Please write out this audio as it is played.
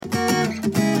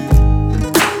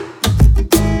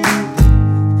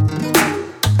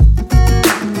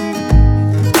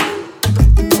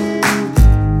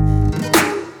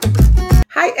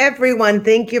everyone.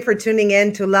 Thank you for tuning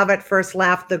in to Love at First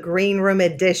Laugh, the Green Room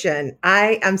edition.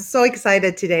 I am so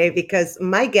excited today because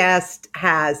my guest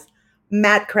has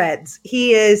Matt Krebs.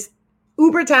 He is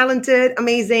uber talented,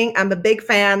 amazing. I'm a big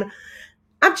fan.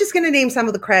 I'm just going to name some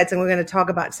of the creds and we're going to talk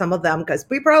about some of them because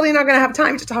we're probably not going to have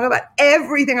time to talk about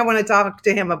everything I want to talk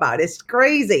to him about. It's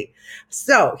crazy.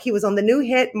 So he was on the new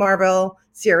hit Marvel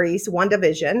series,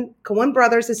 WandaVision, Coen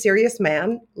Brothers, A Serious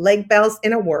Man, Lake Bells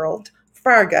in a World,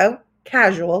 Fargo,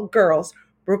 Casual, Girls,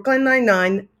 Brooklyn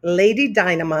Nine-Nine, Lady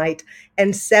Dynamite,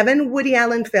 and 7 Woody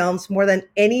Allen films, more than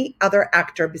any other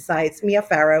actor besides Mia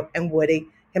Farrow and Woody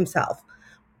himself.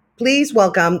 Please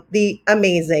welcome the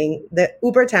amazing, the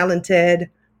uber talented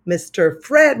Mr.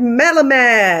 Fred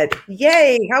Melamed.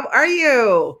 Yay, how are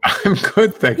you? I'm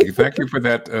good, thank you. Thank you for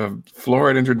that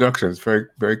florid introduction. It's very,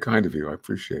 very kind of you. I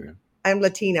appreciate it. I'm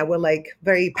Latina. We're like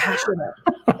very passionate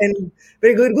and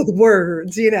very good with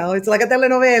words. You know, it's like a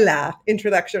telenovela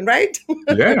introduction, right?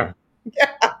 Yeah.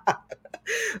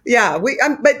 Yeah.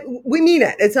 But we mean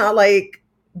it. It's not like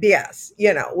BS.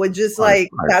 You know, we're just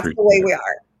like that's the way we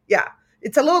are. Yeah,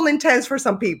 it's a little intense for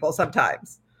some people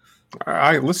sometimes.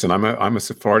 Listen. I'm a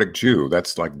Sephardic Jew.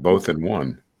 That's like both in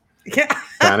one. Yeah.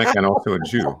 Hispanic and also a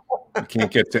Jew. You can't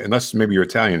get to, unless maybe you're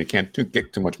Italian. You can't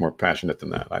get too much more passionate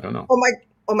than that. I don't know.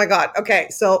 Oh my God. Okay.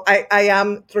 So I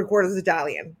am 3/4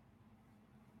 Italian.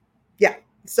 Yeah.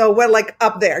 So we're like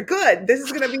up there. Good. This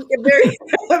is going to be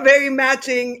very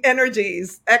matching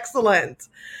energies. Excellent.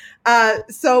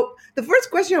 So the first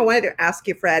question I wanted to ask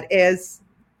you, Fred, is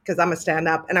because I'm a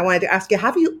stand-up and I wanted to ask you,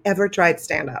 have you ever tried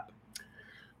stand-up?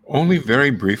 Only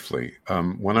very briefly.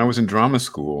 When I was in drama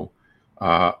school,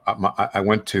 I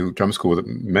went to drama school with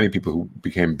many people who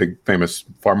became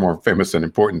far more famous and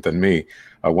important than me.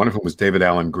 One of whom was David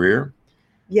Alan Grier.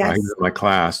 Yes. He was in my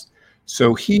class.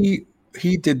 So he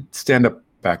did stand up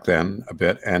back then a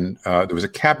bit. And there was a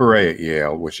cabaret at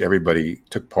Yale, which everybody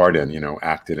took part in,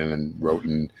 acted in and wrote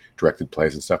and directed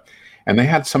plays and stuff. And they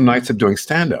had some nights of doing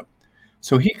stand up.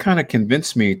 So he kind of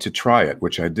convinced me to try it,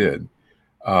 which I did.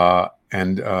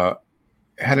 And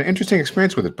had an interesting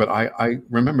experience with it. But I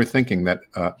remember thinking that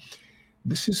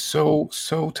this is so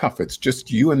tough. It's just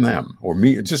you and them, or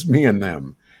me. It's just me and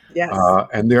them. Yes.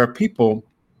 And there are people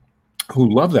who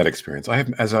love that experience. I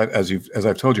have, as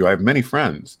I've told you, I have many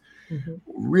friends,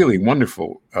 really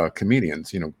wonderful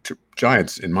comedians.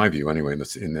 Giants in my view, anyway. In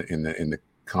the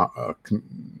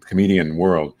comedian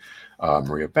world,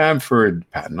 Maria Bamford,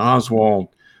 Patton Oswalt,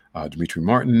 Demetri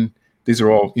Martin. These are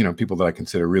all people that I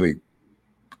consider really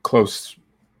close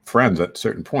friends at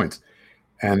certain points,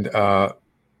 and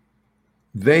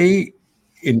they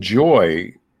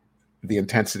enjoy the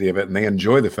intensity of it, and they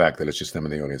enjoy the fact that it's just them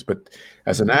in the audience. But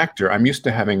as an actor, I'm used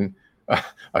to having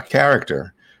a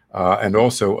character and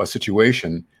also a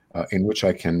situation in which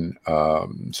I can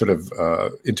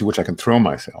into which I can throw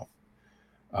myself.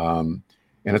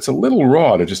 And it's a little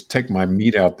raw to just take my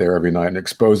meat out there every night and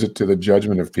expose it to the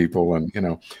judgment of people. And,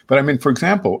 but I mean, for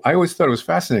example, I always thought it was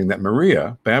fascinating that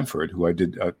Maria Bamford, who I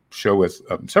did a show with,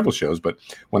 several shows, but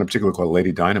one in particular called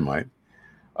Lady Dynamite,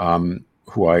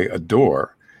 who I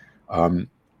adore,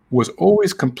 was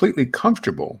always completely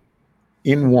comfortable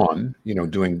in one,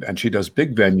 doing, and she does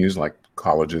big venues like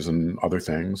colleges and other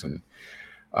things,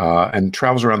 and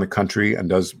travels around the country and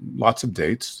does lots of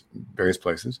dates, various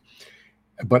places.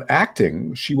 But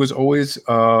acting, she was always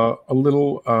a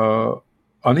little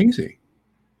uneasy,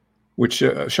 which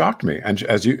shocked me. And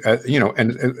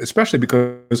and especially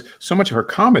because so much of her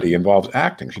comedy involves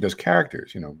acting. She does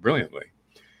characters, brilliantly.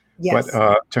 Yes.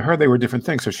 But to her, they were different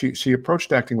things. So she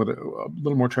approached acting with a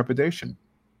little more trepidation.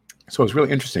 So it was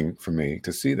really interesting for me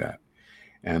to see that.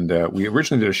 And we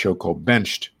originally did a show called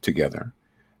Benched together.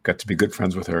 Got to be good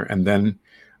friends with her. And then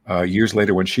years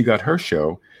later, when she got her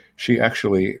show, she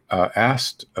actually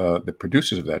asked the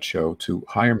producers of that show to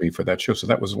hire me for that show. So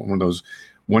that was one of those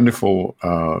wonderful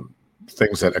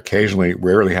things that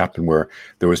rarely happen, where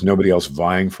there was nobody else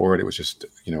vying for it. It was just,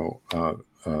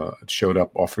 it showed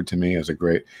up, offered to me as a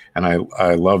great, and I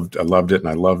loved it, and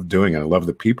I loved doing it. I loved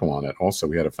the people on it. Also,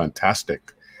 we had a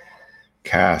fantastic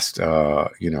cast,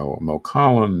 Mo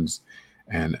Collins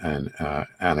and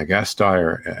Anna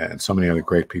Gasteyer and so many other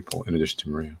great people in addition to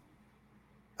Maria.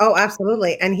 Oh,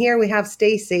 absolutely. And here we have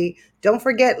Stacy. Don't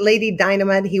forget Lady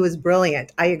Dynamite. He was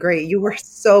brilliant. I agree. You were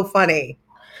so funny.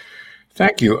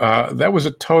 Thank you. That was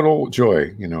a total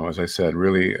joy. As I said,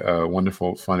 really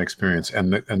wonderful, fun experience.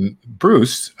 And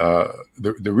Bruce,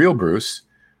 the real Bruce,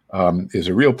 is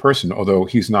a real person, although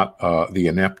he's not the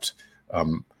inept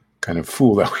kind of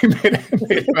fool that we made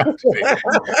him out to be.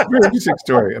 Very interesting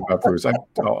story about Bruce.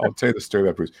 I'll tell you the story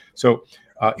about Bruce. So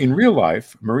in real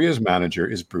life, Maria's manager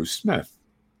is Bruce Smith.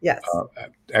 Yes.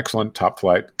 Excellent top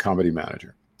flight comedy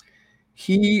manager.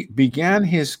 He began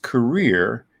his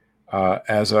career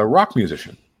as a rock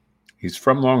musician. He's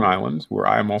from Long Island, where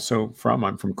I'm also from.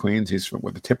 I'm from Queens. He's from,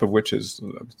 with the tip of which is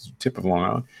the tip of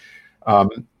Long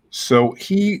Island. So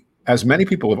he, as many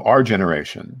people of our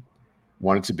generation,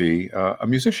 wanted to be a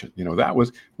musician. You know, that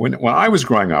was when I was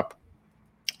growing up.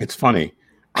 It's funny.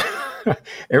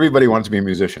 Everybody wanted to be a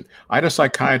musician. I had a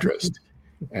psychiatrist,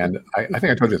 and I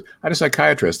think I told you this. I had a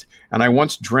psychiatrist, and I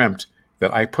once dreamt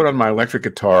that I put on my electric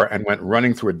guitar and went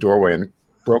running through a doorway and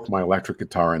broke my electric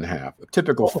guitar in half. A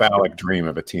typical phallic dream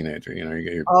of a teenager. You know, you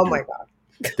get your God.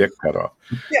 dick cut off.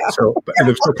 Yeah. So, and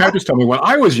the psychiatrist told me when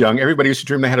I was young, everybody used to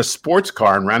dream they had a sports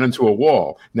car and ran into a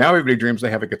wall. Now everybody dreams they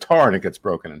have a guitar and it gets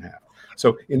broken in half.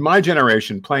 So in my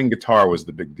generation, playing guitar was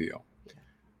the big deal.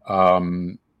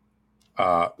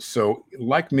 So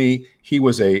like me, he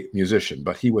was a musician,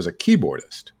 but he was a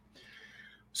keyboardist.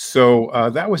 So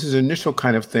that was his initial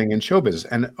kind of thing in show business.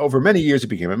 And over many years, he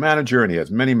became a manager, and he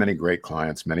has many, many great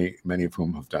clients, many of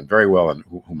whom have done very well and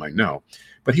whom I know.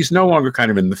 But he's no longer kind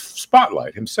of in the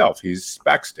spotlight himself. He's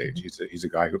backstage. He's a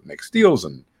guy who makes deals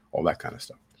and all that kind of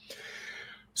stuff.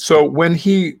 So when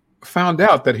he found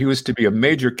out that he was to be a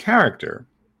major character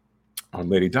on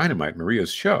Lady Dynamite,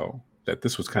 Maria's show, that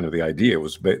this was kind of the idea,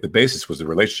 was the basis was the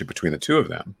relationship between the two of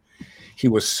them, he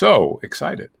was so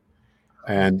excited.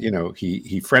 And, you know,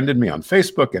 he friended me on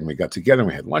Facebook, and we got together and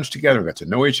we had lunch together. We got to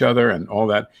know each other and all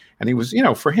that. And he was, you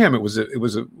know, for him, it was a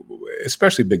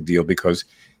especially big deal because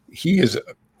he is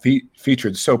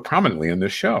featured so prominently in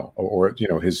this show, or you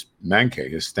know, his Mankey,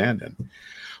 his stand-in.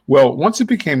 Well, once it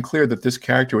became clear that this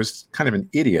character was kind of an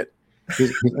idiot,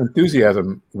 his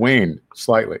enthusiasm waned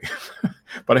slightly.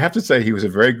 But I have to say he was a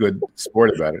very good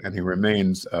sport about it, and he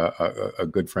remains a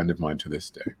good friend of mine to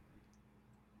this day.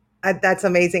 That's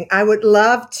amazing. I would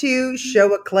love to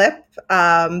show a clip.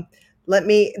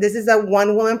 This is a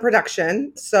one-woman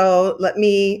production, so let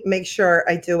me make sure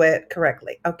I do it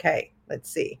correctly. Okay, let's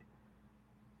see.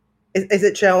 Is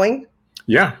it showing?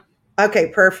 Yeah. Okay,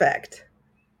 perfect.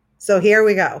 So here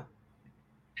we go.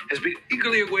 Has been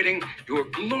eagerly awaiting your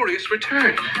glorious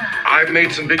return. I've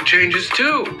made some big changes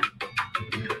too.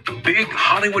 Big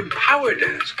Hollywood power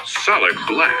dance, solid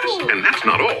blast, and that's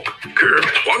not all. Curb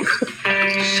plunk,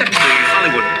 sexy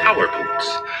Hollywood power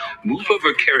boots. Move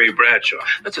over, Carrie Bradshaw.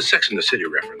 That's a Sex and the City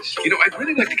reference. You know, I'd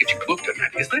really like to get you booked on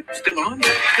that. Is that still on?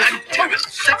 God damn it,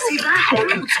 sexy power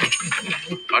boots.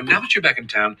 Now that you're back in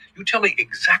town, you tell me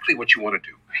exactly what you want to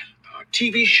do.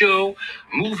 TV show,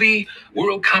 movie,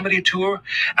 world comedy tour,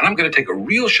 and I'm going to take a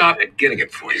real shot at getting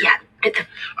it for you. Yeah.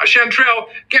 Chantrell,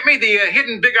 get me the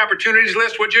hidden big opportunities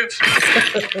list, would you?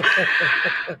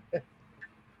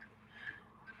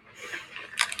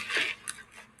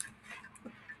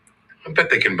 I bet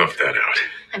they can buff that out.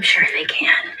 I'm sure they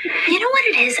can. You know what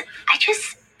it is? I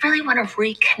just really want to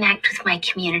reconnect with my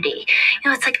community. You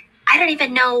know, it's like I don't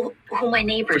even know who my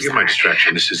neighbors Forgive are. my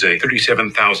distraction. This is a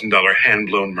 $37,000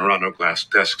 hand-blown Murano glass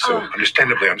desk, so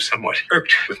understandably I'm somewhat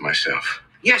irked with myself.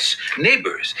 Yes,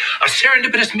 neighbors. A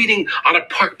serendipitous meeting on a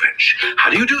park bench. How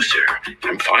do you do, sir?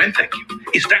 I'm fine, thank you.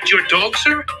 Is that your dog,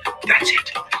 sir? That's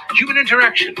it. Human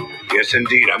interaction. Yes,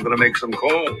 indeed. I'm going to make some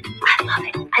calls. I love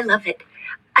it. I love it.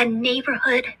 A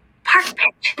neighborhood park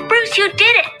bench. Bruce, you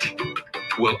did it.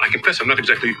 Well, I confess I'm not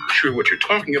exactly sure what you're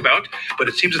talking about, but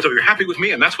it seems as though you're happy with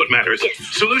me, and that's what matters. Yes.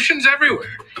 Solutions everywhere.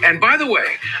 And by the way,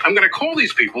 I'm going to call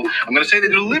these people. I'm going to say they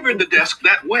delivered the desk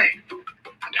that way.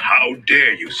 And how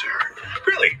dare you, sir?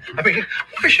 Really? I mean,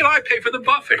 why should I pay for the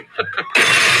buffing?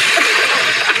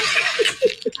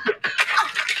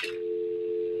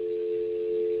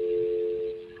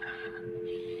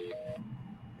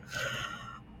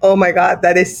 Oh my God,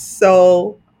 that is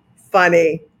so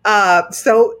funny.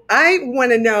 So I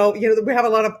want to know, you know, we have a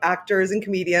lot of actors and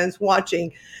comedians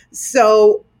watching.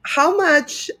 So how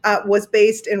much was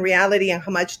based in reality, and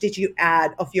how much did you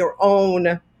add of your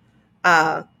own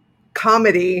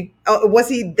comedy? Was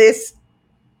he this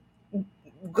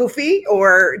goofy,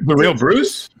 or The real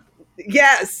Bruce?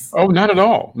 Yes. Oh, not at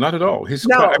all. Not at all. He's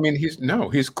No. quite, I mean,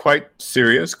 he's quite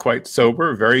serious, quite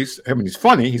sober, he's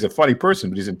funny. He's a funny person,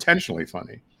 but he's intentionally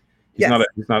funny. He's Yes.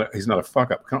 he's not a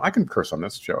fuck up. I can curse on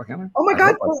this show, can I? Oh my I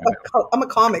God, hope I can. I'm a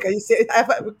comic. Are you serious? I have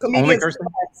a comedian. cursing?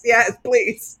 Yes,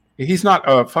 please. He's not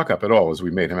a fuck up at all, as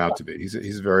we made him out to be. He's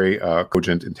a very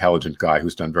cogent, intelligent guy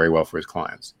who's done very well for his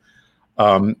clients.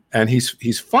 And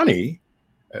he's funny,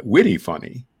 witty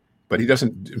funny, but he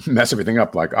doesn't mess everything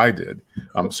up like I did.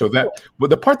 But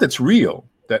the part that's real,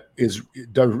 that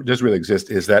does really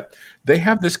exist, is that they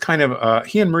have this kind of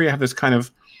he and Maria have this kind of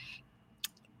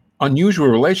unusual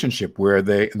relationship where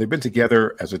they've been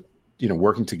together as a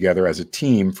working together as a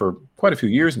team for quite a few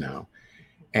years now.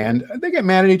 And they get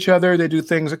mad at each other. They do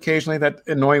things occasionally that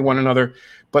annoy one another,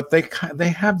 but they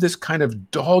have this kind of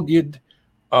dogged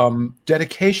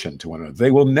dedication to one another.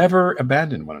 They will never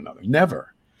abandon one another.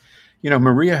 Never.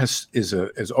 Maria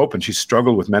is open. She's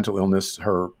struggled with mental illness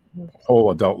her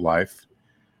whole adult life,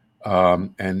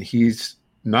 and he's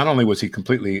not only was he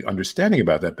completely understanding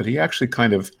about that, but he actually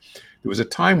there was a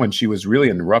time when she was really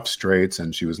in rough straits,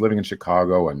 and she was living in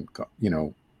Chicago, and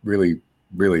really,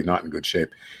 really not in good shape.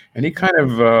 And he kind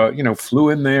of, flew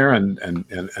in there and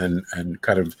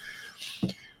kind of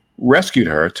rescued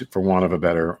her, for want of a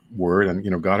better word,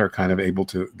 and got her kind of able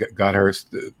to got her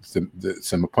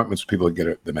some appointments with people to get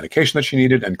her the medication that she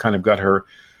needed, and kind of got her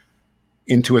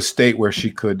into a state where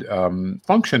she could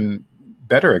function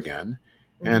better again.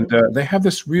 And they have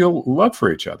this real love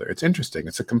for each other. It's interesting.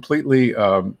 It's a completely,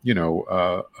 agape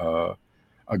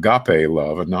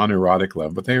love, a non-erotic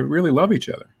love, but they really love each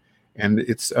other. And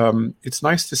it's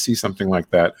nice to see something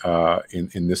like that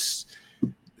in this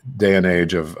day and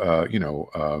age of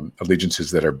allegiances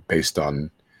that are based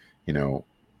on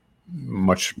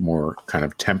much more kind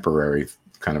of temporary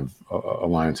kind of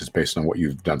alliances based on what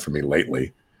you've done for me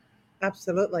lately.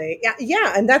 Absolutely,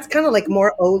 yeah, and that's kind of like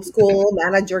more old school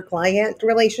manager-client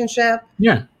relationship.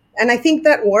 Yeah, and I think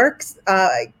that works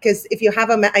because if you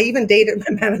have I even dated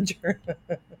my manager.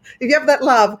 If you have that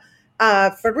love.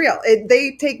 For real,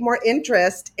 they take more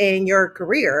interest in your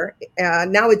career.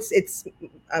 Now it's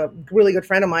a really good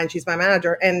friend of mine. She's my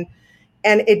manager, and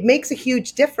it makes a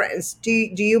huge difference. Do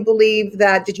you believe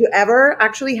that? Did you ever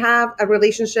actually have a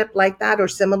relationship like that or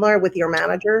similar with your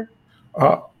manager?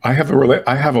 I have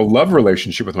a love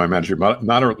relationship with my manager,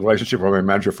 not a relationship where my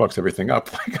manager fucks everything up.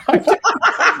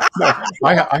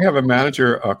 I have a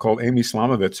manager called Amy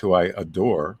Slamovitz, who I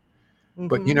adore. Mm-hmm.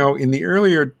 But in the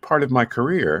earlier part of my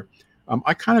career,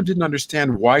 I kind of didn't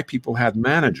understand why people had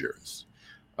managers,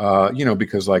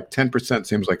 because like 10%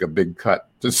 seems like a big cut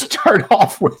to start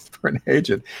off with for an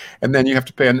agent. And then you have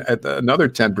to pay another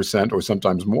 10% or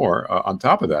sometimes more on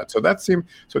top of that. So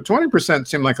 20%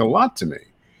 seemed like a lot to me.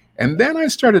 And then I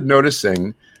started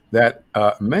noticing that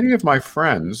many of my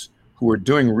friends who were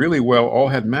doing really well all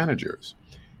had managers.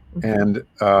 And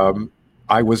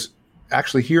I was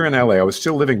actually here in LA. I was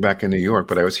still living back in New York,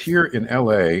 but I was here in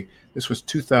LA. This was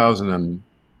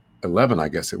 2011, I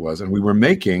guess it was. And we were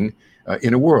making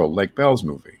In a World, Lake Bell's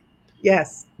movie.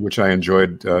 Yes. Which I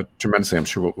enjoyed tremendously. I'm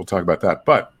sure we'll talk about that.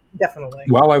 But definitely,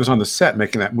 while I was on the set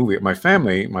making that movie, my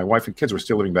family, my wife and kids were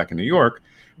still living back in New York,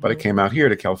 but I came out here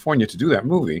to California to do that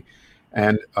movie.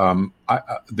 And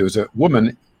there was a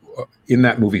woman in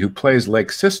that movie who plays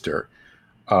Lake's sister,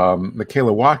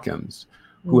 Michaela Watkins,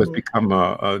 who has become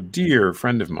a dear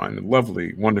friend of mine, a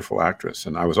lovely, wonderful actress.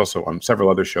 And I was also on several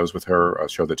other shows with her, a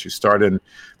show that she starred in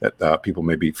that people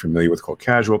may be familiar with called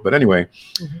Casual. But anyway,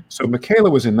 so Michaela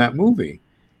was in that movie,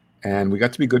 and we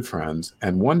got to be good friends.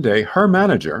 And one day her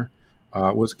manager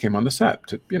came on the set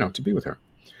to be with her,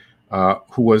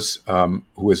 who is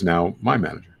now my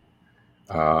manager.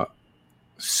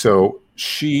 So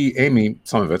Amy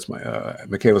Slamovitz,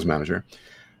 Michaela's manager,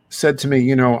 said to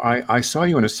me, I saw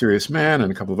you in A Serious Man and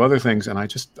a couple of other things, and I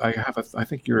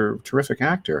think you're a terrific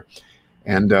actor.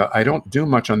 And I don't do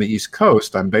much on the East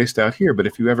Coast. I'm based out here, but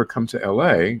if you ever come to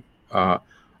LA,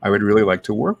 I would really like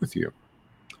to work with you.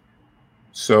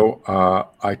 So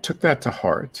I took that to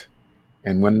heart.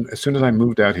 And as soon as I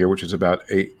moved out here, which is about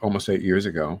almost 8 years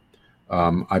ago,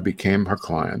 I became her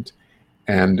client.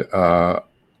 And I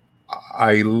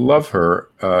love her.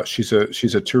 She's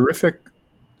terrific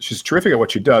at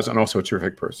what she does, and also a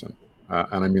terrific person.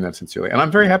 And I mean that sincerely. And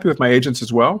I'm very happy with my agents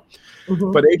as well.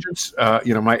 But agents,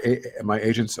 my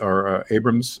agents are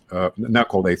Abrams, now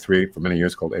called A3, for many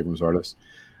years called Abrams Artists.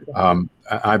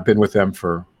 I've been with them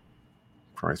for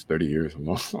Christ, 30 years, a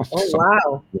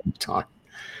long time.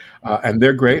 And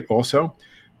they're great also.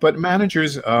 But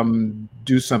managers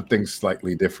do something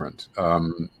slightly different.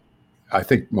 I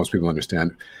think most people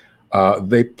understand.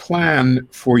 They plan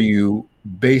for you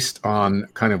based on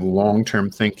kind of long-term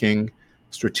thinking,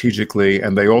 strategically,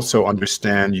 and they also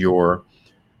understand your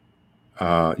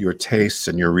tastes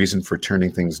and your reason for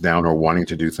turning things down or wanting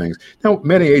to do things. Now,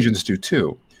 many agents do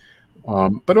too,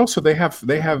 but also they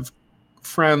have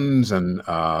friends and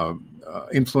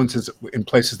influences in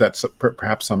places that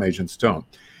perhaps some agents don't.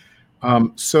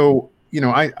 So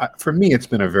for me, it's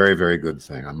been a very, very good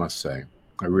thing, I must say.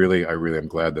 I really am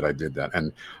glad that I did that,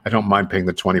 and I don't mind paying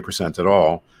the 20% at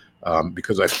all.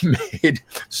 Because I've made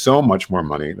so much more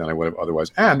money than I would have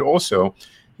otherwise. And also,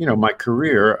 my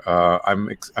career, I'm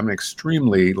an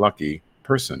extremely lucky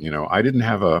person. I didn't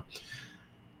have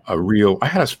I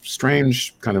had a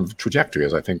strange kind of trajectory,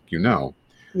 as I think you know.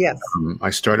 Yes. I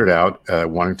started out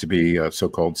wanting to be a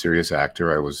so-called serious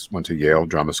actor. Went to Yale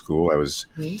Drama School.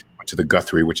 Went to the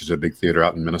Guthrie, which is a big theater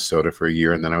out in Minnesota, for a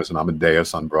year, and then I was in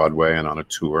Amadeus on Broadway and on a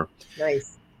tour.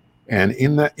 Nice. And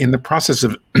in the process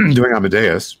of doing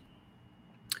Amadeus,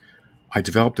 I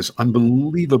developed this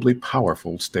unbelievably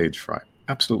powerful stage fright,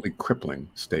 absolutely crippling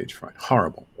stage fright,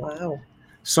 horrible. Wow.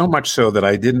 So much so that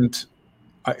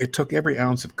it took every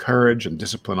ounce of courage and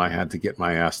discipline I had to get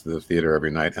my ass to the theater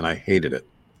every night, and I hated it.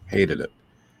 And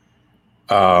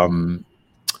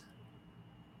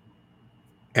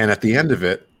at the end of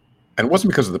it, and it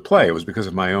wasn't because of the play, it was because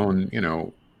of my own,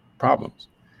 problems.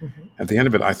 At the end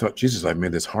of it, I thought, Jesus, I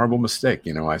made this horrible mistake.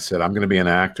 I said, I'm going to be an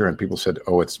actor. And people said,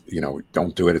 oh, it's,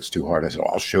 don't do it. It's too hard. I said,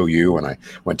 I'll show you. And I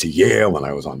went to Yale and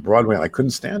I was on Broadway and I couldn't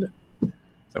stand it.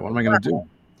 So what am I going to do?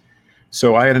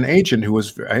 So I had an agent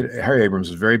Harry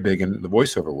Abrams was very big in the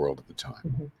voiceover world at the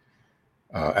time.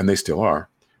 And they still are,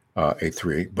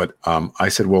 A3. But I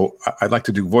said, well, I'd like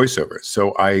to do voiceovers.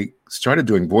 So I started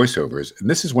doing voiceovers. And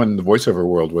this is when the voiceover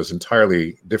world was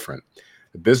entirely different.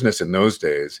 The business in those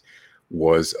days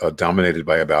was dominated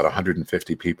by about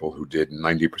 150 people who did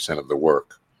 90% of the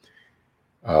work,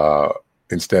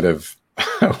 instead of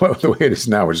well, the way it is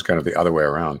now, which is kind of the other way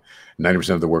around.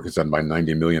 90% of the work is done by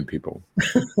 90 million people.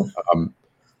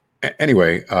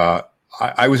 Anyway,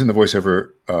 I was in the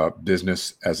voiceover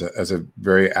business as a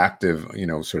very active,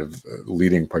 sort of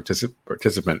leading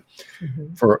participant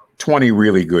for 20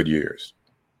 really good years.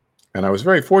 And I was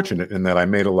very fortunate in that I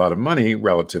made a lot of money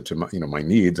relative to my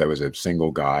needs. I was a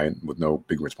single guy with no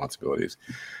big responsibilities,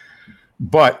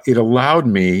 but it allowed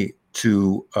me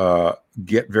to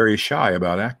get very shy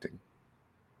about acting.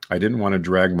 I didn't want to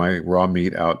drag my raw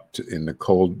meat out in the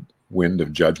cold wind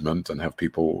of judgment and have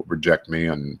people reject me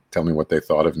and tell me what they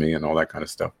thought of me and all that kind of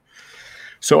stuff.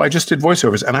 So I just did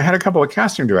voiceovers, and I had a couple of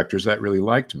casting directors that really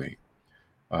liked me.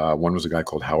 One was a guy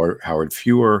called Howard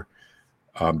Fewer,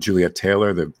 Juliet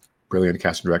Taylor, the brilliant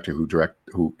casting director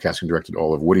who casting directed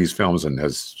all of Woody's films and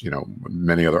has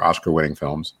many other Oscar-winning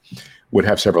films. Would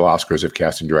have several Oscars if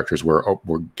casting directors were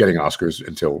getting Oscars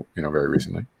until very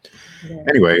recently. Yeah.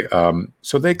 Anyway,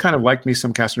 so they kind of liked me,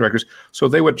 some casting directors. So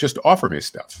they would just offer me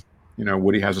stuff.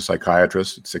 Woody has a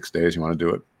psychiatrist. It's 6 days. You want to do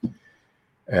it,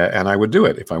 and I would do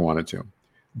it if I wanted to.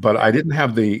 But I didn't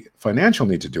have the financial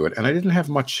need to do it, and I didn't have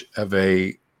much of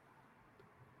an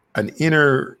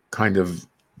inner kind of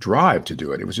drive to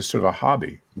do it. It was just sort of a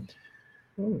hobby,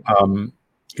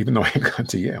 even though I had gone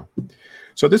to Yale.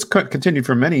 So this continued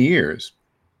for many years.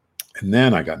 And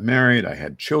then I got married. I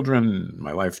had children.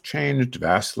 My life changed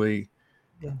vastly.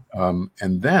 Yeah.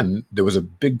 And then there was a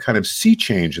big kind of sea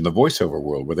change in the voiceover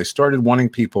world where they started wanting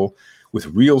people with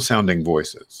real sounding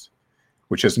voices,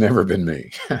 which has never been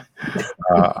me.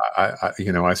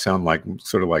 I sound like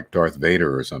sort of like Darth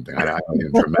Vader or something. I need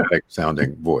a dramatic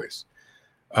sounding voice.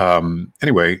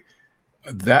 Anyway,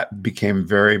 that became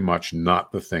very much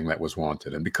not the thing that was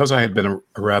wanted. And because I had been a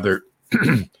rather,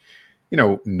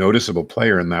 noticeable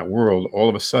player in that world, all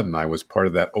of a sudden I was part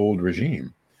of that old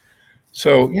regime.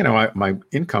 So, my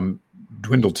income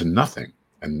dwindled to nothing.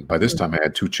 And by this time I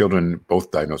had 2 children,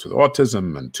 both diagnosed with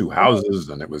autism, and 2 houses,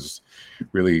 and it was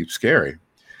really scary.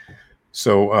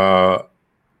 So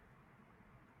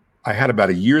I had about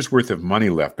a year's worth of money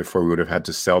left before we would have had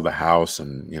to sell the house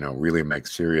and, really make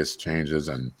serious changes.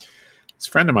 And this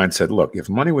friend of mine said, look, if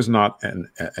money was not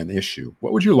an issue,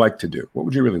 what would you like to do? What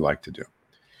would you really like to do?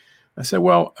 I said,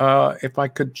 well, if I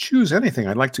could choose anything,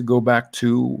 I'd like to go back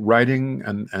to writing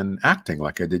and acting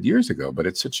like I did years ago, but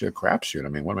it's such a crapshoot. I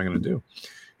mean, what am I going to do?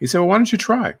 He said, well, why don't you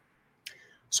try?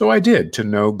 So I did, to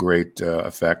no great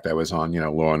effect. I was on,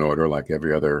 Law and Order like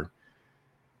every other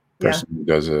person who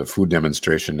does a food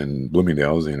demonstration in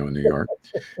Bloomingdale's, in New York,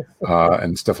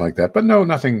 and stuff like that. But no,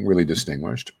 nothing really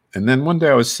distinguished. And then one day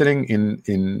I was sitting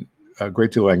in a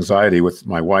great deal of anxiety with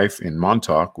my wife in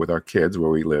Montauk with our kids where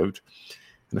we lived.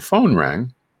 And the phone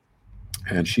rang,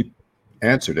 and she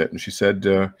answered it, and she said,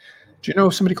 do you know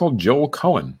somebody called Joel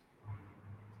Cohen?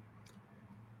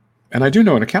 And I do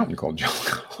know an accountant called Joel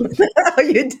Cohen.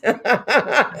 You do.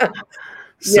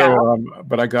 So,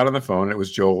 but I got on the phone, and it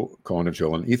was Joel Cohen of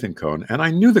Joel and Ethan Cohen. And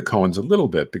I knew the Cohens a little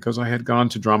bit because I had gone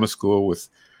to drama school with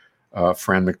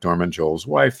Fran McDormand, Joel's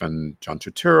wife, and John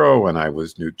Turturro, and I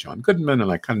knew John Goodman,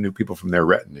 and I kind of knew people from their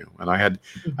retinue. And I had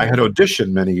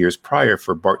auditioned many years prior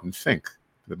for Barton Fink,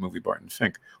 the movie Barton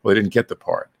Fink. Well, I didn't get the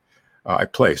part. I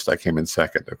came in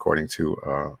second, according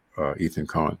to Ethan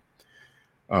Cohen.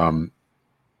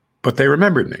 But they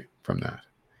remembered me from that.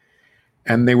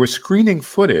 And they were screening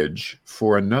footage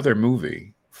for another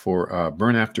movie for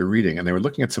Burn After Reading, and they were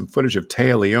looking at some footage of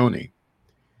Téa Leoni.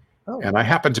 Oh. And I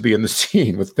happened to be in the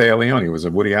scene with Téa Leoni. It was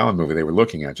a Woody Allen movie they were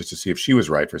looking at just to see if she was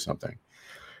right for something.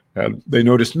 They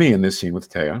noticed me in this scene with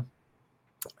Téa,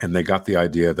 and they got the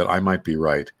idea that I might be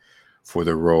right for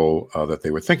the role that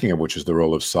they were thinking of, which is the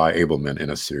role of Cy Abelman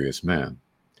in A Serious Man.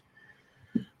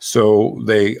 So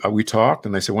we talked,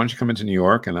 and they said, why don't you come into New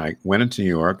York? And I went into New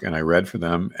York, and I read for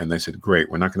them, and they said, great,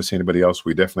 we're not going to see anybody else.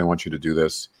 We definitely want you to do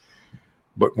this,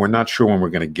 but we're not sure when we're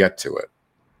going to get to it,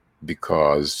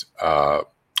 because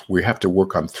we have to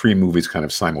work on 3 movies kind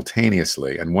of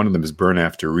simultaneously, and one of them is Burn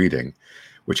After Reading,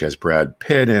 which has Brad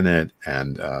Pitt in it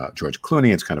and George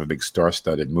Clooney. It's kind of a big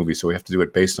star-studded movie, so we have to do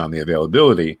it based on the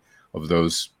availability of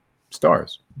those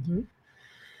stars. Mm-hmm.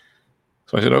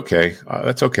 So I said, okay,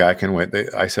 that's okay. I can wait.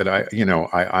 I said, I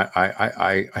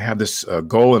have this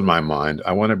goal in my mind.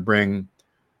 I want to bring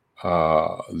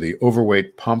the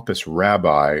overweight, pompous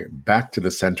rabbi back to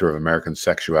the center of American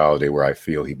sexuality, where I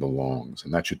feel he belongs,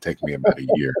 and that should take me about a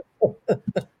year.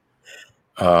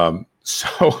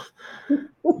 So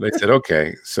they said,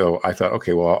 okay. So I thought,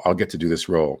 okay, well, I'll get to do this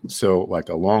role. So like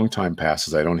a long time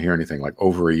passes. I don't hear anything. Like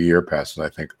over a year passes. I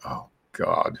think, oh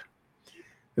God.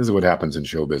 This is what happens in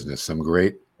show business. Some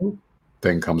great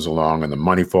thing comes along and the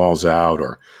money falls out,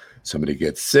 or somebody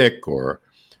gets sick, or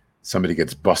somebody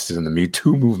gets busted in the Me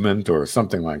Too movement or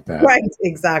something like that. Right,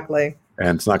 exactly.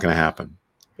 And it's not going to happen.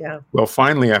 Yeah. Well,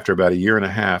 finally, after about a year and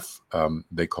a half,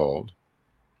 they called,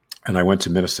 and I went to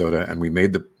Minnesota, and we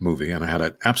made the movie, and I had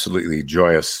an absolutely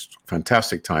joyous,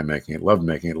 fantastic time making it, loved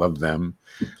them,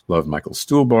 loved Michael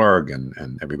Stuhlbarg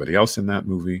and everybody else in that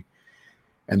movie.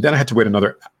 And then I had to wait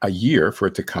a year for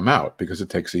it to come out, because it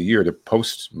takes a year to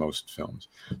post most films.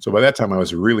 So by that time I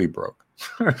was really broke,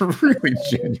 really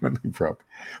genuinely broke.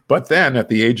 But then at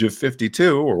the age of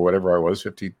 52 or whatever I was,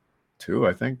 52,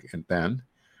 I think, and then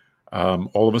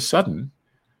all of a sudden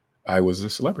I was a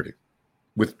celebrity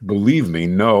with, believe me,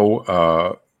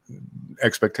 no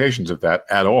expectations of that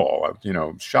at all.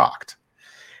 Shocked.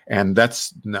 And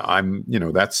that's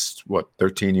what,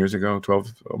 13 years ago,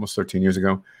 12, almost 13 years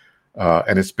ago.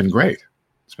 And it's been great.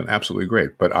 It's been absolutely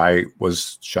great. But I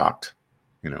was shocked,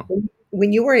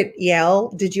 When you were at Yale,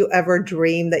 did you ever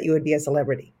dream that you would be a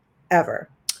celebrity? Ever?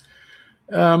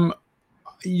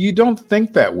 You don't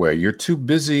think that way. You're too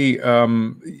busy.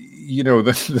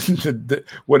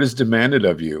 What is demanded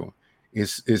of you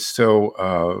is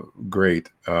so great.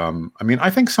 I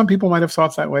think some people might have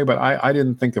thought that way, but I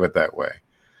didn't think of it that way.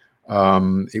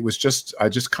 It was just, I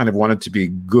just kind of wanted to be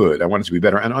good. I wanted to be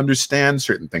better and understand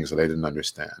certain things that I didn't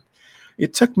understand.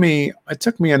 It took me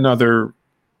another,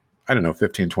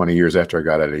 15, 20 years after I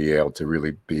got out of Yale to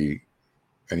really be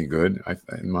any good,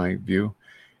 in my view.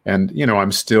 And,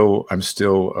 I'm still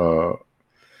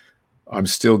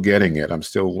getting it. I'm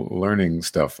still learning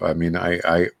stuff. I mean,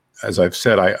 I as I've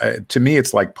said, to me,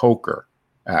 it's like poker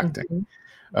acting.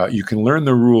 Mm-hmm. You can learn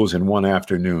the rules in one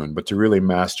afternoon, but to really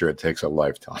master it takes a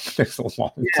lifetime. It takes a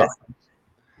long time.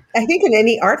 I think in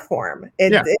any art form,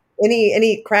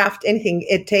 any craft, anything,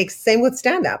 it takes, same with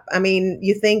stand-up. I mean,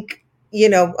 you think,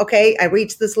 okay, I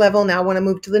reached this level, now I want to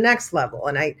move to the next level.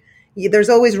 And there's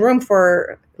always room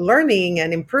for learning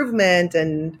and improvement,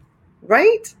 and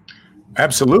right?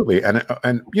 Absolutely. And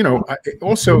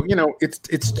also,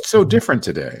 it's so different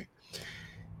today.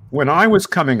 When I was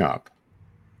coming up,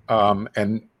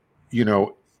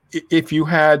 if you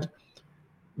had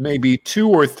maybe 2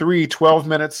 or 3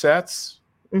 12-minute sets,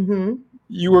 mm-hmm.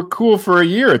 you were cool for a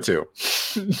year or two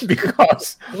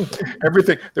because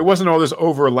there wasn't all this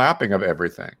overlapping of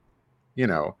everything.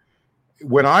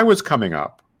 When I was coming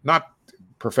up, not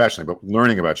professionally, but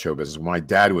learning about show business, when my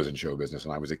dad was in show business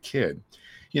and I was a kid,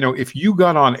 if you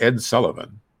got on Ed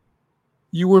Sullivan,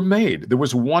 you were made. There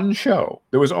was one show.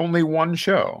 There was only one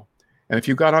show. And if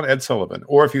you got on Ed Sullivan,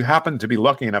 or if you happened to be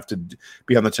lucky enough to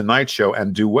be on the Tonight Show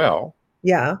and do well,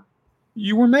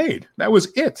 you were made. That was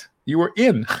it. You were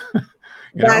in.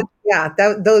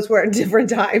 Those were different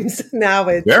times. Now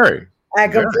it's a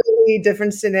completely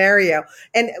different scenario.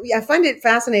 And I find it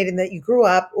fascinating that you grew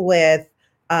up with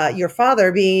your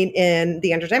father being in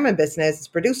the entertainment business as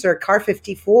producer, Car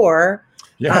 54.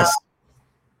 Yes.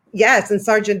 And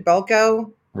Sergeant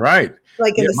Belko. Right.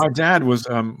 My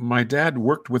dad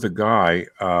worked with a guy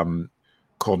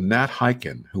called Nat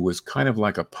Hiken, who was kind of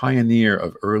like a pioneer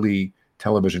of early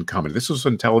television comedy. This was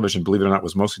when television, believe it or not,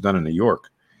 was mostly done in New York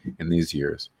in these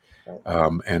years.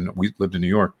 And we lived in New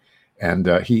York. And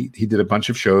he did a bunch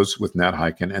of shows with Nat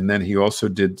Hiken. And then he also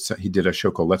did a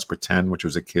show called Let's Pretend, which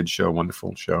was a kid's show,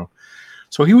 wonderful show.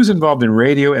 So he was involved in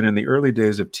radio and in the early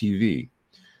days of TV.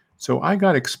 So I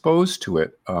got exposed to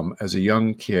it as a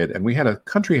young kid. And we had a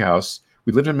country house.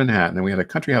 we lived in Manhattan, and we had a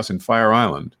country house in Fire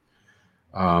Island,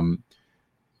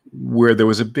 where there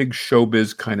was a big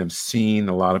showbiz kind of scene.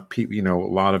 A lot of people,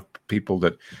 a lot of people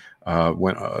that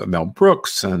went. Mel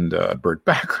Brooks and Burt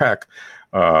Bacharach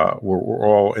were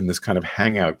all in this kind of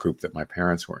hangout group that my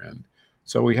parents were in.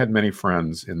 So we had many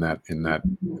friends in that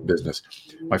business.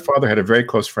 My father had a very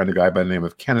close friend, a guy by the name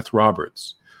of Kenneth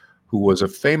Roberts, who was a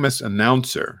famous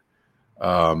announcer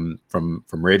from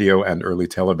radio and early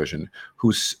television,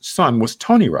 whose son was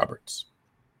Tony Roberts,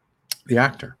 the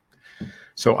actor.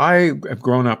 So I have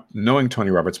grown up knowing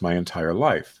Tony Roberts my entire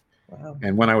life. Wow.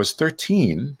 And when I was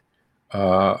 13,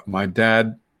 my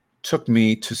dad took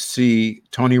me to see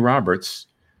Tony Roberts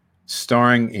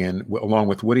starring along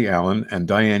with Woody Allen and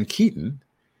Diane Keaton,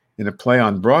 in a play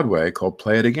on Broadway called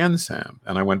Play It Again, Sam.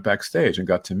 And I went backstage and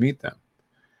got to meet them,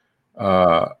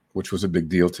 which was a big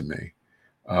deal to me.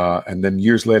 And then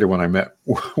years later, when I met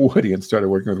Woody and started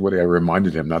working with Woody, I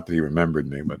reminded him, not that he remembered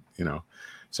me, but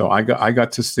so I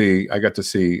got to see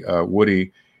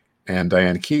Woody and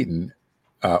Diane Keaton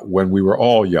when we were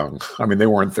all young. I mean, they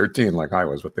weren't 13 like I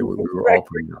was, but we were all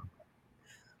pretty young.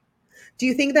 Do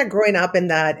you think that growing up in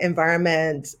that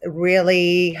environment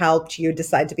really helped you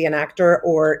decide to be an actor?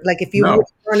 Or like if you were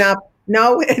grown up,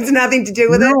 no, it's nothing to do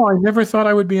with it? No, I never thought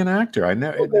I would be an actor. I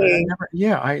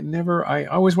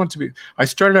always wanted to be, I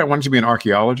started out wanting to be an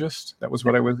archaeologist. That was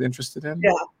what I was interested in.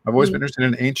 Yeah. I've always been interested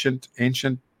in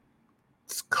ancient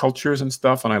cultures and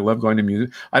stuff, and I love going to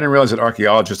museums. I didn't realize that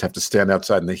archaeologists have to stand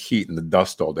outside in the heat and the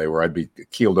dust all day, where I'd be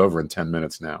keeled over in 10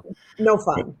 minutes now. No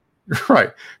fun.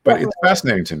 Right. But it's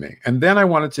fascinating to me. And then I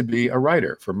wanted to be a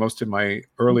writer. For most of my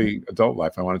early adult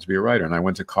life, I wanted to be a writer. And I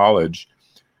went to college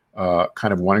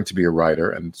kind of wanting to be a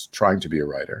writer and trying to be a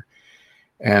writer.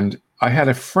 And I had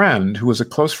a friend who was a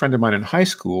close friend of mine in high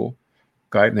school,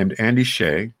 a guy named Andy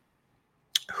Shea,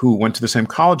 who went to the same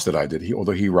college that I did,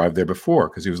 although he arrived there before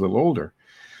because he was a little older.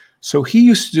 So he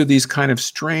used to do these kind of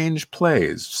strange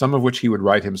plays, some of which he would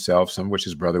write himself, some of which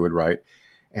his brother would write.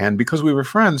 And because we were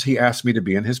friends, he asked me to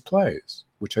be in his plays,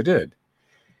 which I did.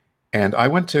 And I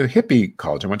went to hippie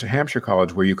college. I went to Hampshire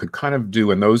College, where you could kind of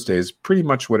do, in those days, pretty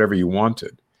much whatever you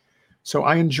wanted. So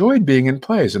I enjoyed being in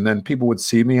plays. And then people would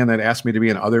see me and they'd ask me to be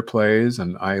in other plays.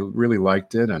 And I really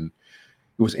liked it. And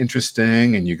it was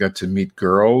interesting. And you got to meet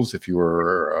girls. If you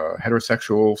were a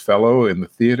heterosexual fellow in the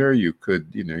theater, you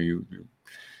could,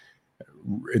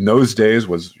 in those days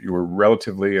you were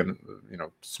relatively in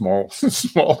small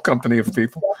company of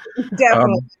people.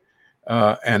 Definitely.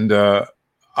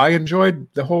 I enjoyed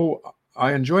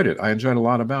I enjoyed it. I enjoyed a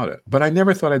lot about it, but I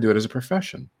never thought I'd do it as a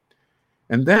profession.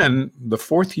 And then the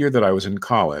fourth year that I was in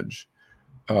college,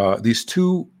 these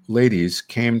two ladies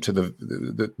came to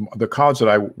the college that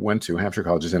I went to. Hampshire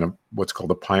College is in what's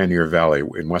called the Pioneer Valley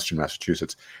in Western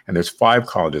Massachusetts. And there's 5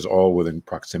 colleges all within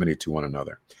proximity to one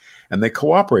another. And they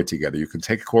cooperate together. You can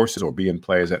take courses or be in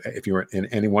plays. If you're in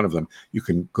any one of them, you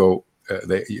can go.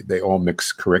 They all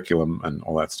mix curriculum and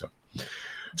all that stuff.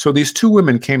 So these two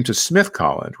women came to Smith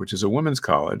College, which is a women's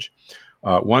college.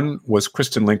 One was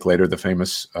Kristen Linklater, the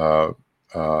famous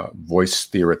voice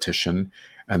theoretician,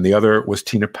 and the other was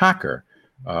Tina Packer,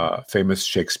 famous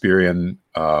Shakespearean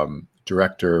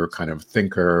director, kind of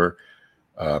thinker,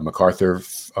 MacArthur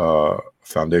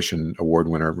Foundation Award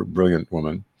winner, brilliant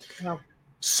woman. Wow.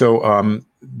 So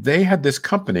they had this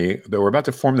company. They were about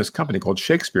to form this company called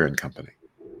Shakespeare and Company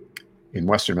in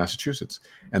Western Massachusetts.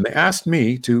 And they asked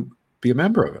me to be a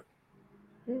member of it,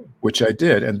 which I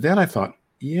did. And then I thought,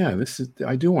 yeah,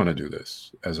 I do want to do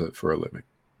this for a living.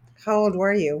 How old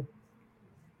were you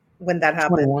when that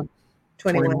happened?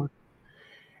 21.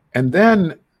 And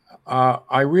then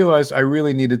I realized I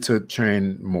really needed to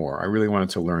train more. I really wanted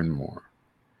to learn more.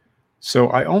 So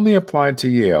I only applied to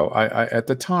Yale. I at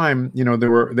the time, there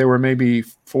were maybe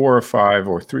 4 or 5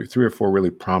 or 3 or 4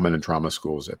 really prominent drama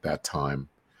schools at that time.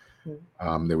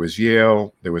 There was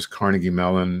Yale, there was Carnegie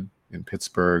Mellon in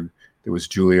Pittsburgh, there was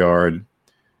Juilliard,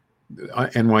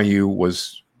 NYU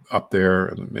was up there,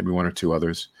 and maybe 1 or 2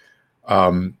 others.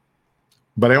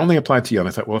 But I only applied to Yale. And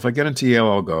I thought, well, if I get into Yale,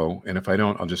 I'll go, and if I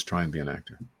don't, I'll just try and be an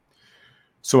actor.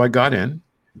 So I got in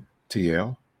to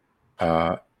Yale.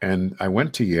 And I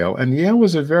went to Yale, and Yale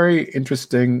was a very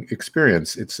interesting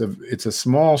experience. It's a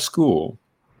small school,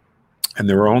 and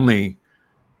there were only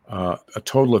a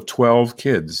total of 12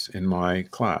 kids in my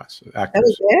class. Actors. That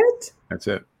was it? That's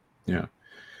it. Yeah.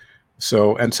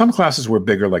 So, and some classes were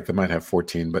bigger, like they might have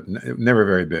 14, but never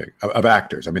very big of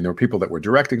actors. I mean, there were people that were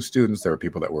directing students, there were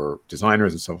people that were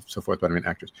designers and so forth, but I mean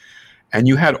actors. And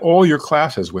you had all your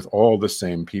classes with all the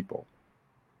same people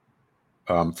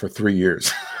for 3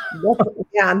 years.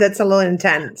 Yeah, that's a little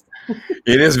intense.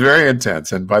 It is very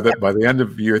intense, and by the end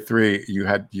of year 3, you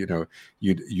had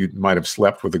you might have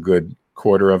slept with a good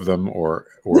quarter of them, or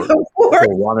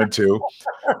wanted to,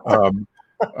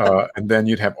 and then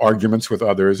you'd have arguments with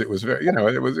others. It was very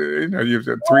it was you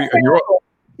had 3, and you're all,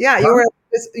 Yeah,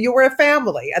 you were a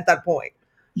family at that point.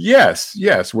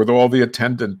 yes, with all the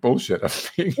attendant bullshit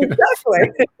of being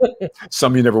Exactly.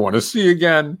 some you never want to see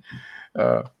again.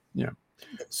 Yeah.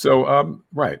 So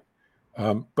right.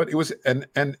 But it was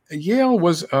and Yale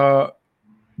was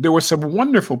there were some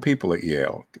wonderful people at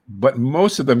Yale, but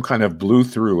most of them kind of blew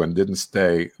through and didn't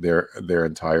stay their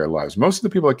entire lives. Most of the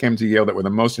people that came to Yale that were the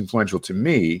most influential to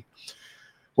me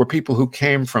were people who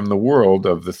came from the world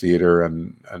of the theater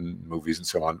and movies and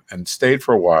so on, and stayed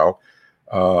for a while,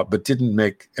 but didn't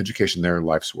make education their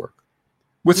life's work.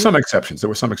 With some exceptions. There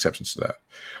were some exceptions to that.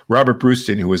 Robert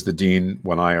Brustein, who was the dean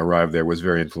when I arrived there, was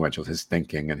very influential, his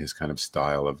thinking and his kind of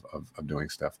style of doing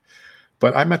stuff.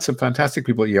 But I met some fantastic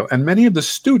people at Yale, and many of the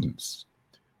students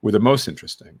were the most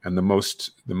interesting and the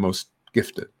most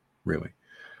gifted, really.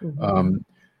 Mm-hmm.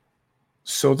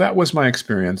 So that was my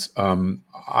experience.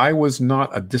 I was not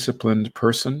a disciplined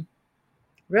person.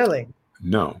 Really?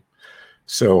 No.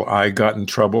 So I got in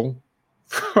trouble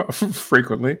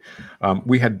frequently.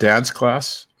 We had dance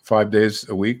class 5 days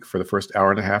a week for the first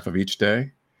hour and a half of each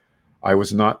day. I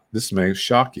was not, this may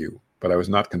shock you, but I was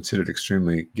not considered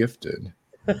extremely gifted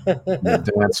in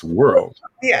the dance world.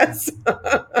 Yes.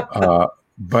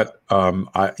 But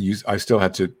I still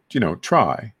had to,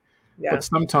 try. Yeah. But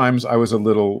sometimes I was a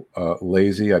little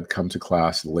lazy. I'd come to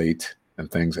class late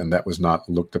and things, and that was not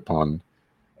looked upon.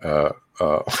 That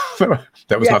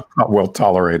was not well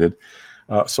tolerated.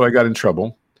 So I got in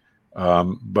trouble.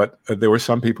 But there were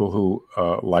some people who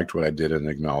liked what I did and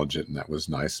acknowledged it, and that was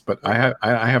nice. But I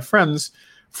have friends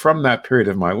from that period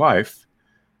of my life.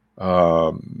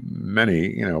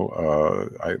 Many,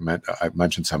 I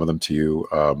mentioned some of them to you.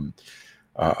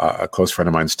 A close friend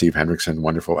of mine, Steve Hendrickson,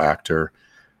 wonderful actor.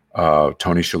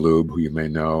 Tony Shalhoub, who you may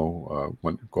know,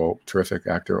 terrific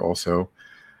actor also.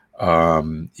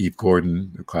 Eve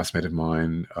Gordon, a classmate of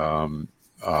mine.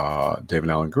 David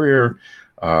Alan Grier.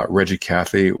 Reggie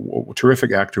Cathy,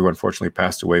 terrific actor who unfortunately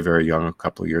passed away very young a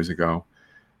couple of years ago.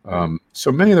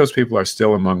 So many of those people are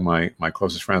still among my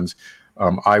closest friends.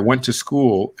 I went to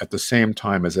school at the same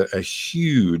time as a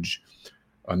huge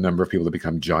number of people that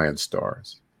become giant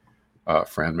stars.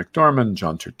 Fran McDormand,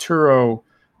 John Turturro,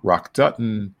 Rock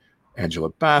Dutton, Angela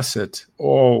Bassett,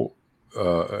 all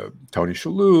Tony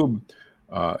Shalhoub,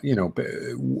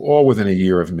 all within a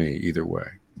year of me, either way.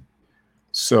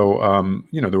 So,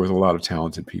 there was a lot of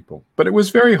talented people, but it was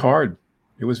very hard.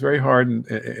 It was very hard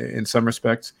in some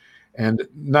respects, and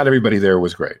not everybody there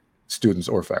was great, students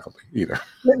or faculty either.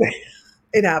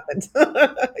 It happens.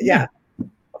 Yeah,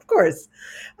 of course.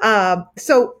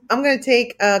 So I'm going to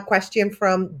take a question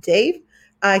from Dave.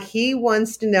 He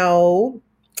wants to know,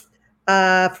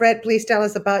 Fred, please tell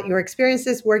us about your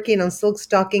experiences working on Silk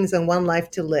Stockings and One Life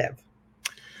to Live.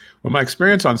 Well, my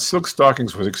experience on Silk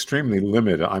Stockings was extremely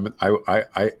limited.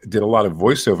 I did a lot of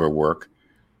voiceover work.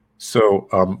 So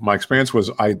my experience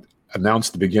was I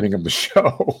announced the beginning of the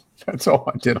show. That's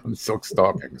all I did on Silk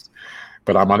Stockings.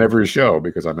 But I'm on every show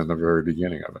because I'm in the very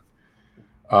beginning of it.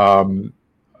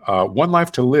 One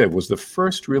Life to Live was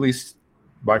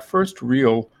my first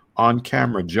real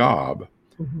on-camera job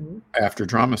after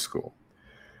drama school.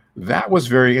 That was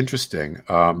very interesting.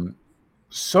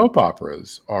 Soap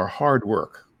operas are hard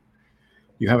work.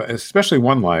 You have, especially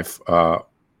One Life,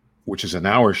 which is an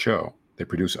hour show. They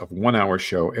produce a 1 hour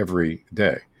show every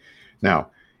day. Now,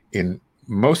 in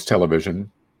most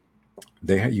television,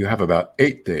 you have about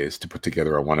 8 days to put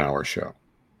together a 1 hour show,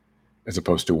 as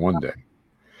opposed to 1 day.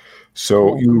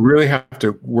 So you really have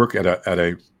to work at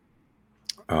a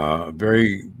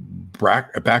very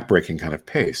backbreaking kind of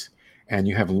pace, and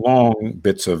you have long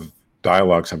bits of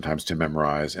dialogue sometimes to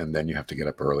memorize, and then you have to get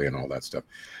up early and all that stuff.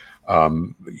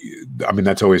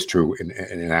 That's always true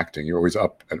in acting. You're always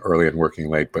up and early and working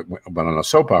late, but on a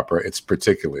soap opera, it's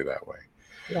particularly that way.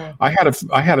 Yeah. I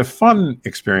had a fun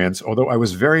experience, although I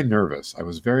was very nervous. I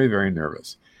was very, very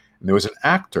nervous. And there was an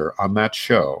actor on that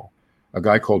show, a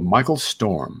guy called Michael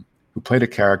Storm, who played a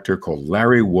character called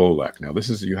Larry Wolek. Now, this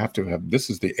is the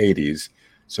 80s.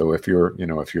 So if you're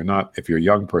a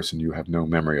young person, you have no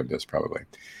memory of this probably.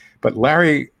 But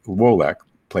Larry Wolek,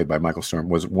 played by Michael Storm,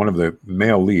 was one of the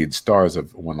male lead stars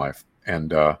of One Life.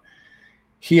 And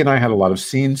he and I had a lot of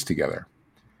scenes together.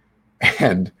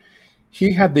 And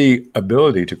he had the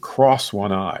ability to cross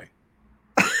one eye.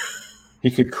 He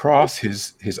could cross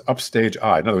his upstage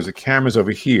eye. In other words, the camera's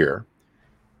over here.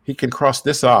 He can cross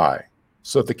this eye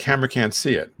so that the camera can't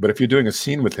see it. But if you're doing a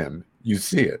scene with him, you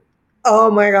see it.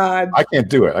 Oh my God. I can't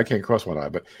do it. I can't cross one eye.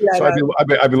 But Yeah, so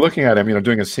I'd be looking at him,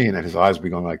 doing a scene, and his eyes would be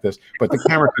going like this, but the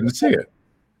camera couldn't see it.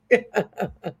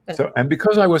 So, and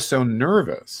because I was so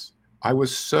nervous, I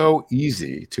was so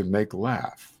easy to make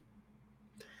laugh.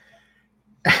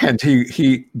 And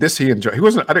he enjoyed. He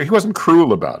wasn't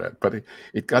cruel about it, but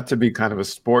it got to be kind of a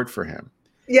sport for him.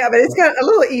 Yeah, but it's got a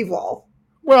little evil.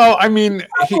 Well, I mean,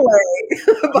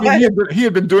 But- he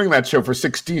had been doing that show for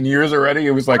 16 years already.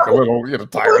 It was like a little,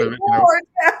 tired of it, Lord,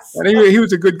 yes. And he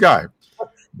was a good guy.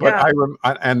 But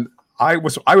Yeah. I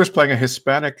was playing a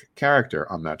Hispanic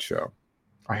character on that show.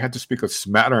 I had to speak a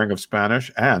smattering of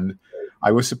Spanish, and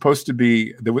I was supposed to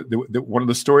be one of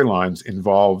the storylines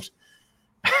involved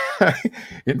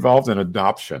an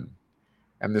adoption,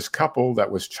 and this couple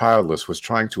that was childless was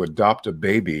trying to adopt a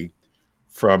baby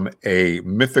from a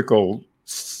mythical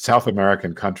South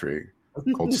American country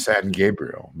called San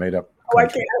Gabriel, made up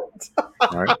country. I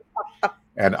can't. Right?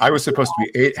 And I was supposed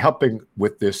to be helping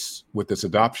with this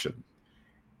adoption.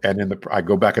 And I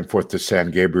go back and forth to San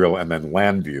Gabriel and then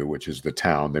Landview, which is the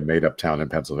town, the made up town in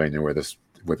Pennsylvania with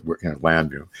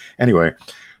Landview. Anyway,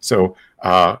 so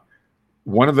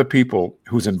one of the people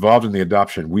who's involved in the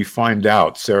adoption, we find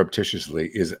out surreptitiously,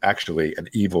 is actually an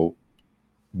evil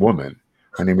woman.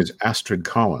 Her name is Astrid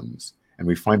Collins, and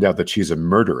we find out that she's a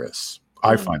murderess.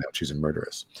 I find out she's a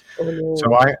murderess.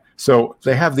 Oh. So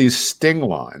they have these sting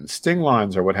lines. Sting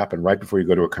lines are what happen right before you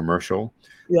go to a commercial.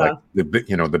 Yeah. Like the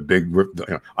big,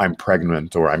 I'm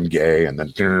pregnant or I'm gay, and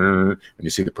then and you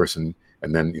see the person,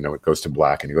 and then it goes to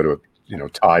black, and you go to a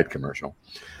Tide commercial.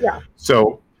 Yeah.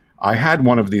 So I had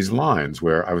one of these lines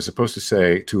where I was supposed to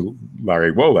say to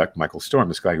Larry Wolek, Michael Storm,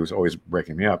 this guy who was always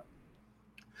breaking me up,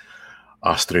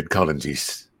 Astrid Collins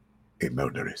is a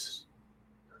murderess.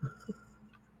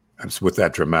 And with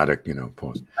that dramatic,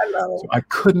 pause. I love it. So I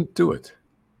couldn't do it.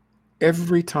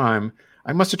 Every time,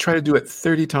 I must have tried to do it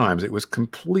 30 times. It was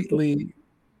completely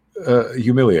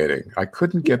humiliating. I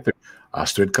couldn't get the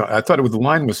Astrid. I thought the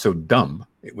line was so dumb.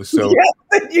 It was so.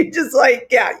 Yeah, you just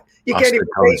you can't even.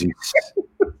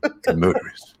 The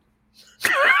murderers.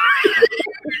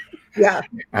 Yeah.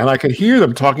 And I could hear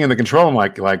them talking in the control room,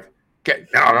 like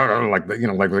no, like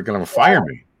they're gonna fire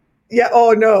me. Yeah.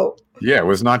 Oh no. Yeah, it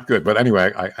was not good. But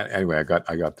anyway,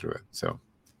 I got through it. So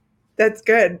that's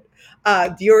good.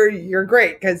 You're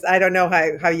great, because I don't know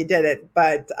how you did it,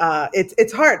 but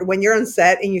it's hard when you're on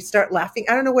set and you start laughing.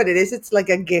 I don't know what it is. It's like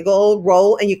a giggle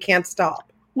roll and you can't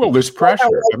stop. Well, there's pressure.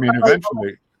 I mean,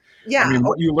 eventually. Yeah. I mean,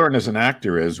 what you learn as an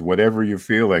actor is whatever you're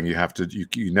feeling, you have to.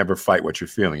 You never fight what you're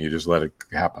feeling. You just let it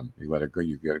happen. You let it go.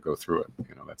 You got to go through it.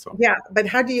 That's all. Yeah, but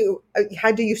how do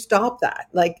you stop that?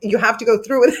 Like, you have to go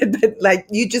through with it, but like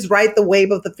you just ride the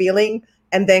wave of the feeling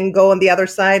and then go on the other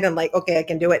side and like, okay, I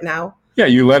can do it now. Yeah,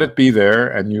 you let it be there,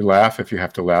 and you laugh if you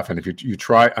have to laugh, and if you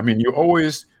try. I mean,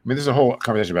 there's a whole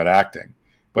conversation about acting,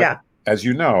 but Yeah. as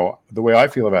you know, the way I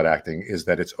feel about acting is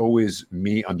that it's always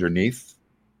me underneath.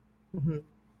 Mm-hmm.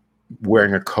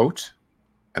 Wearing a coat,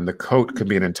 and the coat could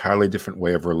be an entirely different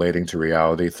way of relating to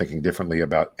reality, thinking differently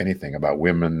about anything, about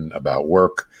women, about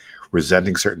work,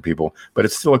 resenting certain people, but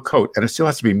it's still a coat, and it still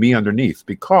has to be me underneath,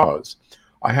 because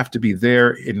I have to be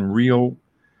there in real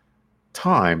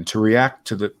time to react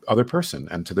to the other person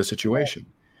and to the situation.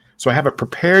 So I have a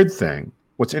prepared thing.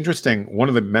 What's interesting, one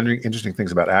of the many interesting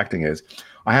things about acting is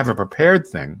I have a prepared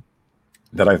thing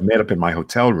that I've made up in my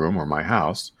hotel room or my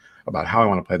house about how I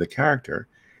want to play the character.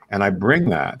 And I bring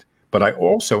that, but I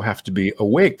also have to be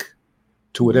awake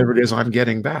to whatever it is I'm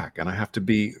getting back. And I have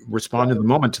to respond in the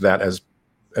moment to that as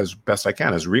best I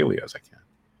can, as really as I can.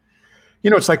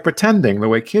 It's like pretending the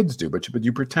way kids do, but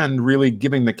you pretend really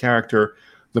giving the character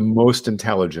the most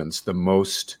intelligence, you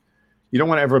don't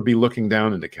want to ever be looking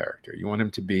down in the character. You want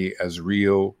him to be as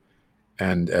real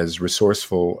and as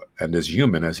resourceful and as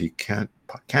human as he can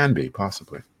be,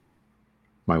 possibly.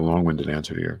 My long-winded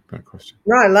answer to your question.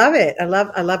 No, I love it. I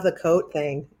love the coat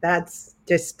thing. That's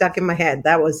just stuck in my head.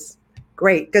 That was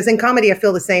great. Because in comedy, I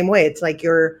feel the same way. It's like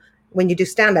when you do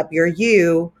stand-up, you're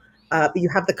you have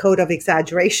the coat of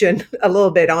exaggeration a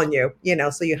little bit on you,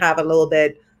 so you have a little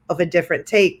bit of a different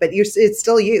take, but it's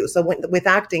still you. So with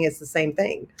acting, it's the same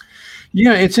thing.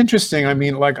 Yeah, it's interesting. I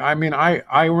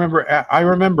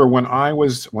remember when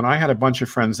I had a bunch of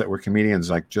friends that were comedians,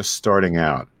 like just starting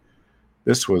out.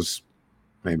 This was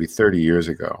maybe 30 years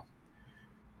ago.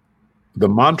 The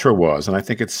mantra was, and I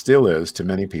think it still is to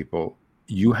many people,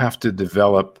 you have to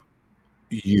develop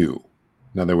you.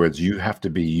 In other words, you have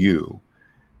to be you,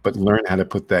 but learn how to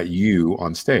put that you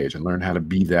on stage and learn how to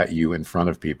be that you in front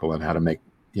of people, and how to make,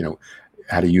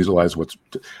 how to utilize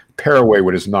pare away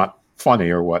what is not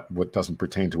funny or what doesn't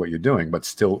pertain to what you're doing, but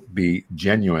still be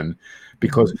genuine,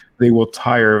 because they will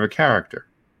tire of a character.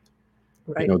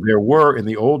 Right. You know, there were in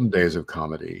the olden days of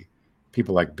comedy,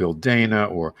 people like Bill Dana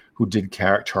or who did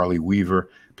Charlie Weaver.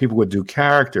 People would do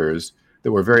characters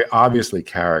that were very obviously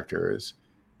characters,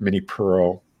 Minnie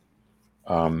Pearl.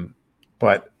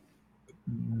 But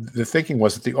the thinking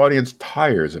was that the audience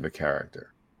tires of a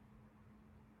character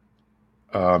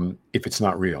if it's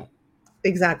not real.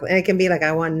 Exactly. And it can be like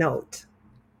a one note.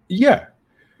 Yeah.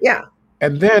 Yeah.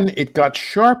 And then it got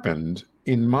sharpened,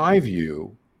 in my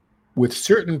view, with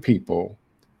certain people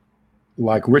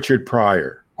like Richard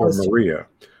Pryor or Maria,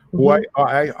 who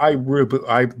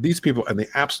these people are the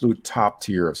absolute top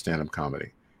tier of stand-up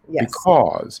comedy. Yes.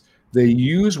 Because they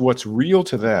use what's real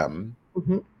to them.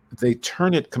 Mm-hmm. They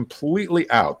turn it completely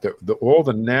out. All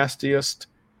the nastiest,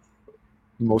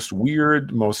 most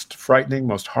weird, most frightening,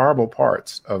 most horrible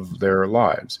parts of their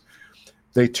lives.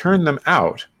 They turn them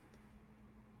out,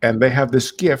 and they have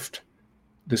this gift,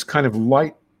 this kind of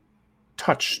light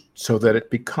touch, so that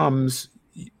it becomes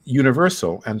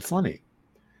universal and funny.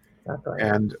 Exactly.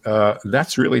 And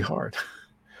that's really hard.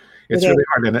 It's really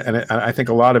hard. And I think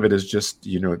a lot of it is just,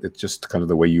 you know, it's just kind of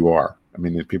the way you are. I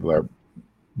mean, people are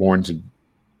born to,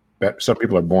 some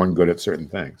people are born good at certain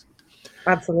things.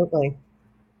 Absolutely.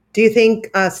 Do you think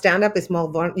stand-up is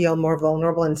more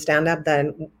vulnerable in stand-up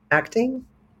than acting?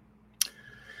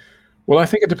 Well, I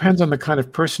think it depends on the kind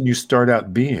of person you start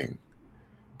out being.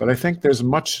 But I think it's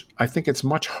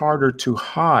much harder to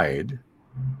hide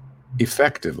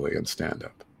effectively in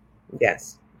stand-up.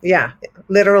 Yes. Yeah.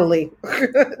 Literally.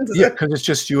 Yeah, because it's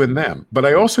just you and them. But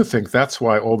I also think that's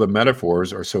why all the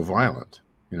metaphors are so violent.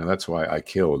 You know, that's why I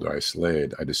killed, I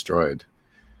slayed, I destroyed.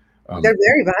 They're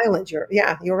very violent. You're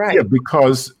right. Yeah,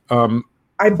 because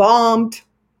I bombed.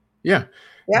 Yeah.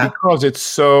 Yeah. Because it's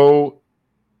so,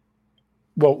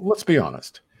 well, let's be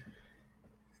honest.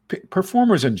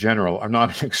 Performers in general are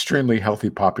not an extremely healthy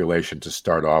population to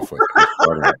start off with.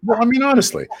 Well, I mean,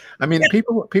 honestly, I mean,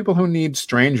 people who need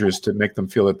strangers to make them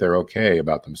feel that they're okay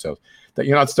about themselves, that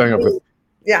you're not starting off with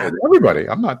everybody.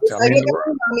 I'm not telling you. Look at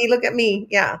me, mommy, look at me.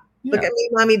 Yeah. Look at me,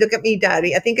 mommy, look at me,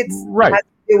 daddy. I think it's right. has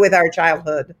to do with our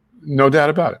childhood. No doubt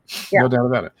about it. Yeah. No doubt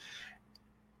about it.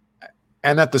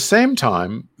 And at the same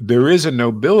time, there is a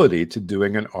nobility to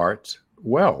doing an art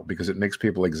well, because it makes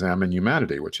people examine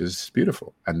humanity, which is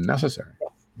beautiful and necessary.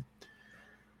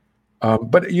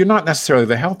 But you're not necessarily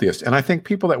the healthiest. And I think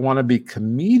people that want to be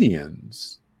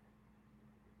comedians,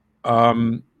 they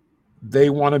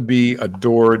want to be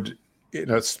adored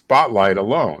in a spotlight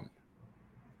alone.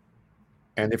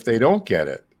 And if they don't get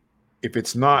it, if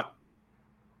it's not,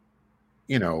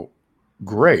 you know,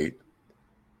 great,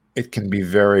 it can be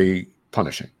very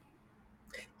punishing.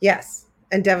 Yes,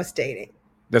 and devastating.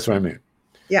 That's what I mean.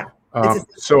 Yeah.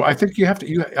 So I think you have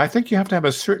to have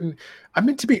a certain, I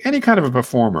mean, to be any kind of a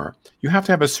performer, you have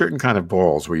to have a certain kind of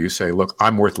balls where you say, look,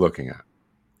 I'm worth looking at.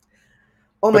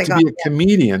 Oh my God. To be a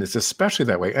comedian, it's especially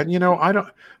that way. And, you know,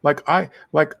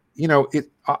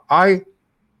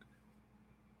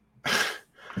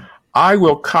 I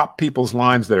will cop people's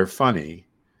lines that are funny,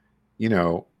 you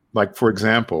know, like, for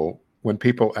example, when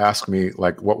people ask me,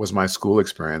 like, what was my school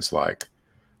experience like?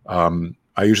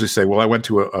 I usually say, well, I went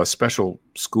to a special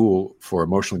school for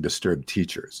emotionally disturbed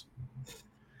teachers.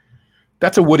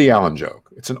 That's a Woody Allen joke.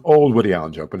 It's an old Woody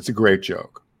Allen joke, but it's a great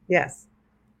joke. Yes.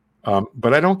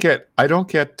 But I don't get,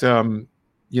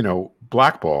 you know,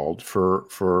 blackballed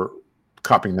for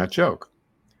copying that joke.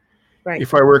 Right.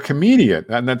 If I were a comedian,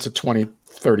 and that's a 20,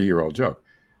 30-year-old joke.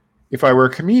 If I were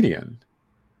a comedian,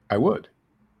 I would.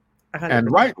 100%. And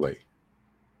rightly.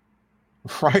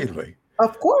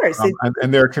 Of course.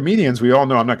 And there are comedians, we all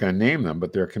know, I'm not going to name them,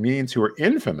 but there are comedians who are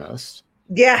infamous.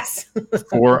 Yes.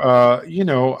 for,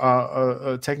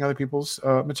 taking other people's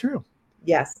material.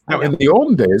 Yes. Now, in the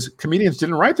olden days, comedians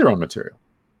didn't write their own material.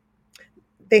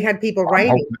 They had people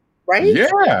writing, right?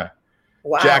 Yeah.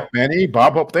 Wow. Jack Benny,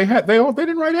 Bob Hope, they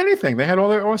didn't write anything. They had all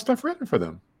their own stuff written for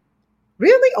them.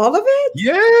 Really? All of it?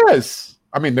 Yes.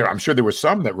 I mean, I'm sure there were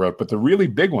some that wrote, but the really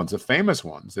big ones, the famous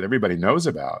ones that everybody knows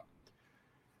about,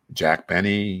 Jack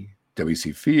Benny,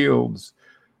 W.C. Fields,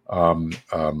 Bob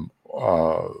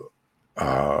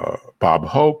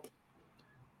Hope,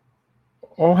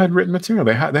 all had written material.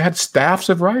 They had staffs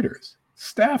of writers.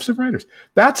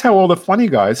 That's how all the funny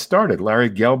guys started. Larry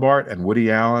Gelbart and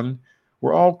Woody Allen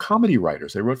were all comedy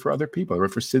writers. They wrote for other people. They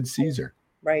wrote for Sid Caesar.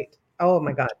 Right. Oh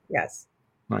my God. Yes.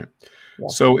 Right. Yeah.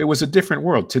 So it was a different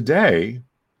world. Today,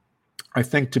 I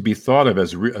think to be thought of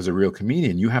as a real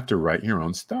comedian, you have to write your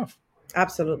own stuff.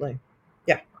 Absolutely.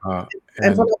 Yeah.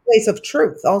 And from a place of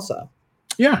truth also.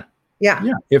 Yeah. Yeah.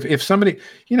 Yeah. If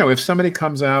somebody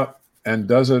comes out and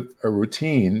does a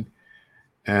routine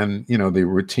And, the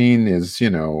routine is,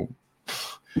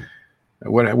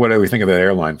 what do we think of that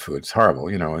airline food? It's horrible.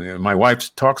 And my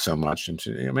wife talks so much, and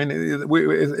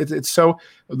it's so,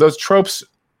 those tropes,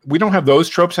 we don't have those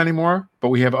tropes anymore, but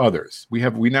we have others.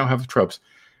 We now have tropes.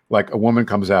 Like a woman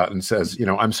comes out and says,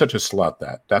 I'm such a slut.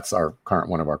 That's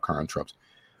one of our current tropes.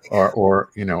 Or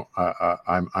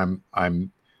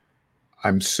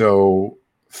I'm so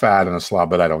fat and a slob,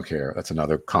 but I don't care. That's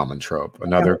another common trope.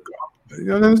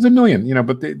 There's a million,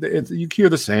 but you hear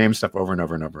the same stuff over and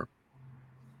over and over.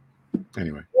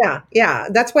 Anyway. Yeah.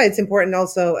 That's why it's important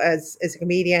also as a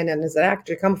comedian and as an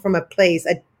actor to come from a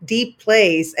deep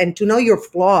place, and to know your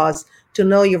flaws, to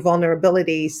know your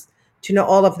vulnerabilities, to know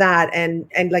all of that. And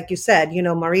like you said,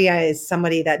 Maria is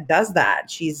somebody that does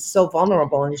that. She's so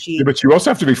vulnerable, and but you also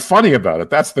have to be funny about it.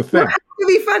 That's the thing. You have to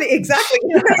be funny. Exactly.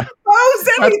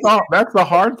 That's the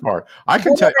hard part. I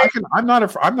can tell. I'm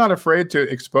not afraid to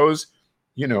expose,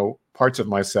 parts of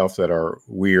myself that are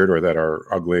weird or that are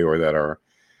ugly or that are,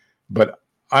 but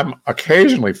I'm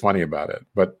occasionally funny about it.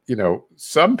 But,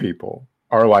 some people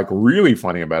are like really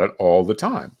funny about it all the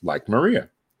time, like Maria.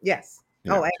 Yes.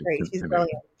 I agree. She's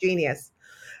brilliant. Genius.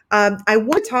 I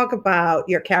want to talk about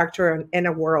your character in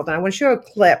A World, and I want to show a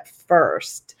clip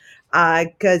first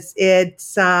because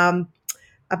it's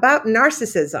about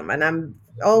narcissism, and I'm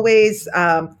always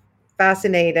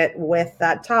fascinated with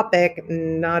that topic.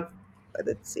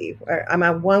 Let's see. I'm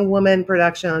a one-woman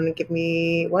production. Give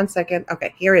me 1 second.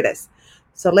 Okay, here it is.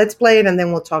 So let's play it, and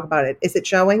then we'll talk about it. Is it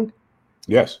showing?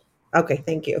 Yes. Okay,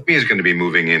 thank you. Mia's going to be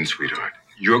moving in, sweetheart.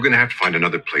 You're going to have to find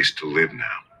another place to live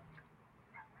now.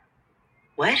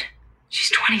 What? She's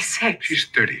 26. She's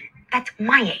 30. That's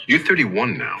my age. You're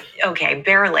 31 now. Okay,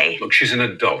 barely. Look, she's an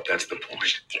adult. That's the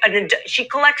point. She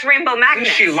collects rainbow magnets.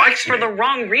 She likes for me. the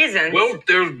wrong reasons. Well,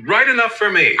 they're right enough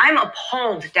for me. I'm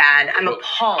appalled, Dad. I'm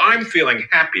appalled. I'm feeling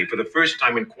happy for the first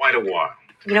time in quite a while.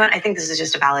 You know what? I think this is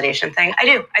just a validation thing. I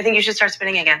do. I think you should start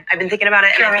spinning again. I've been thinking about it,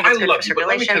 and Carol, I think it's good love for you, but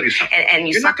let me circulation. tell you something. And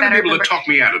you You're not suck going to better. be able to talk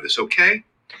me out of this, okay?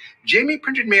 Jamie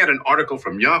printed me out an article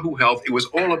from Yahoo Health. It was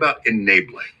all about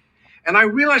enabling. And I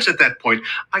realized at that point,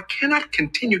 I cannot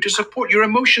continue to support your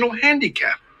emotional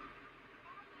handicap.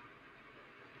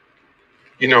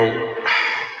 My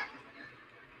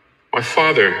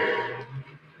father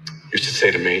used to say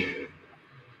to me,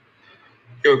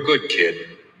 "You're a good kid.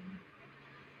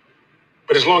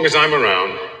 But as long as I'm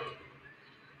around,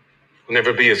 you'll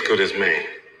never be as good as me."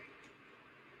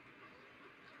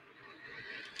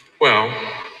 Well,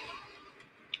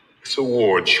 this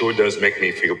award sure does make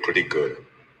me feel pretty good.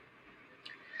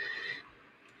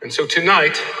 And so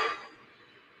tonight,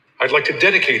 I'd like to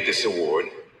dedicate this award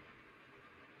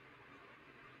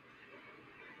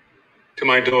to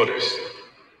my daughters,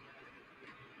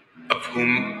 of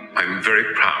whom I'm very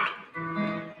proud.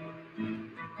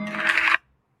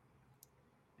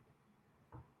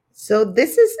 So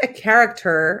this is a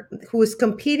character who is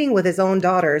competing with his own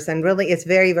daughters, and really is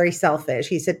very, very selfish.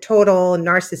 He's a total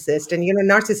narcissist, and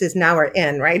narcissists now are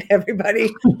in, right?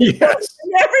 Everybody, Yes.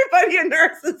 Everybody a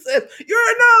narcissist. You're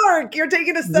a narc. You're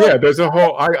taking a selfie. Yeah, there's a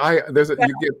whole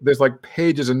there's like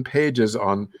pages and pages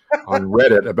on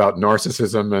Reddit about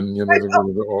narcissism and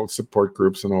all support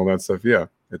groups and all that stuff. Yeah,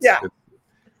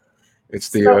 it's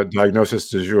the diagnosis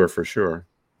du jour for sure.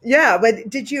 Yeah, but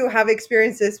did you have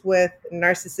experiences with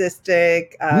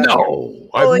narcissistic? No,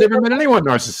 I've never met anyone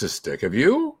narcissistic. Have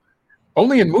you?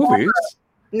 Only in movies.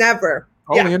 Never.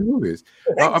 Only in movies.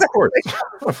 Of course,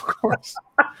 of course.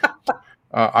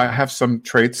 I have some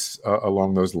traits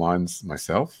along those lines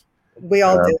myself. We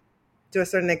all do, to a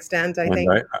certain extent, I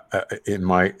think. In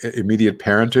my immediate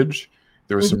parentage,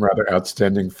 there were some rather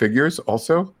outstanding figures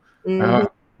also. Mm-hmm.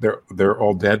 They're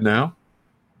all dead now.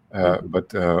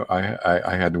 But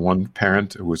I had one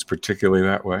parent who was particularly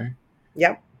that way.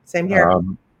 Yep, same here.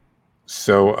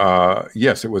 So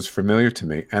yes, it was familiar to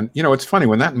me. And it's funny,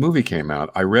 when that movie came out,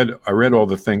 I read all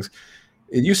the things.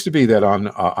 It used to be that on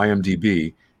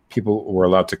IMDb, people were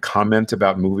allowed to comment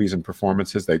about movies and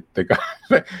performances. They got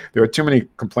there were too many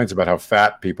complaints about how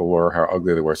fat people were, how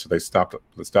ugly they were, so they stopped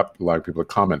allowing people to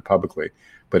comment publicly.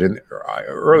 But in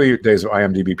earlier days of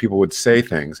IMDb, people would say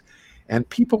things, and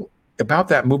people about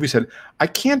that movie said, "I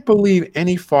can't believe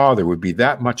any father would be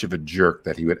that much of a jerk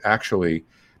that he would actually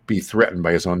be threatened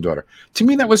by his own daughter." To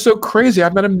me, that was so crazy.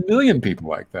 I've met a million people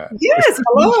like that. Yes,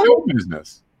 especially show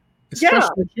business.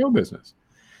 Especially show business.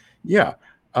 Yeah.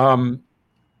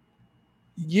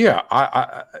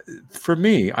 I for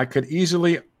me, I could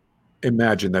easily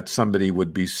imagine that somebody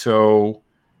would be so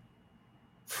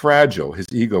fragile, his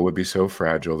ego would be so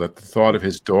fragile that the thought of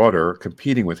his daughter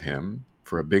competing with him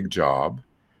for a big job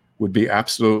would be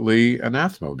absolutely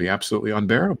anathema, would be absolutely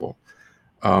unbearable.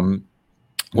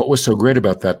 What was so great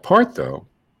about that part, though,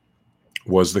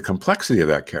 was the complexity of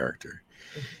that character.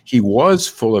 He was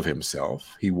full of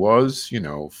himself. He was,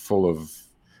 full of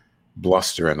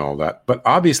bluster and all that. But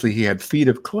obviously he had feet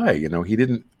of clay. He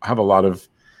didn't have a lot of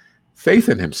faith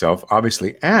in himself,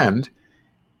 obviously. And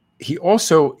he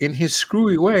also, in his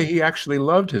screwy way, he actually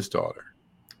loved his daughter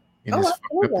in his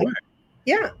fucked up way.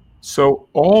 Yeah. So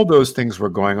all those things were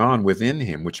going on within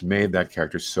him, which made that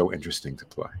character so interesting to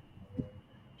play.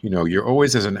 You're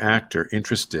always, as an actor,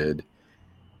 interested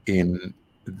in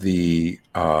the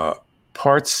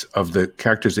parts of the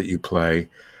characters that you play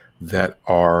that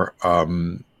are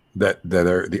that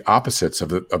are the opposites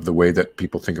of the way that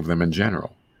people think of them in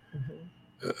general,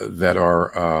 that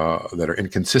are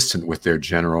inconsistent with their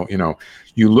general.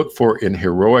 You look for in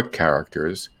heroic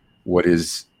characters what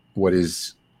is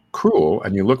cruel,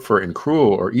 and you look for in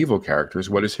cruel or evil characters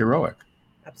what is heroic.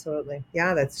 Absolutely,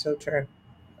 yeah, that's so true.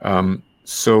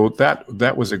 So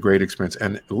that was a great experience.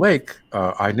 And Lake,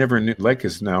 I never knew. Lake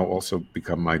has now also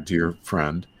become my dear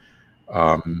friend.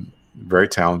 Very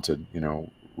talented,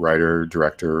 writer,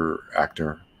 director,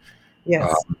 actor.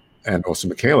 Yes. And also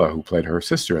Michaela, who played her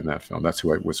sister in that film. That's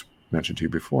who I was mentioned to you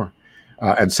before.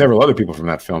 And several other people from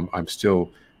that film. I'm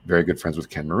still very good friends with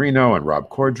Ken Marino and Rob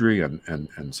Corddry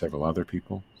and several other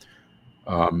people.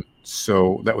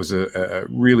 So that was a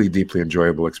really deeply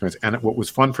enjoyable experience. And what was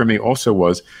fun for me also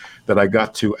was that I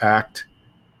got to act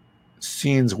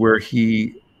scenes where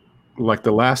he, like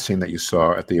the last scene that you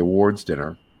saw at the awards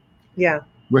dinner,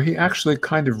 where he actually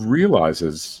kind of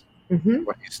realizes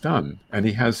what he's done. And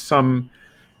he has some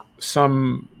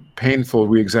painful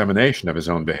reexamination of his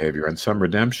own behavior and some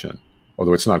redemption,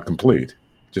 although it's not complete,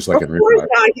 just like in real life.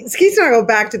 He's going to go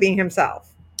back to being himself.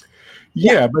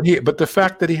 Yeah, but the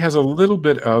fact that he has a little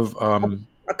bit of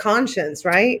a conscience,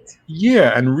 right?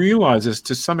 Yeah, and realizes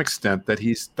to some extent that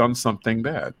he's done something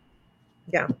bad.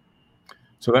 Yeah.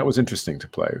 So that was interesting to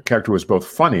play. The character was both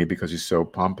funny because he's so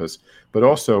pompous, but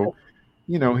also,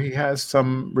 he has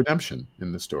some redemption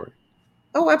in the story.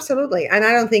 Oh, absolutely. And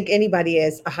I don't think anybody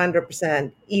is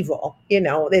 100% evil.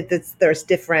 There's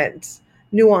different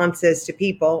nuances to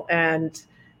people, and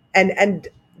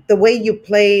the way you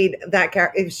played that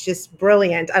character, it was just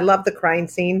brilliant. I love the crying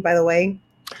scene, by the way.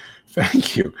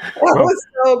 Thank you. That was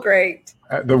so great.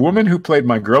 The woman who played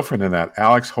my girlfriend in that,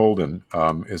 Alex Holden,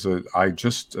 I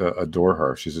just adore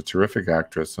her. She's a terrific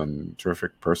actress and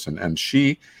terrific person. And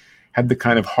she had the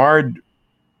kind of hard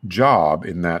job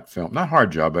in that film, not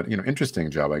hard job, but, interesting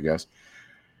job, I guess,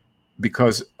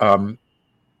 because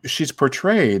she's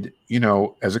portrayed,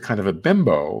 as a kind of a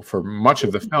bimbo for much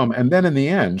of the film. And then in the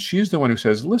end, she's the one who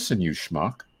says, "Listen, you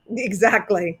schmuck."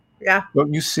 Exactly. Yeah.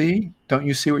 Don't you see what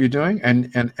you're doing?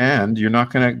 And you're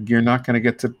not gonna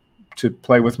get to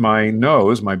play with my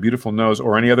nose, my beautiful nose,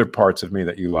 or any other parts of me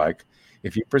that you like,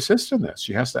 if you persist in this.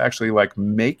 She has to actually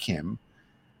make him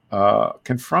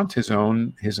confront his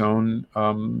own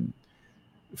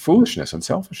foolishness and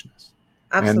selfishness.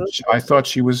 Absolutely. And I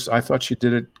thought she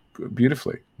did it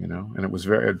beautifully, and it was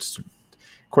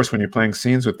of course, when you're playing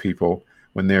scenes with people,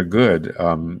 when they're good,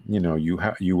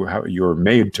 you're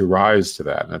made to rise to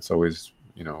that. And that's always,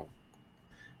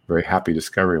 very happy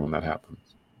discovery when that happens.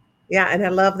 Yeah. And I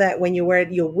love that when you were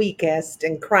at your weakest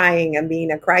and crying and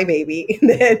being a crybaby,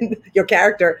 then your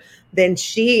character, then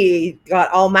she got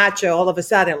all macho all of a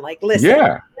sudden, listen.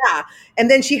 Yeah.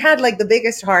 And then she had the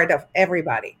biggest heart of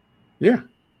everybody. Yeah.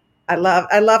 I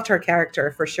loved her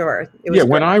character for sure. It was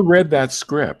when I read that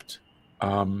script,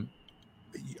 I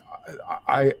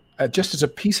just as a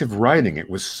piece of writing, it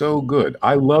was so good.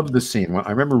 I loved the scene. I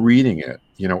remember reading it.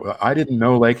 I didn't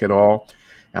know Lake at all,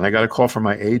 and I got a call from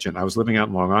my agent. I was living out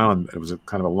in Long Island. It was a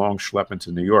kind of a long schlep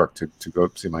into New York to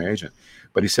go see my agent.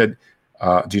 But he said,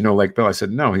 "Do you know Lake Bell?" I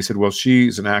said, "No." He said, "Well,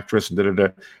 she's an actress and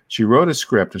da-da-da. She wrote a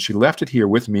script and she left it here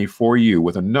with me for you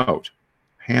with a note,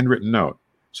 handwritten note.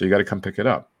 So you got to come pick it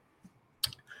up."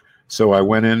 So I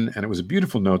went in, and it was a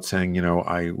beautiful note saying,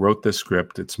 I wrote this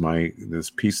script. It's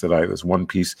this one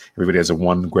piece. Everybody has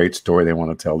one great story they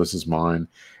want to tell. This is mine,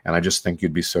 and I just think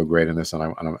you'd be so great in this. And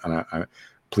I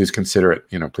please consider it.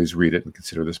 Please read it and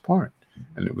consider this part.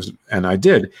 And I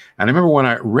did. And I remember when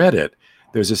I read it,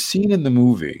 there's a scene in the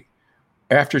movie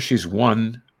after she's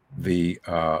won the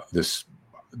this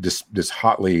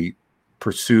hotly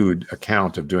pursued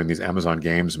account of doing these Amazon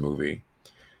Games movie.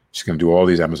 She's going to do all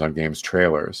these Amazon Games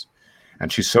trailers.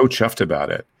 And she's so chuffed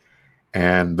about it.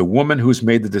 And the woman who's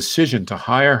made the decision to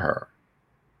hire her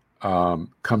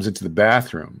comes into the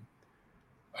bathroom,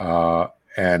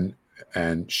 and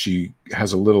she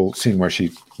has a little scene where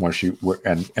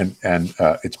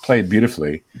it's played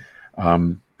beautifully.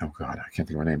 And oh God, I can't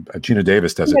think of her name. Gina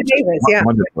Davis does Gina it Davis, yeah.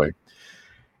 wonderfully.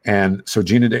 And so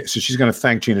so she's going to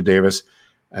thank Gina Davis,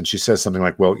 and she says something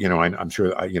like, "Well, I'm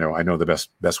sure, I know the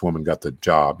best woman got the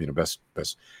job, best."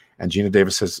 And Gina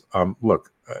Davis says,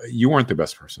 "Look, you weren't the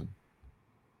best person.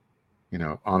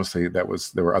 Honestly, there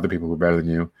were other people who were better than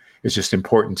you. It's just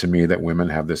important to me that women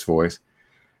have this voice."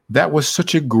 That was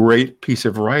such a great piece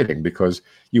of writing, because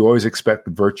you always expect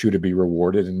virtue to be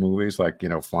rewarded in movies, like,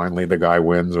 finally the guy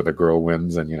wins or the girl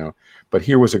wins, and but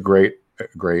here was a great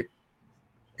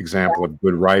example of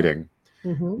good writing,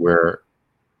 where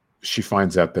she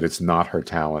finds out that it's not her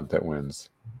talent that wins.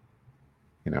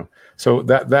 So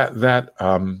that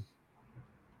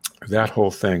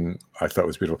whole thing I thought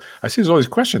was beautiful. I see there's all these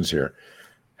questions here.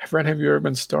 Fred, have you ever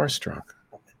been starstruck?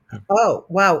 Oh,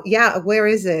 wow. Yeah. Where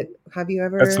is it? Have you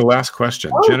ever? That's the last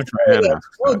question. Oh, Jennifer Ann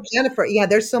asks that. Jennifer. Yeah,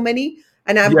 there's so many.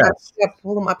 And I've got to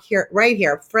pull them up here, right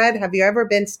here. Fred, have you ever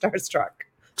been starstruck?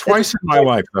 Twice in my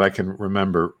life that I can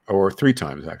remember, or 3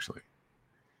 times actually.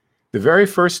 The very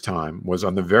first time was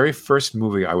on the very first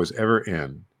movie I was ever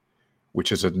in,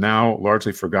 which is a now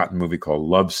largely forgotten movie called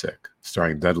Lovesick,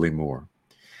 starring Dudley Moore.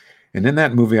 And in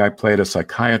that movie, I played a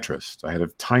psychiatrist. I had a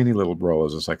tiny little role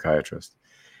as a psychiatrist.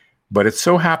 But it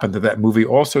so happened that movie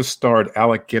also starred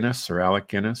Alec Guinness,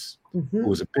 who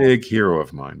was a big hero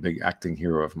of mine, big acting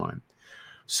hero of mine.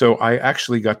 So I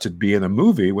actually got to be in a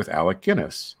movie with Alec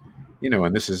Guinness,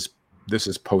 and this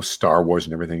is post Star Wars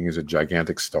and everything. He's a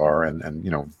gigantic star and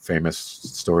famous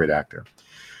storied actor.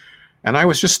 And I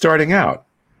was just starting out.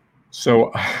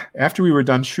 So after we were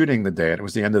done shooting the day, and it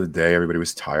was the end of the day, everybody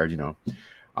was tired,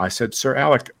 I said, "Sir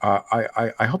Alec,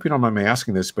 I hope you don't mind me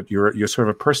asking this, but you're sort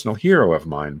of a personal hero of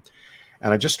mine.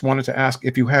 And I just wanted to ask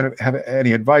if you have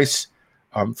any advice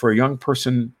for a young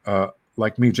person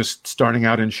like me just starting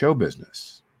out in show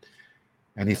business."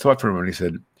 And he thought for a moment, he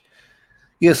said,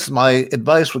 "Yes, my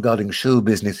advice regarding show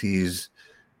business is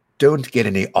don't get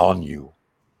any on you."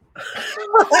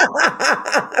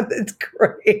 That's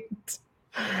great.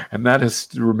 And that has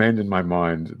remained in my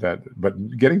mind.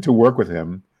 But getting to work with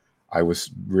him, I was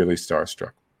really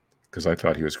starstruck because I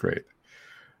thought he was great.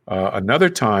 Another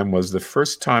time was the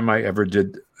first time I ever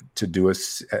had to do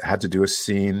a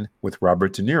scene with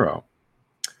Robert De Niro.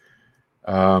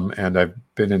 And I've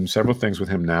been in several things with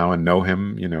him now and know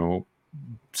him,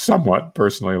 somewhat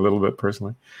personally, a little bit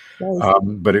personally. Nice.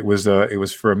 But it was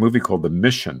for a movie called The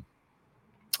Mission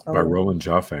by Roland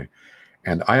Joffe.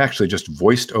 And I actually just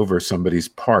voiced over somebody's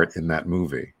part in that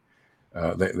movie.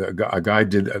 A guy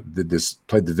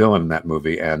played the villain in that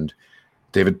movie, and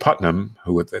David Putnam,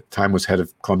 who at the time was head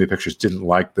of Columbia Pictures, didn't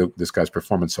like this guy's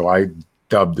performance, so I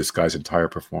dubbed this guy's entire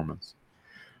performance.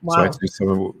 Wow. So I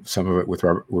did some of it with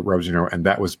Robert De Niro, and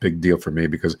that was a big deal for me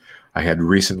because I had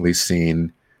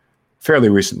fairly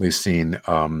recently seen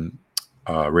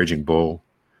Raging Bull,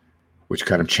 which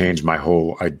kind of changed my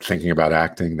whole thinking about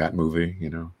acting, that movie,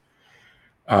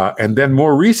 and then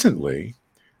more recently,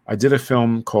 I did a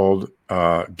film called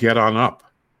Get On Up,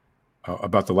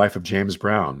 about the life of James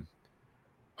Brown.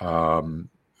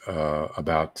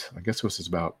 About, I guess this was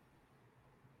about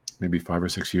maybe 5 or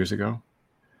 6 years ago.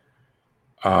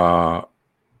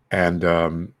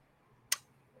 And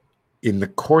in the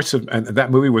course of, and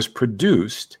that movie was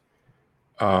produced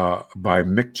by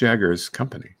Mick Jagger's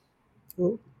company.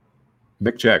 Ooh.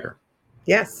 Mick Jagger.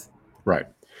 Yes. Right.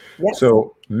 Yes.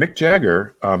 So Mick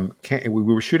Jagger, we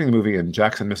were shooting the movie in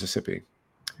Jackson, Mississippi.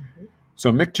 Mm-hmm.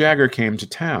 So Mick Jagger came to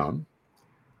town,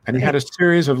 and he had a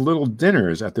series of little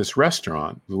dinners at this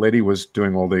restaurant. The lady was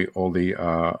doing all the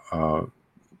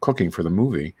cooking for the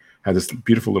movie. Had this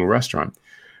beautiful little restaurant.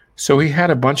 So he had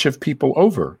a bunch of people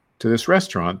over to this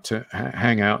restaurant to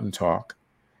hang out and talk.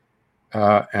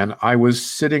 And I was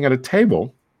sitting at a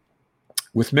table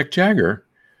with Mick Jagger,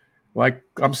 like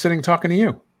I'm sitting talking to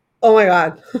you. Oh my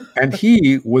God. And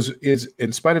he is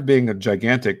in spite of being a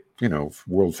gigantic,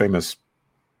 world famous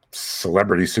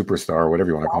celebrity superstar,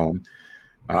 whatever you want to call him.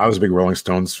 I was a big Rolling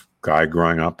Stones guy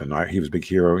growing up, and he was a big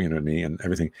hero, to me and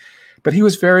everything. But he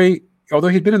was although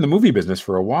he'd been in the movie business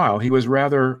for a while, he was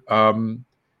rather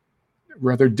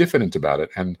diffident about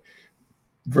it and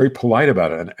very polite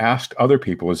about it, and asked other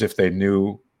people as if they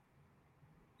knew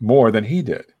more than he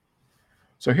did.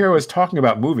 So here I was talking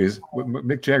about movies.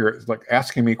 Mick Jagger is like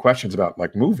asking me questions about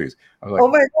like movies. I was like, "Oh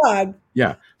my God!"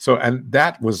 Yeah. So, and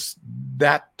that was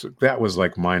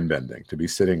like mind bending to be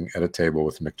sitting at a table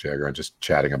with Mick Jagger and just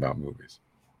chatting about movies.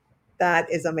 That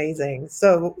is amazing.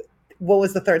 So, what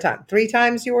was the third time? 3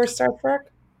 times you were starstruck?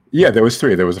 Yeah, there was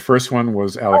 3. There was the first one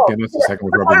was Alec Guinness. The second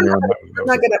was Robert De Niro.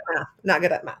 Not good at math. Not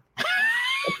good at math.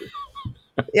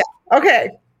 Yeah.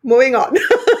 Okay. Moving on.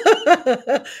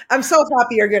 I'm so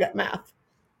happy you're good at math.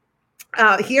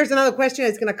 Here's another question.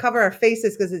 It's going to cover our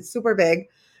faces because it's super big.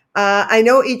 I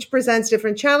know each presents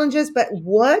different challenges, but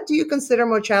what do you consider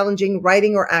more challenging,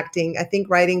 writing or acting? I think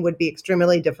writing would be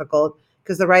extremely difficult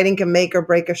because the writing can make or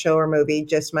break a show or movie.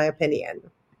 Just my opinion.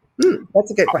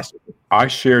 That's a good question. I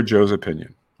share Joe's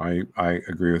opinion. I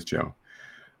agree with Joe.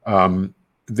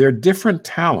 They're different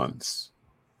talents,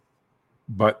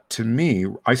 but to me,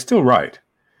 I still write,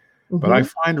 but I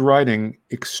find writing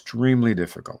extremely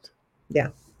difficult. Yeah.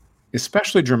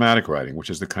 Especially dramatic writing, which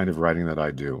is the kind of writing that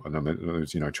I do. And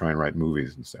I try and write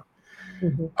movies and stuff.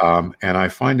 And I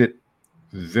find it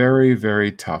very,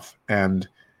 very tough. And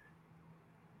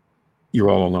you're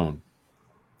all alone.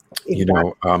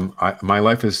 Exactly. My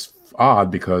life is odd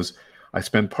because I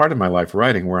spend part of my life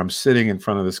writing where I'm sitting in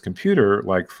front of this computer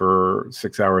like for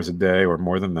 6 hours a day or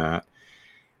more than that.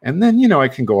 And then, I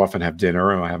can go off and have dinner,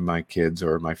 or I have my kids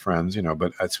or my friends,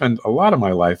 but I spend a lot of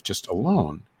my life just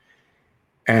alone.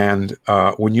 And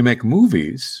when you make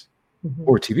movies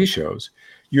or TV shows,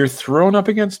 you're thrown up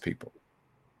against people.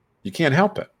 You can't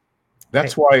help it.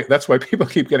 That's why people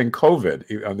keep getting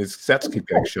COVID. And these sets keep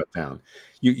getting shut down.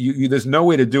 There's no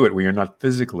way to do it where you're not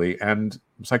physically and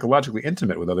psychologically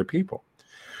intimate with other people.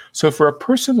 So for a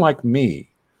person like me,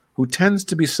 who tends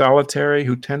to be solitary,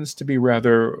 who tends to be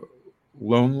rather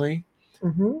lonely,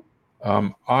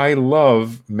 I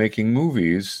love making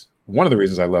movies. One of the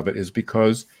reasons I love it is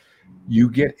because you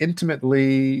get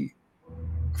intimately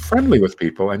friendly with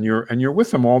people, and you're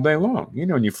with them all day long,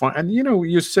 and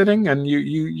you're sitting and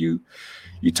you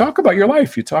talk about your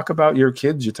life, you talk about your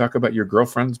kids, you talk about your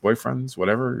girlfriends, boyfriends,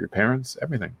 whatever, your parents,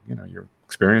 everything, your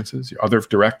experiences, your other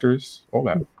directors, all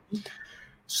that.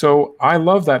 So I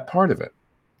love that part of it,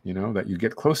 that you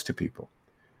get close to people.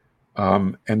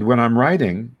 And when I'm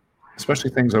writing,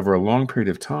 especially things over a long period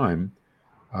of time,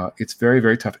 it's very,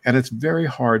 very tough, and it's very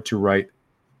hard to write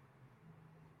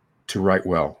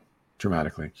well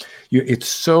dramatically. It's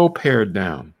so pared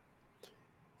down.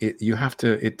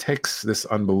 It takes this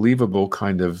unbelievable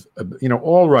kind of,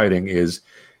 all writing is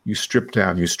you strip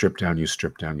down, you strip down, you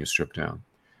strip down, you strip down.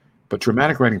 But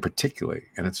dramatic writing particularly,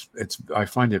 and I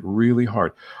find it really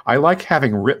hard. I like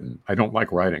having written. I don't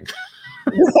like writing.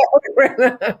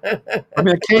 I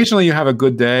mean, occasionally you have a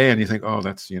good day and you think, oh,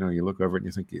 that's, you look over it and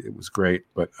you think it was great.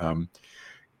 But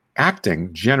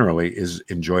acting generally is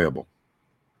enjoyable.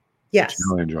 Yes. It's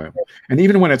really enjoyable. And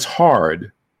even when it's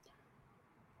hard,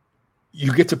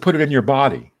 you get to put it in your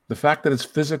body. The fact that it's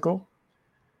physical,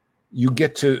 you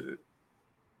get to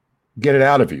get it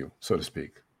out of you, so to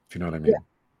speak, if you know what I mean.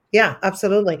 Yeah,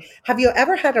 absolutely. Have you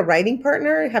ever had a writing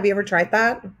partner? Have you ever tried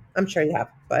that? I'm sure you have,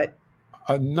 but.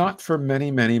 Not for many,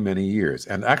 many, many years.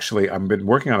 And actually, I've been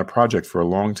working on a project for a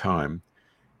long time,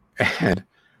 and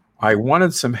I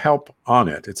wanted some help on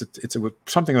it. It's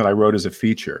something that I wrote as a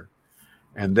feature.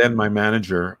 And then my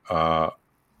manager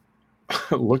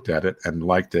looked at it and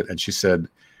liked it, and she said,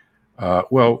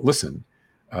 "Well, listen,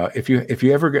 if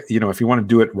you ever get, if you want to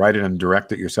do it, write it and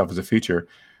direct it yourself as a feature.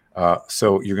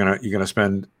 So you're gonna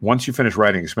spend, once you finish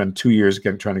writing, you spend 2 years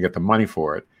trying to get the money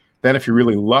for it. Then, if you're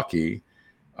really lucky,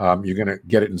 you're gonna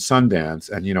get it in Sundance,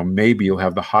 and maybe you'll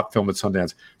have the hot film at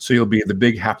Sundance. So you'll be the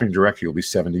big happening director. You'll be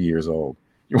 70 years old.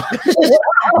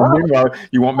 Meanwhile,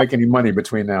 you won't make any money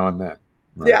between now and then."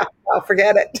 Right? Yeah, I'll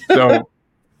forget it.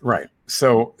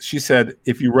 So she said,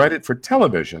 if you write it for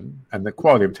television, and the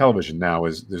quality of television now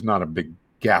there's not a big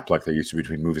gap like there used to be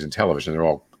between movies and television. They're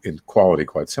all in quality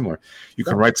quite similar. You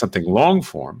can write something long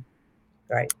form,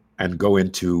 right, and go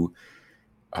into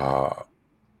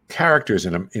characters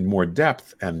in more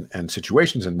depth and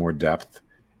situations in more depth,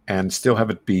 and still have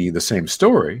it be the same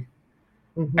story.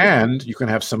 And you can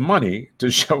have some money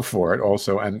to show for it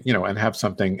also, and and have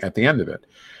something at the end of it.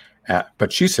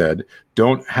 But she said,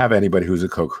 don't have anybody who's a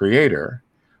co-creator.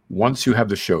 Once you have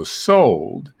the show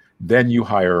sold, then you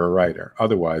hire a writer.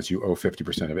 Otherwise, you owe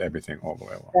 50% of everything all the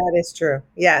way along. That is true.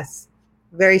 Yes.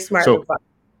 Very smart. So,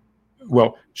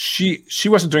 well, she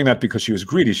wasn't doing that because she was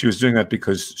greedy. She was doing that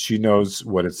because she knows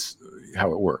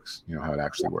how it works, how it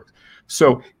actually works.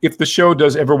 So if the show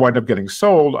does ever wind up getting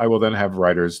sold, I will then have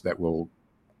writers that will,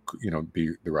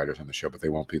 be the writers on the show, but they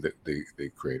won't be the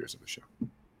creators of the show.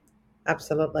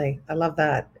 Absolutely. I love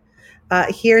that.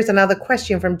 Here's another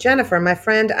question from Jennifer. My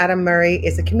friend Adam Murray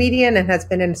is a comedian and has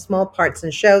been in small parts in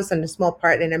shows and a small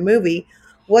part in a movie.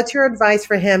 What's your advice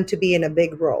for him to be in a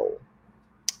big role?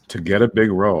 To get a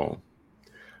big role,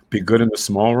 be good in the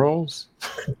small roles.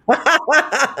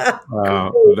 I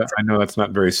know that's not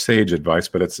very sage advice,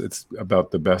 but it's about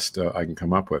the best I can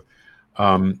come up with.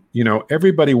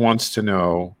 Everybody wants to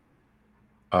know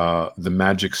the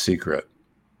magic secret.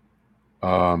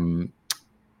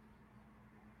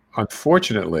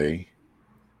 Unfortunately,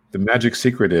 the magic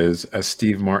secret is, as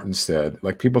Steve Martin said,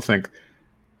 like people think,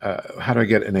 how do I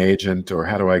get an agent, or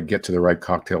how do I get to the right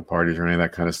cocktail parties, or any of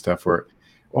that kind of stuff, where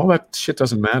all that shit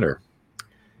doesn't matter.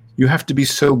 You have to be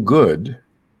so good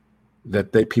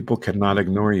that people cannot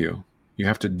ignore you. You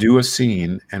have to do a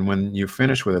scene, and when you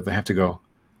finish with it, they have to go,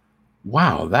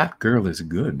 wow, that girl is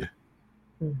good.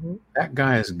 Mm-hmm. That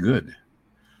guy is good.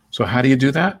 So how do you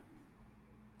do that?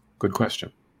 Good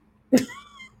question.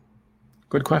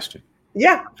 Good question.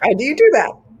 Yeah, how do you do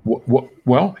that?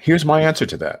 Well, here's my answer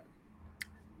to that.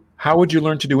 How would you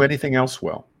learn to do anything else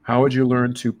well? How would you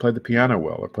learn to play the piano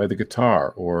well, or play the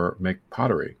guitar, or make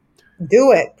pottery?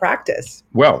 Do it. Practice.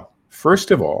 Well,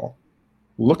 first of all,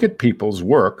 look at people's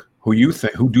work who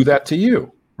do that to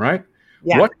you, right?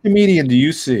 Yeah. What comedian do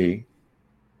you see,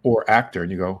 or actor,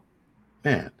 and you go,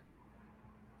 man,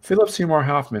 Philip Seymour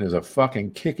Hoffman is a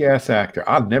fucking kick-ass actor.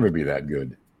 I'll never be that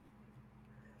good.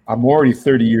 I'm already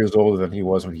 30 years older than he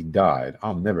was when he died.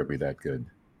 I'll never be that good.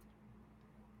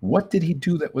 What did he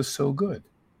do that was so good?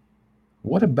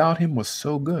 What about him was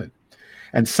so good?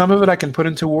 And some of it I can put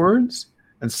into words,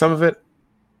 and some of it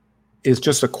is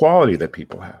just a quality that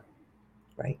people have.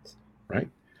 Right. Right?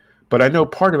 But I know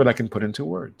part of it I can put into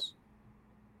words.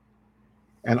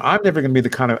 And I'm never going to be the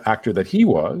kind of actor that he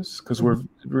was, because we're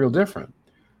real different.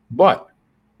 But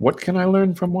what can I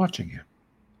learn from watching him?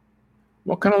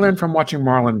 What can I learn from watching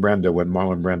Marlon Brando when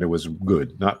Marlon Brando was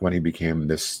good, not when he became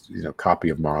this, copy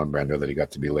of Marlon Brando that he got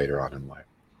to be later on in life?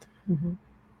 Mm-hmm.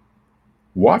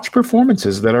 Watch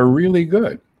performances that are really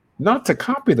good, not to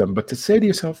copy them, but to say to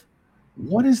yourself,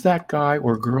 what is that guy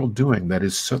or girl doing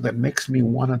that makes me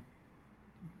want to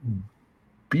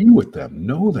be with them,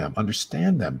 know them,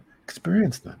 understand them,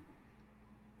 experience them?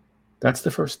 That's the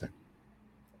first thing.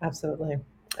 Absolutely.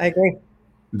 I agree.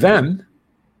 Then,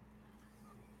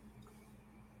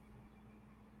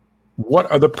 what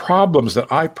are the problems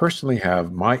that I personally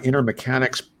have, my inner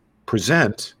mechanics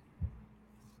present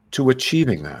to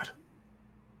achieving that?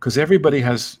 Because everybody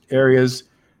has areas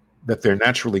that they're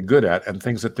naturally good at and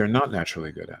things that they're not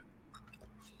naturally good at.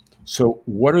 So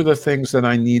what are the things that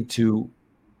I need to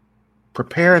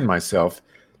prepare in myself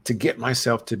to get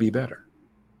myself to be better?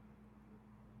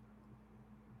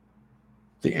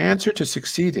 The answer to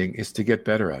succeeding is to get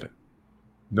better at it.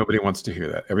 Nobody wants to hear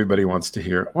that. Everybody wants to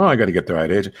hear, well, I got to get the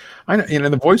right agent. I know, in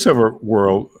the voiceover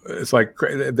world, it's like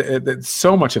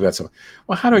so much of that stuff.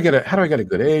 Well, how do I get a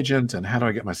good agent, and how do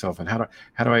I get myself, and how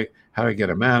do I get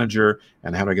a manager,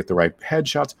 and how do I get the right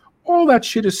headshots? All that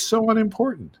shit is so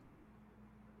unimportant.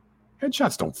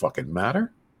 Headshots don't fucking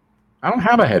matter. I don't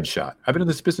have a headshot. I've been in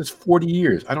this business 40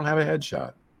 years. I don't have a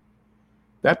headshot.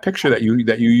 That picture that you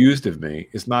used of me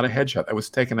is not a headshot. That was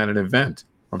taken at an event.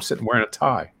 I'm sitting wearing a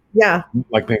tie. Yeah.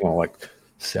 Like being all like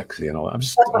sexy and all that. I'm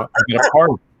just I'm at a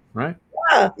party, right?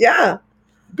 Yeah.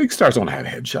 Big stars don't have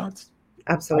headshots.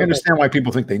 Absolutely. I understand why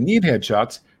people think they need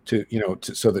headshots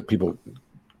so that people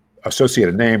associate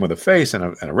a name with a face and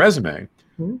a resume.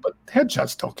 Mm-hmm. But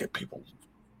headshots don't get people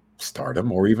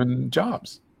stardom or even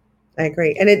jobs. I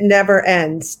agree. And it never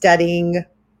ends. Studying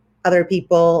other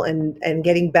people and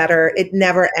getting better. It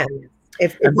never ends.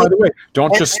 And by the way,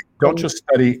 don't just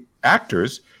study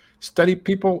actors. Study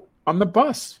people on the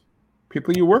bus,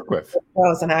 people you work with.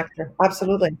 Well, as an actor,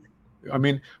 absolutely. I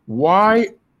mean, why?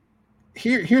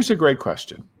 Here's a great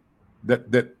question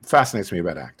that fascinates me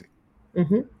about acting.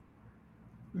 Mm-hmm.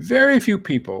 Very few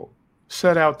people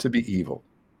set out to be evil,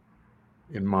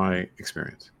 in my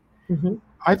experience. Mm-hmm.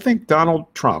 I think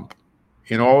Donald Trump,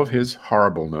 in all of his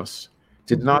horribleness,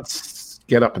 did not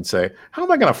get up and say, how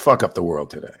am I going to fuck up the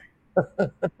world today?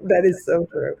 That is so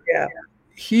true. Yeah.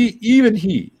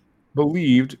 He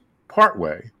believed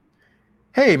partway,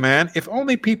 hey man, if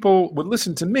only people would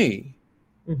listen to me,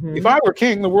 if I were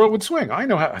king, the world would swing. I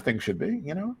know how things should be,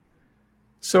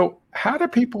 So how do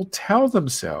people tell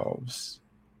themselves,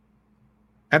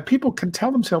 and people can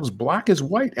tell themselves black is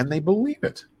white and they believe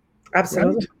it?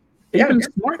 Absolutely. Right? Even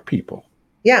smart people.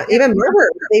 Yeah, even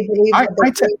murderers, they believe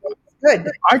it's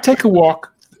good. I take a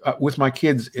walk with my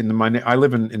kids I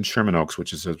live in Sherman Oaks,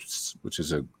 which is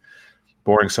a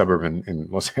boring suburb in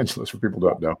Los Angeles for people who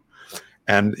don't know,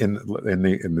 and in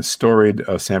the storied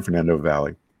San Fernando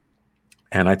Valley.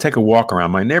 And I take a walk around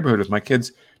my neighborhood with my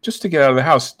kids just to get out of the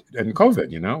house in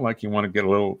COVID, like you want to get a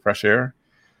little fresh air.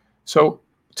 So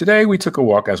today we took a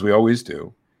walk, as we always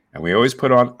do, and we always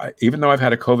put on, even though I've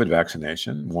had one COVID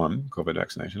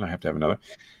vaccination, I have to have another.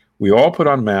 We all put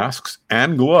on masks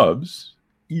and gloves,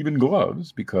 even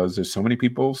gloves, because there's so many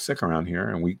people sick around here,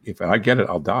 and if I get it,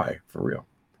 I'll die for real.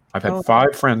 I've had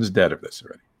 5 friends dead of this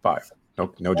already. 5.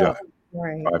 No joke.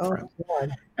 Right. 5 friends.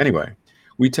 God. Anyway,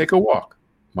 we take a walk,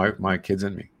 my kids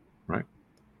and me, right?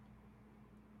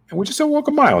 And we just walk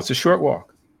a mile. It's a short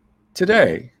walk.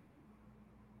 Today,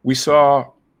 we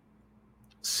saw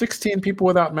 16 people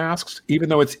without masks, even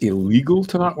though it's illegal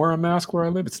to not wear a mask where I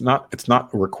live. It's not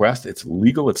a request. It's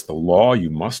legal. It's the law. You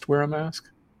must wear a mask.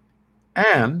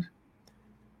 And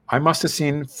I must have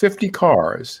seen 50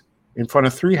 cars in front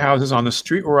of 3 houses on the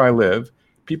street where I live,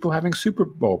 people having Super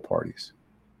Bowl parties.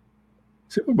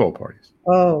 Super Bowl parties.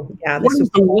 Oh, yeah. What is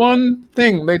the one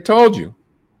thing they told you?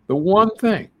 The one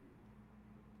thing.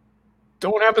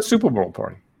 Don't have a Super Bowl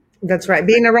party. That's right.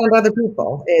 Being around other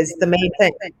people is the main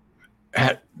thing.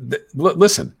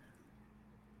 Listen,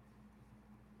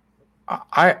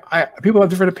 I people have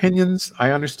different opinions.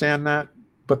 I understand that.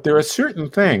 But there are certain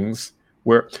things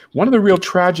where one of the real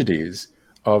tragedies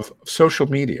of social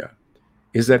media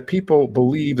is that people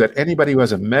believe that anybody who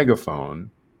has a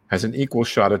megaphone has an equal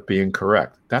shot at being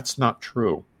correct. That's not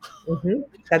true. Mm-hmm.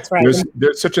 That's right.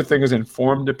 There's such a thing as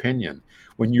informed opinion.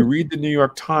 When you read the New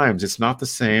York Times, it's not the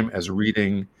same as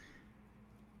reading,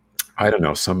 I don't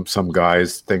know, some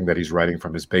guy's thing that he's writing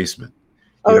from his basement.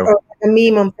 Or a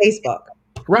meme on Facebook.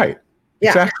 Right.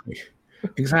 Yeah.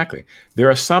 Exactly. There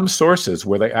are some sources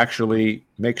where they actually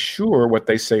make sure what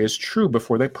they say is true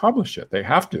before they publish it. They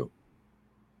have to.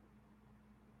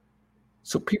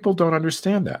 So people don't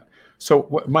understand that.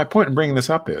 So my point in bringing this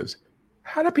up is,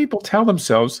 how do people tell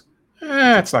themselves,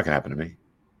 it's not going to happen to me?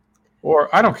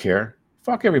 Or, I don't care.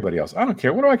 Fuck everybody else. I don't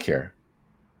care. What do I care?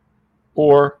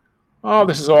 Or, oh,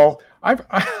 this is all. I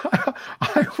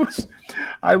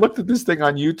looked at this thing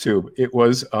on YouTube. It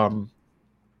was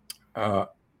a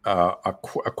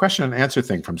question and answer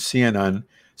thing from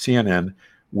CNN,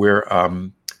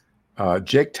 where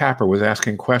Jake Tapper was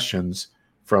asking questions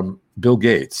from Bill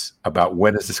Gates about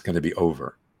when is this going to be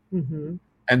over. Mm-hmm.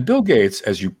 And Bill Gates,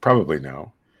 as you probably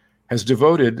know, has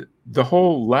devoted the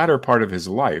whole latter part of his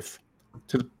life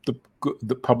to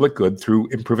the public good through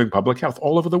improving public health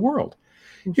all over the world.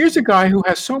 Mm-hmm. Here's a guy who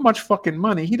has so much fucking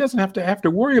money, he doesn't have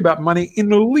to worry about money in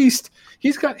the least.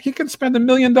 He can spend $1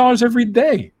 million every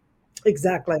day.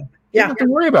 Exactly. He Yeah. doesn't have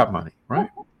to worry about money, right?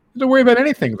 He doesn't worry about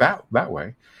anything that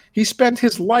way. He spent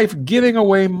his life giving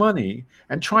away money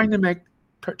and trying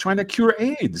to cure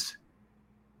AIDS.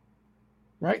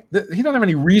 Right? He doesn't have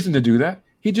any reason to do that.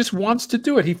 He just wants to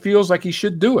do it. He feels like he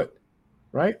should do it.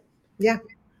 Right? Yeah.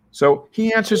 So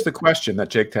he answers the question that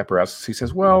Jake Tapper asks. He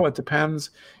says, well, it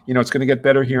depends. It's going to get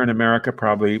better here in America.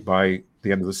 Probably by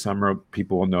the end of the summer,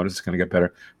 people will notice it's going to get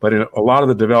better. But in a lot of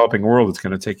the developing world, it's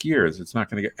going to take years. It's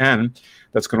not going to and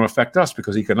that's going to affect us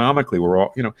because economically we're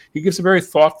all, he gives a very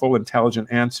thoughtful, intelligent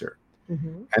answer.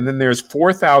 Mm-hmm. And then there's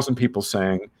 4,000 people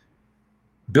saying,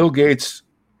 Bill Gates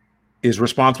is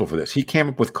responsible for this. He came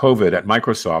up with COVID at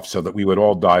Microsoft so that we would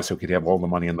all die so he could have all the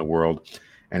money in the world.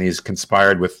 And he's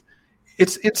conspired with,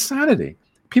 it's insanity.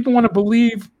 People want to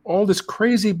believe all this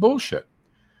crazy bullshit.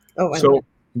 Oh, so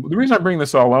the reason I bring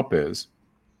this all up is,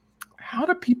 how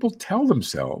do people tell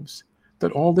themselves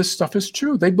that all this stuff is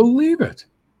true? They believe it.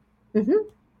 Mm-hmm.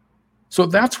 So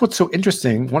that's what's so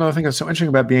interesting. One of the things that's so interesting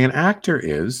about being an actor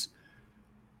is,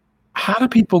 how do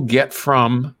people get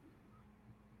from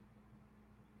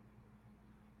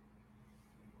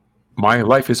my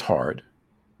life is hard,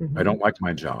 mm-hmm. I don't like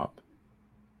my job,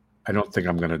 I don't think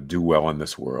I'm going to do well in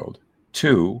this world,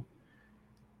 to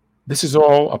this is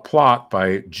all a plot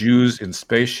by Jews in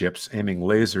spaceships aiming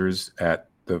lasers at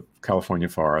the California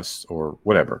forests or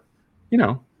whatever,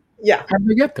 Yeah. How do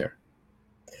they get there?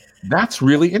 That's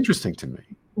really interesting to me.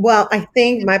 Well, I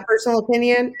think my personal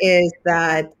opinion is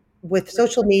that with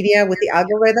social media, with the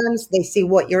algorithms, they see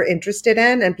what you're interested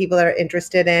in, and people that are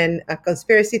interested in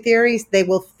conspiracy theories, they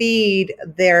will feed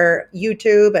their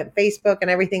YouTube and Facebook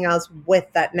and everything else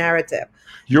with that narrative.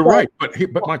 You're right, but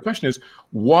my question is,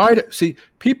 why? See,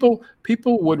 people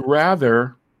would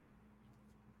rather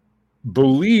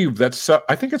believe that.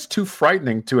 I think it's too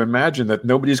frightening to imagine that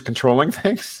nobody's controlling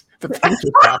things. That things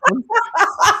just happen.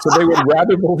 So they would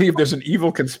rather believe there's an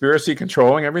evil conspiracy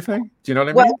controlling everything. Do you know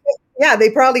what I mean? Yeah,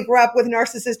 they probably grew up with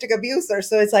narcissistic abusers.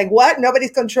 So it's like, what? Nobody's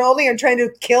controlling and trying to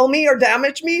kill me or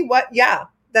damage me? What? Yeah,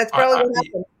 that's probably what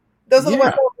happened. Those are the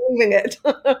ones who are believing it.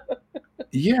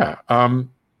 Yeah.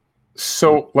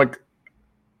 So,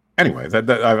 anyway,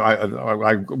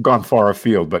 I've gone far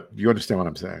afield, but you understand what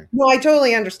I'm saying? No, I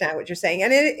totally understand what you're saying.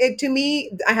 And it to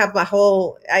me, I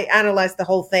analyzed the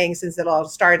whole thing since it all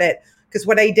started. Because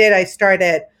what I did, I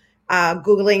started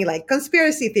Googling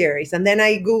conspiracy theories, and then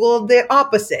I Googled the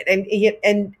opposite. And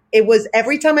it was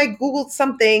every time I Googled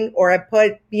something or I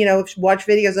put, watch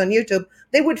videos on YouTube,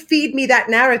 they would feed me that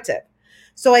narrative.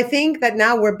 So I think that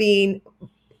now we're being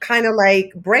kind of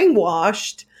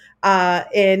brainwashed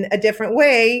in a different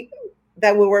way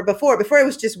that we were before. Before it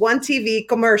was just one TV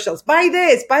commercials. Buy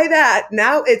this, buy that.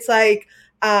 Now it's like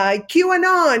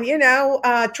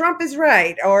QAnon, Trump is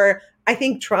right. Or I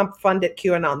think Trump funded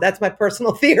QAnon. That's my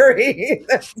personal theory.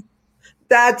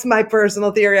 That's my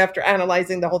personal theory after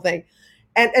analyzing the whole thing.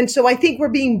 And so I think we're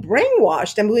being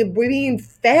brainwashed and we're being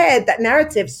fed that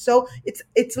narrative. So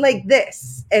it's like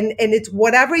this, and it's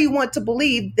whatever you want to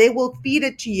believe, they will feed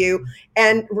it to you,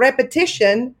 and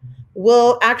repetition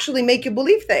will actually make you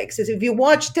believe things. So if you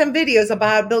watch 10 videos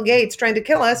about Bill Gates trying to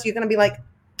kill us, you're going to be like,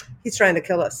 he's trying to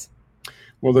kill us.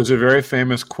 Well, there's a very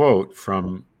famous quote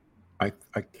from,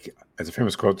 it's a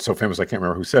famous quote, so famous I can't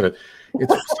remember who said it.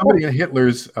 It's somebody in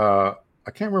Hitler's. I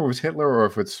can't remember if it was Hitler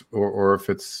or if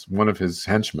it's one of his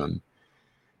henchmen,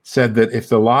 said that if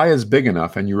the lie is big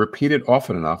enough and you repeat it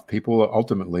often enough, people will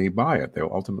ultimately buy it.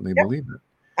 They'll ultimately believe it.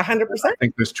 100%. I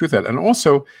think there's truth to that. And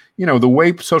also, the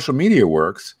way social media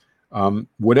works,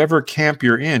 whatever camp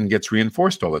you're in gets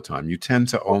reinforced all the time. You tend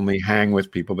to only hang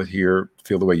with people that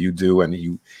feel the way you do, and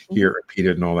you hear it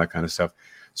repeated and all that kind of stuff.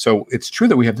 So it's true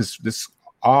that we have this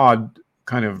odd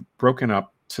kind of broken up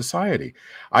society.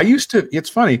 It's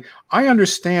funny, I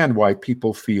understand why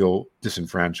people feel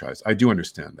disenfranchised. I do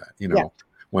understand that.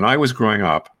 When I was growing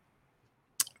up,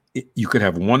 you could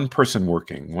have one person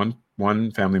working,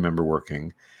 one family member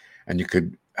working, and you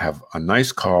could have a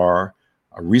nice car,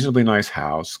 a reasonably nice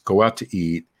house, go out to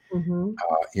eat, and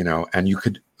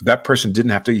that person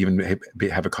didn't have to even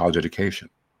have a college education.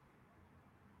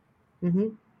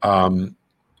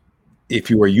 If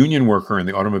you were a union worker in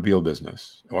the automobile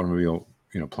business,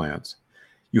 plants,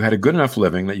 you had a good enough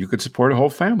living that you could support a whole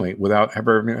family without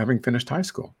ever having finished high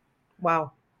school.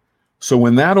 Wow. So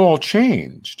when that all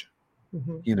changed,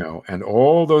 and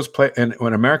all those and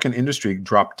when American industry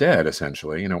dropped dead,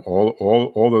 essentially,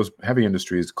 all those heavy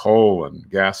industries, coal and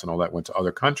gas and all that went to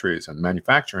other countries, and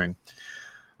manufacturing,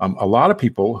 a lot of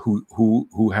people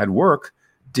who had work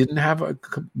didn't have a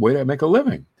way to make a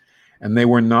living, and they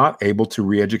were not able to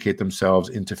re-educate themselves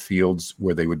into fields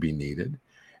where they would be needed.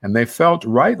 And they felt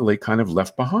rightly kind of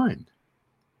left behind.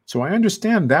 So I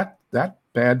understand that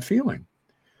bad feeling.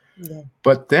 Yeah.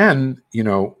 But then,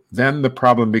 then the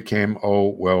problem became,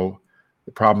 the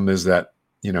problem is that,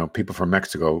 people from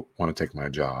Mexico want to take my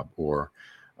job, or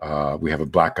we have a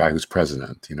black guy who's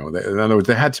president. In other words,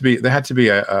 there had to be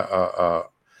a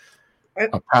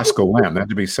Pascal Lamb. There had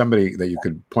to be somebody that you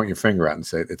could point your finger at and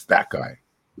say, it's that guy.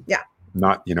 Yeah.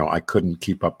 Not, I couldn't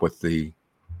keep up with the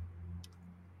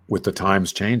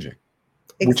times changing,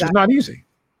 which is not easy.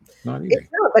 Not easy. It's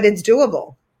not, but it's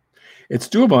doable. It's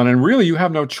doable, and really, you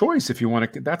have no choice if you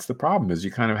want to. That's the problem: is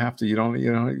you kind of have to. You don't.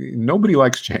 Nobody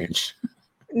likes change.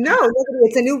 No,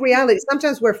 it's a new reality.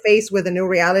 Sometimes we're faced with a new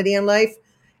reality in life,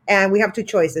 and we have two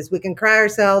choices. We can cry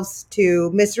ourselves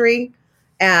to misery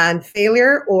and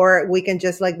failure, or we can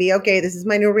just be, okay, this is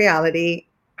my new reality.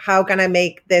 How can I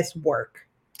make this work?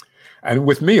 And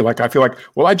with me, I feel like,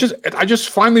 well, I just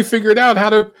finally figured out how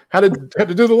to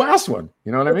do the last one.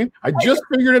 You know what I mean? I just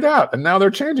figured it out, and now they're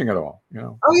changing it all.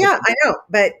 Oh yeah, I know,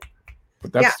 but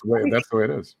that's the way it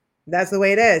is. That's the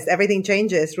way it is. Everything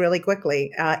changes really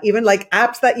quickly. Even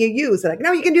apps that you use,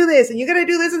 no, you can do this, and you got to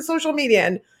do this in social media,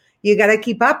 and you got to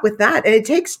keep up with that, and it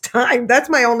takes time. That's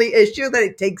my only issue, that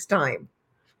it takes time.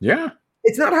 Yeah,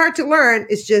 it's not hard to learn.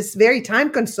 It's just very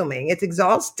time consuming. It's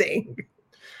exhausting.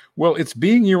 Well, it's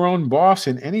being your own boss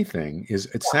in anything.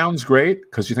 It sounds great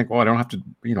because you think, well, I don't have to,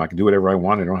 I can do whatever I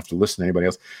want. I don't have to listen to anybody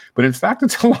else. But in fact,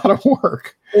 it's a lot of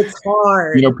work. It's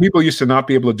hard. People used to not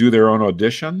be able to do their own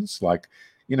auditions.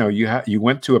 You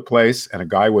went to a place and a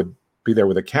guy would be there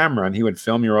with a camera and he would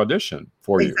film your audition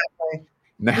for you.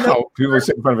 Now people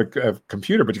sit in front of a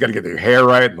computer, but you got to get your hair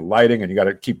right and the lighting, and you got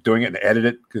to keep doing it and edit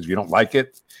it because if you don't like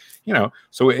it,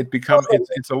 so it becomes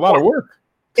it's a lot of work.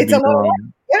 It's a lot of work.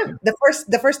 Yeah.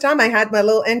 The first time I had my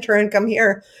little intern come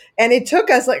here, and it took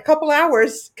us a couple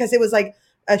hours because it was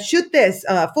shoot this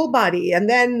full body and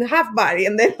then half body,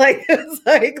 and then it's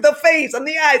the face and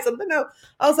the eyes and the nose.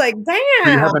 I was like, damn.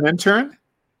 Do you have an intern?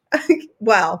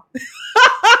 Well,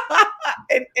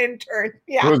 an intern.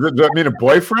 Yeah. Does that mean a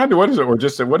boyfriend? What is it? Or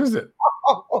just what is it?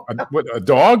 Oh, a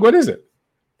dog? What is it?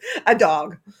 A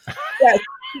dog. Yes.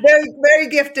 Very, very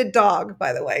gifted dog,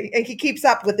 by the way. And he keeps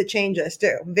up with the changes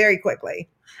too, very quickly.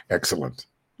 Excellent.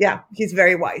 Yeah, he's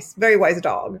very wise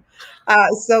dog.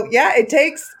 So yeah, it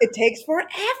takes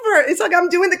forever. It's like I'm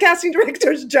doing the casting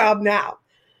director's job now.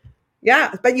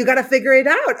 Yeah, but you got to figure it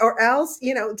out, or else,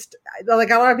 it's like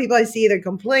a lot of people I see either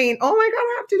complain, oh my God,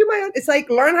 I have to do my own. It's like,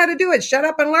 learn how to do it. Shut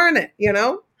up and learn it,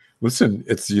 Listen,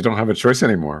 you don't have a choice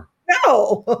anymore.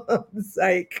 No, it's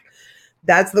like,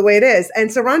 that's the way it is.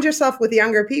 And surround yourself with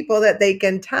younger people that they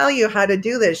can tell you how to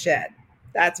do this shit.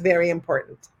 That's very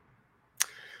important.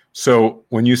 So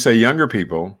when you say younger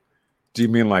people, do you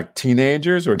mean like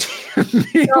teenagers or do you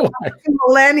mean like...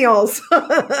 Millennials?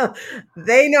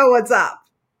 They know what's up.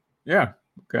 Yeah.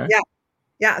 Okay. Yeah.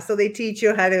 Yeah. So they teach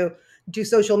you how to do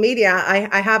social media.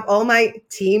 I have all my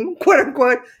team, quote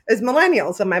unquote, is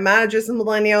millennials. So my manager's a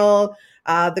millennial.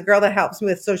 The girl that helps me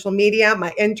with social media,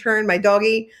 my intern, my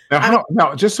doggy.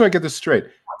 Now, just so I get this straight,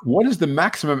 what is the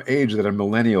maximum age that a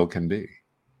millennial can be?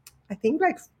 I think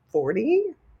like 40.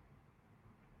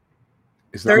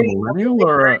 Is that a millennial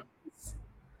or a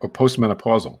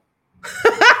postmenopausal?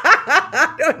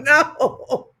 I don't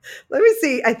know. Let me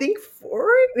see. I think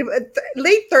 40,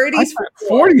 late 30s.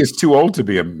 40 is too old to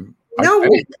be a... No,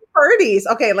 30s.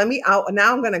 Okay,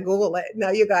 now I'm going to Google it. Now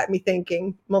you got me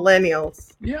thinking.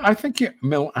 Millennials. Yeah, I think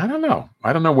I don't know.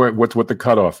 I don't know what the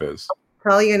cutoff is.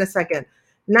 I'll tell you in a second.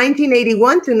 1981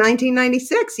 to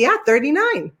 1996. Yeah,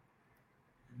 39.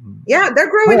 Yeah, they're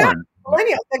growing up.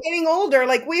 Millennials. They're getting older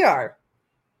like we are.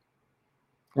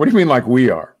 What do you mean like we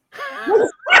are?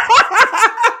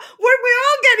 We're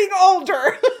all getting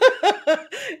older.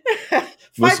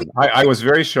 Listen, I was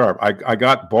very sharp. I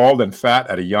got bald and fat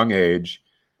at a young age.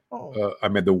 I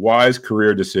made the wise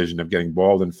career decision of getting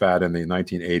bald and fat in the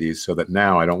 1980s so that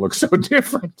now I don't look so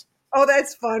different. Oh,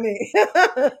 that's funny.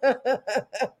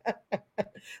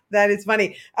 That is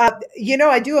funny.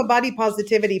 I do a body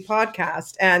positivity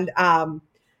podcast, and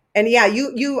yeah,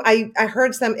 I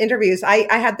heard some interviews. I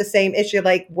had the same issue,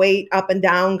 like weight up and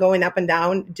down, going up and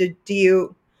down. Do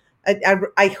you?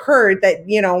 I heard that,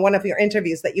 one of your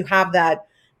interviews that you have that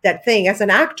thing as an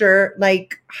actor.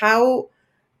 Like how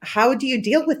do you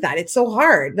deal with that? It's so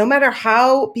hard. No matter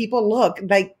how people look,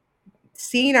 like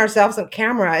seeing ourselves on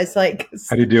camera is like.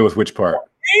 How do you deal with which part?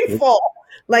 Painful,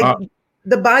 like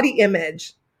the body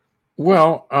image.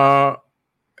 Well,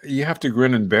 you have to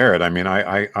grin and bear it. I mean,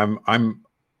 I've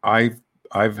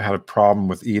had a problem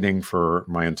with eating for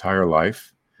my entire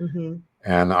life. Mm-hmm.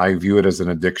 And I view it as an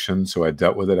addiction, so I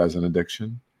dealt with it as an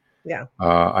addiction. Yeah.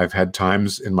 I've had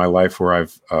times in my life where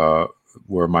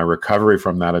where my recovery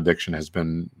from that addiction has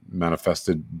been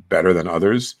manifested better than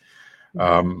others.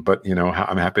 Mm-hmm. But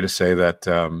I'm happy to say that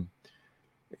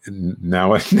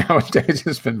nowadays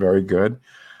it's been very good.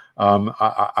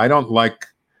 I don't like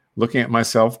looking at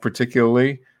myself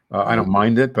particularly. I don't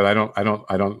mind it, but I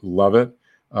don't love it.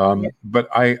 But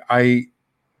I'm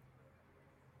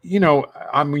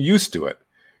used to it.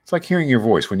 It's like hearing your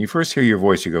voice. When you first hear your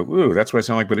voice, you go, ooh, that's what I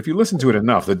sound like. But if you listen to it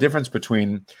enough, the difference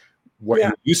between what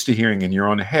you're used to hearing in your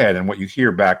own head and what you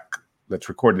hear back that's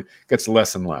recorded gets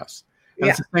less and less. And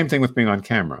it's the same thing with being on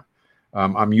camera.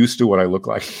 I'm used to what I look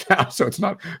like now, so it's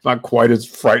not quite as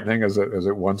frightening as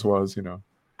it once was,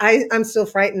 I'm still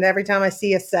frightened every time I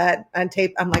see a set and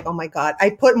tape. I'm like, oh my God, I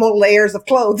put more layers of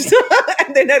clothes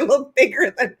and then I look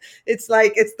bigger than it's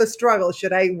like, it's the struggle.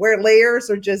 Should I wear layers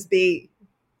or just be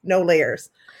no layers?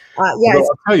 I'll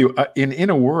tell you, in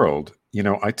a world,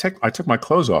 I took my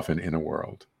clothes off in a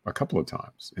world a couple of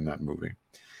times in that movie.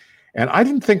 And I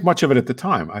didn't think much of it at the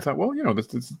time. I thought, well,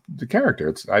 this is the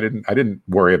character. I didn't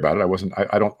worry about it. I wasn't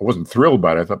thrilled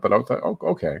by it. I thought, oh,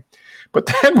 okay. But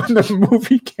then when the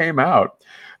movie came out,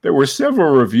 there were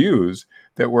several reviews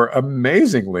that were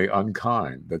amazingly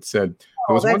unkind. That said,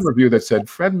 there was one review that said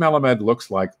Fred Melamed looks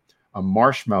like a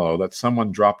marshmallow that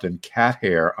someone dropped in cat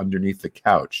hair underneath the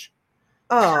couch.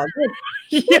 Oh,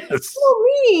 yes. That's so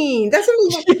mean. That's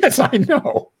what yes, I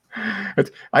know.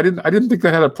 I didn't think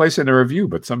that had a place in a review,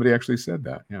 but somebody actually said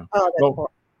that. Yeah. Oh, that's well,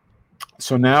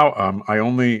 so now I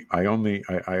only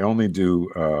do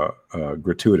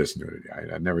gratuitous nudity.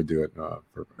 I never do it.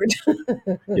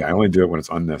 I only do it when it's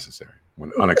unnecessary,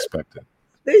 when unexpected.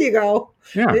 There you go.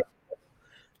 Yeah.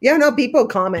 Yeah, no, people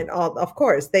comment. Of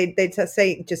course, they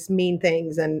say just mean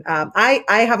things, and I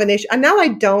have an issue. And now I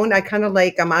don't. I kind of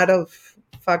I'm out of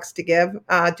fucks to give,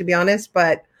 to be honest.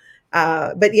 But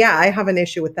yeah, I have an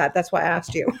issue with that. That's why I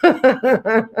asked you.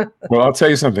 Well, I'll tell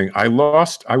you something. I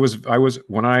was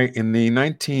when in the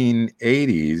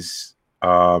 1980s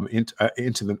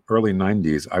into the early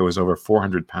 90s, I was over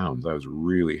 400 pounds. I was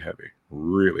really heavy.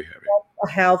 A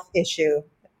health issue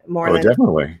more than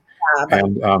definitely.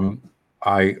 And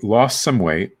I lost some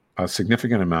weight, a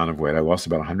significant amount of weight. I lost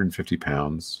about 150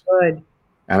 pounds. Good.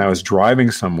 And I was driving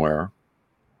somewhere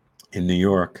in New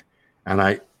York, and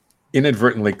I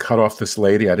inadvertently cut off this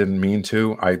lady. I didn't mean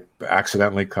to. I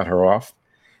accidentally cut her off.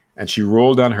 And she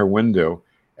rolled down her window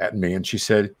at me and she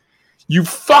said, "You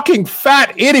fucking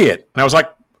fat idiot." And I was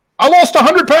like, "I lost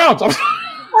 100 pounds.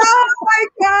 Oh my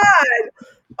God.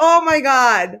 Oh my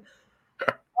God.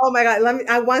 Oh my God.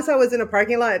 Once I was in a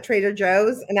parking lot at Trader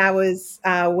Joe's and I was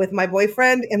with my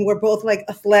boyfriend and we're both like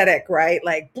athletic, right?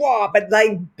 Like blah, but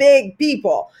like big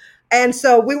people. And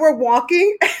so we were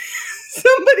walking.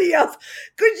 Somebody else,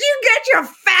 could you get your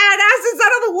fat asses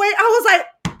out of the way? I was like,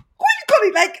 who are you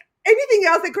calling? Like anything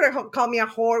else, they could have called me a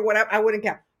whore, whatever. I wouldn't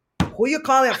care. Who you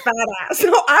calling a fat ass?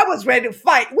 So I was ready to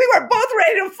fight. We were both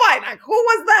ready to fight. Like, who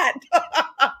was that?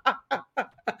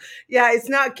 Yeah, it's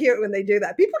not cute when they do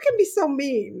that. People can be so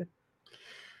mean.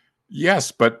 Yes,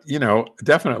 but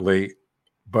definitely.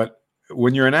 But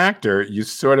when you're an actor, you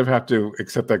sort of have to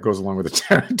accept that goes along with the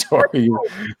territory. You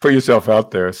put yourself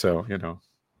out there, so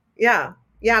Yeah.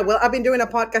 Yeah. Well, I've been doing a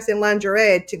podcast in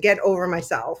lingerie to get over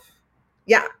myself.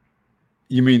 Yeah.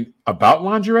 You mean about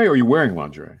lingerie, or are you wearing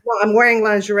lingerie? Well, I'm wearing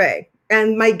lingerie,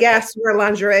 and my guests wear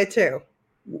lingerie too.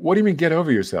 What do you mean get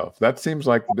over yourself? That seems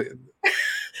like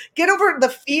get over the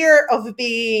fear of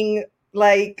being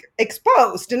like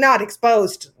exposed, not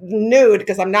exposed nude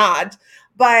because I'm not,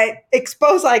 but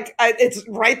exposed like it's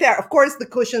right there. Of course, the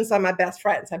cushions are my best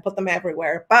friends. I put them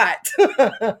everywhere, but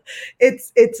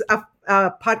it's a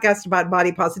podcast about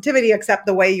body positivity, accept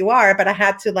the way you are. But I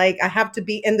have to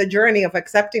be in the journey of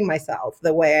accepting myself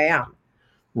the way I am.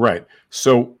 Right.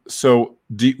 So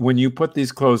when you put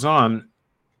these clothes on,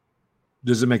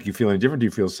 does it make you feel any different? Do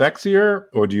you feel sexier,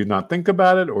 or do you not think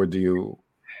about it, or do you?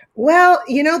 Well,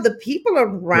 the people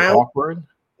around. Awkward?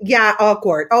 Yeah,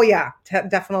 awkward. Oh yeah,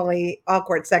 definitely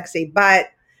awkward, sexy, but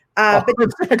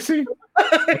awkward, sexy.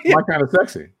 That's my kind of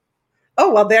sexy.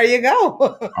 Oh well, there you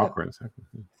go. Awkward, sexy.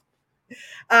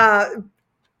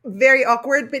 Very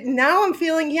awkward, but now I'm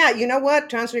feeling. Yeah, you know what?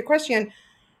 To answer your question,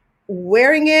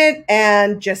 wearing it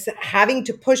and just having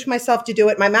to push myself to do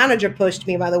it. My manager pushed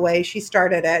me, by the way. She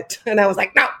started it, and I was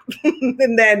like, no,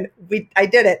 and then I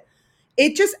did it.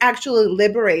 It just actually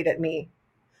liberated me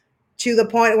to the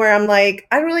point where I'm like,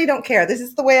 I really don't care. This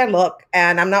is the way I look,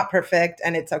 and I'm not perfect,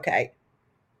 and it's okay.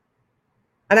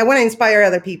 And I want to inspire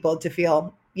other people to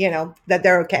feel, that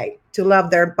they're okay, to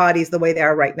love their bodies the way they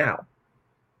are right now.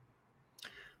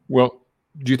 Well,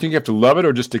 do you think you have to love it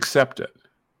or just accept it?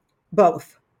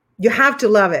 Both. You have to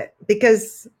love it,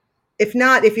 because if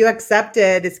not, if you accept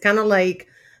it, it's kind of like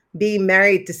being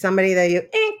married to somebody that you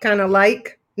ain't kind of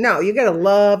like. No, you got to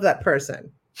love that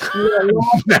person.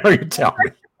 Now you're telling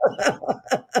me.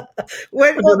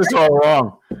 I'm doing this all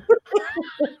wrong.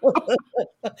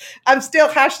 I'm still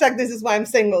hashtag this is why I'm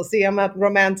single. See, I'm not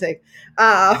romantic.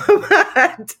 Have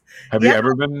you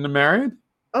ever been married?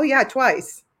 Oh yeah,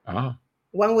 twice. Oh.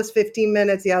 One was 15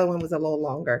 minutes. The other one was a little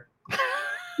longer.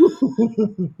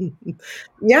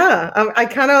 Yeah, I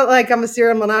kind of like, I'm a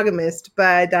serial monogamist,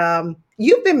 but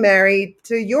you've been married,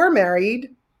 so you're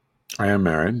married. I am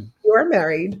married. You're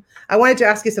married. I wanted to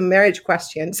ask you some marriage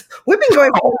questions. We've been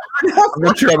going. I'm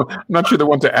not sure the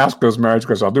one to ask those marriage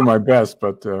questions. I'll do my best,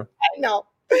 but I know.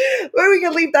 Well, we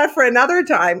can leave that for another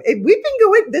time. We've been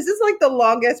going. This is like the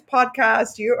longest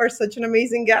podcast. You are such an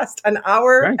amazing guest. An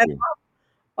hour. Thank you.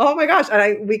 Oh my gosh!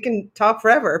 And we can talk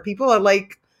forever. People are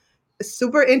like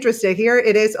super interested. Here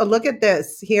it is. Oh, look at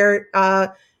this. Here,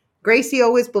 Gracie,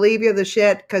 always believe you're the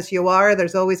shit because you are.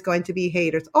 There's always going to be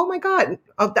haters. Oh my God.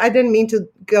 Oh, I didn't mean to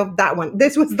go that one.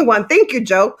 This was the one. Thank you,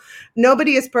 Joe.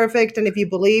 Nobody is perfect. And if you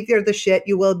believe you're the shit,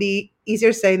 you will be.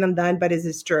 Easier said than done, but is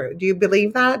this true? Do you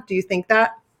believe that? Do you think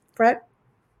that, Fred?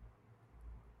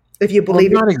 If you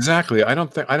believe not exactly. I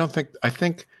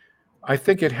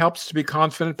think it helps to be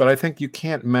confident, but I think you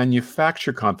can't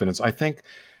manufacture confidence.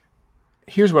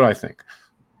 Here's what I think.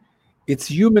 It's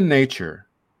human nature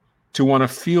to want to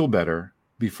feel better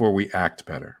before we act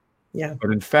better. Yeah.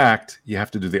 But in fact, you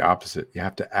have to do the opposite. You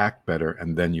have to act better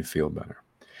and then you feel better.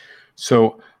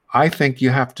 So I think you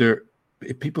have to,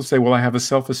 if people say, well, I have a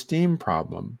self-esteem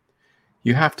problem,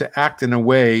 you have to act in a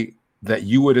way that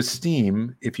you would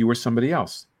esteem if you were somebody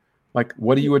else. Like,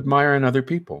 what do you admire in other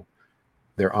people?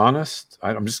 They're honest.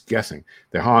 I'm just guessing.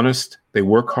 They're honest. They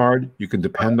work hard. You can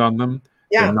depend on them.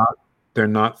 Yeah. They're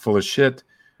not full of shit.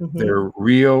 Mm-hmm. They're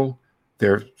real.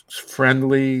 They're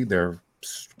friendly. They're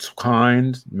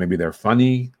kind. Maybe they're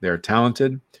funny. They're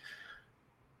talented.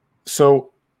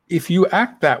 So if you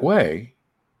act that way,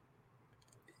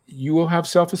 you will have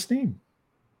self-esteem.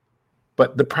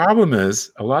 But the problem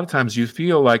is, a lot of times you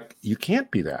feel like you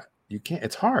can't be that. You can't.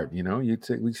 It's hard.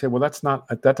 We say, well,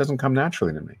 that doesn't come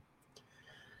naturally to me.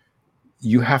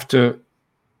 You have to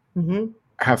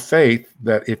have faith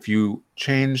that if you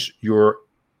change your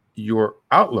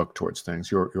outlook towards things,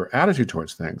 your attitude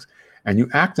towards things, and you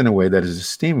act in a way that is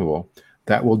esteemable,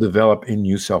 that will develop in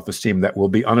you self-esteem that will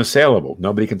be unassailable.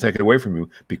 Nobody can take it away from you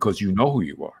because you know who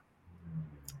you are.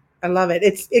 I love it.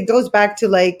 It goes back to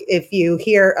like if you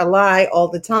hear a lie all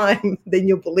the time, then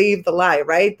you believe the lie,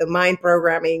 right? The mind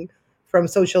programming from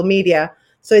social media.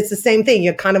 So it's the same thing.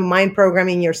 You're kind of mind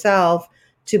programming yourself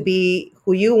to be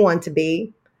who you want to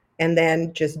be, and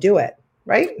then just do it,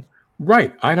 right?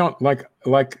 Right. I don't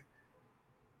like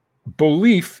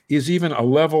belief is even a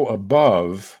level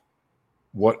above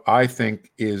what I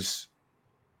think is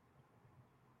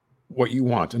what you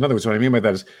want. In other words, what I mean by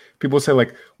that is people say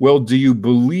like, well, do you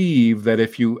believe that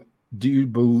if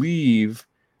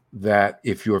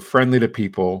you're friendly to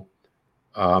people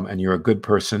and you're a good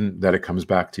person, that it comes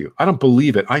back to you? I don't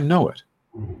believe it. I know it.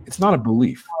 It's not a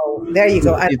belief. Oh, there you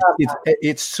go.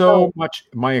 It's so much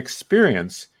my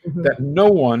experience that no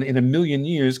one in a million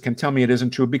years can tell me it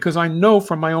isn't true, because I know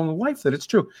from my own life that it's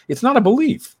true. It's not a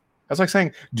belief. That's like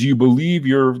saying, do you believe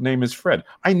your name is Fred?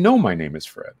 I know my name is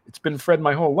Fred. It's been Fred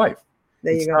my whole life.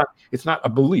 There you go. It's not a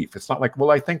belief. It's not like, well,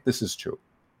 I think this is true.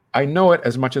 I know it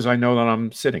as much as I know that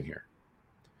I'm sitting here.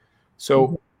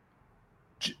 So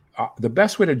the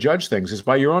best way to judge things is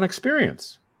by your own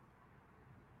experience.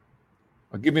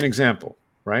 I'll give you an example,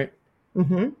 right?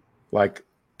 Like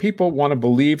people want to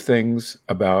believe things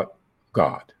about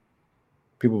God.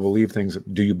 People believe things.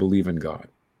 Do you believe in God?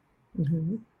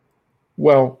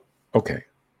 Well, okay.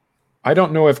 I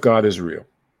don't know if God is real.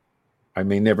 I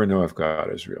may never know if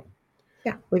God is real.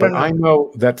 Yeah, we don't know. I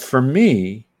know that for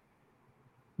me,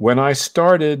 when I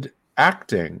started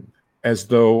acting as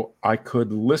though I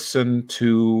could listen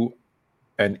to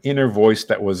an inner voice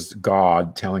that was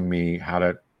God telling me how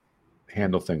to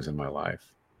handle things in my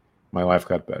life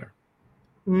got better.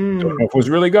 Don't know if it was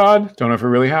really God, don't know if it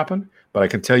really happened, but I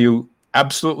can tell you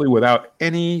absolutely without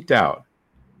any doubt,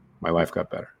 my life got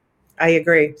better. I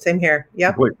agree. Same here.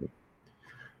 Yep. Completely.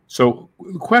 So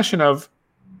the question of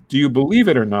do you believe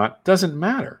it or not doesn't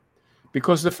matter,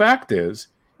 because the fact is,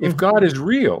 if God is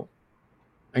real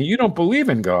and you don't believe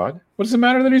in God, what does it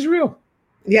matter that he's real?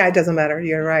 Yeah, it doesn't matter.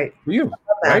 You're right. For you,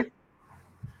 right?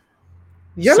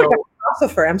 You're like a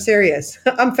philosopher. I'm serious.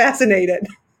 I'm fascinated.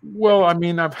 Well, I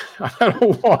mean, I've had a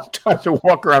long time to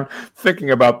walk around thinking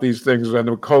about these things. And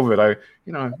with COVID,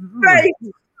 Right.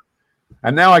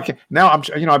 And now I can. Now I've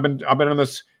been on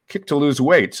this kick to lose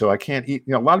weight, so I can't eat.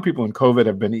 A lot of people in COVID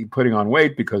have been putting on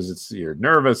weight because you're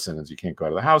nervous and you can't go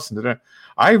out of the house. And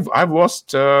I've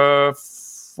lost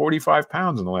 45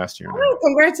 pounds in the last year. Oh,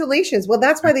 congratulations! Well,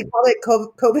 that's why they call it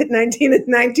COVID-19 is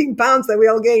 19 pounds that we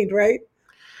all gained, right?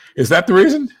 Is that the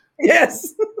reason?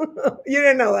 Yes. You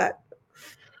didn't know that.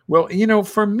 Well,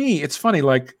 for me, it's funny,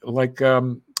 like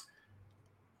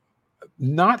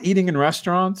not eating in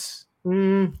restaurants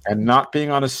and not being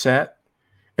on a set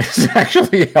is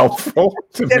actually helpful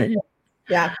to me.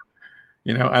 Yeah.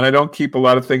 And I don't keep a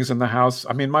lot of things in the house.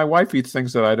 I mean, my wife eats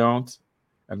things that I don't,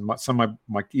 and some of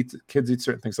my kids eat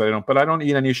certain things that I don't. But I don't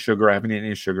eat any sugar. I haven't eaten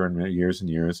any sugar in years and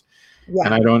years. Yeah.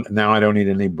 And I don't eat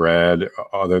any bread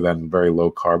other than very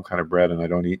low carb kind of bread, and I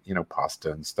don't eat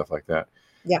pasta and stuff like that.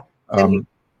 Yeah.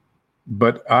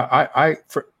 But I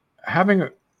for having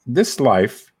this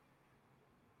life,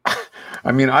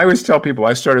 I mean, I always tell people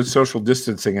I started social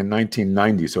distancing in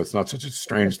 1990, so it's not such a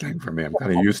strange thing for me. I'm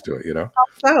kind of used to it,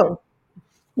 So,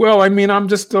 well, I mean, I'm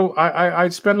just still. I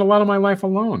spend a lot of my life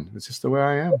alone. It's just the way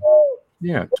I am.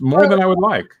 Yeah, more than I would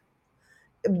like.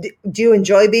 Do you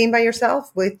enjoy being by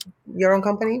yourself with your own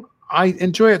company? I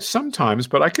enjoy it sometimes,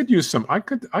 but I could use some. I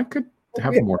could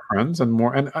have more friends and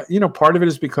more. And part of it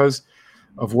is because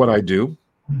of what I do.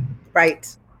 Right.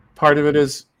 Part of it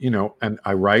is, and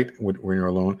I write when you're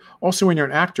alone. Also, when you're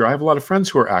an actor, I have a lot of friends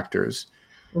who are actors,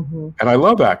 and I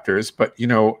love actors, but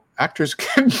actors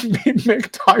can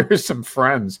make tiresome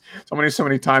friends. So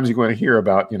many times you're going to hear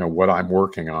about, what I'm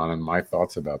working on and my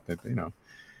thoughts about that,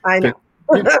 I know.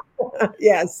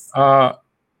 Yes.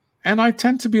 And I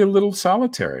tend to be a little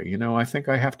solitary. I think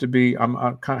I have to be. I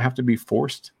kind of have to be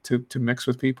forced to mix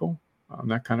with people. I'm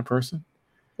that kind of person.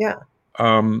 Yeah.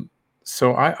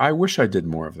 So I wish I did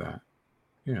more of that.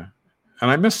 Yeah. And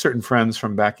I miss certain friends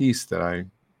from back east that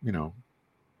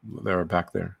that are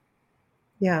back there.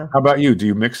 Yeah. How about you? Do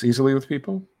you mix easily with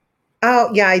people? Oh,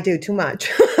 yeah, I do too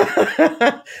much.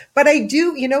 But I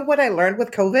do, what I learned with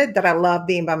COVID, that I love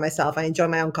being by myself. I enjoy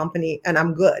my own company and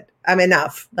I'm good. I'm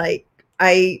enough. Like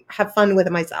I have fun with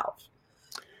myself.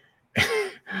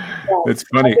 It's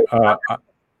funny.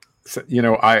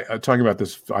 Talking about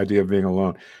this idea of being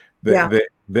alone.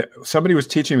 Somebody was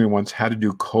teaching me once how to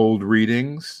do cold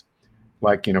readings,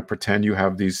 like, pretend you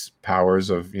have these powers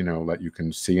of, that you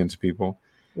can see into people.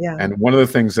 Yeah. And one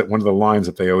of the lines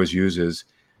that they always use is,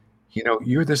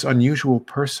 you're this unusual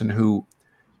person who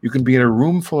you can be in a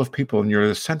room full of people and you're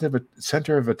the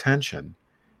center of attention.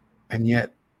 And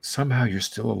yet somehow you're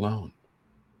still alone.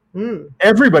 Mm.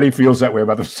 Everybody feels that way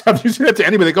about themselves. You say that to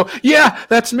anybody, they go, yeah,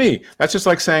 that's me. That's just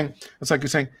like saying, it's like you're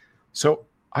saying, so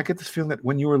I get this feeling that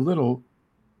when you were little,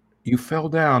 you fell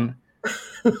down,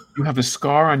 you have a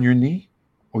scar on your knee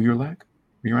or your leg,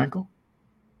 or your ankle.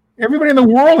 Everybody in the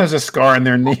world has a scar on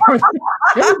their knee.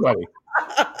 Everybody.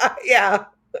 Yeah.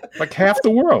 Like half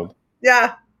the world.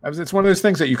 Yeah. It's one of those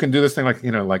things that you can do this thing like,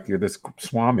 like you're this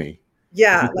Swami.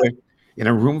 Yeah. In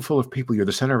a room full of people, you're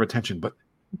the center of attention, but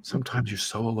sometimes you're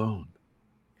so alone.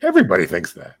 Everybody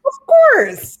thinks that. Of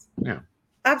course. Yeah.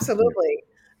 Absolutely.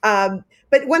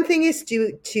 But one thing is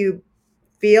to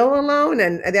feel alone,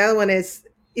 and the other one is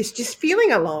just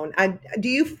feeling alone. Do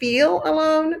you feel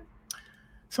alone?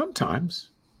 Sometimes.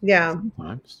 Yeah.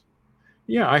 Sometimes.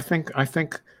 Yeah, I think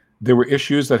there were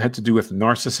issues that had to do with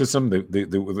narcissism,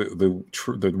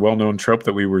 the well-known trope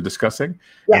that we were discussing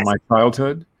in my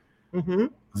childhood,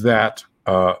 that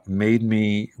made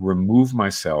me remove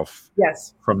myself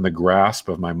from the grasp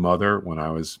of my mother when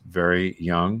I was very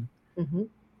young,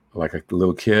 like a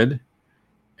little kid,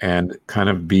 and kind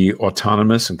of be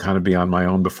autonomous and kind of be on my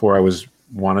own before I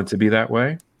wanted to be that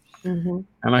way. And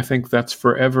I think that's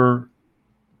forever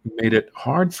made it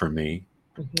hard for me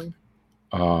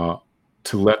to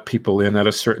let people in at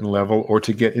a certain level or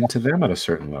to get into them at a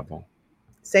certain level.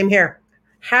 Same here.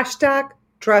 Hashtag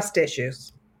trust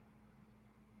issues.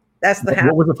 That's the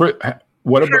what was the first?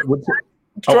 What about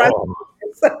trust?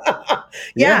 Oh.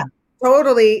 Yeah,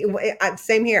 totally.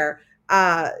 Same here.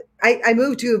 I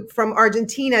moved from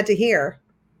Argentina to here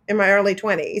in my early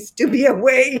 20s to be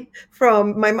away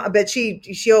from my mom, but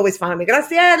she always found me.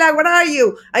 Graciela, where are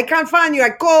you? I can't find you. I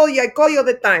call you all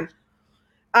the time.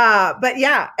 But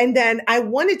yeah, and then I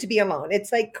wanted to be alone.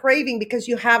 It's like craving because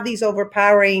you have these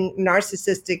overpowering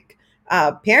narcissistic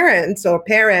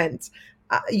parents.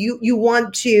 You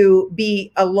want to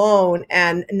be alone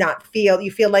and not feel.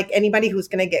 You feel like anybody who's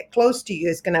going to get close to you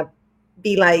is going to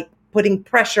be like putting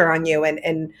pressure on you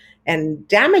and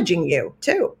damaging you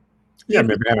too. Yeah,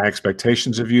 maybe having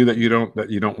expectations of you that you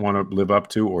don't want to live up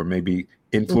to, or maybe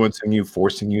influencing you,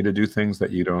 forcing you to do things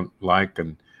that you don't like,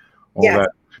 and all that.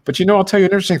 But I'll tell you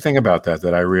an interesting thing about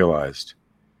that I realized.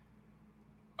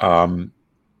 When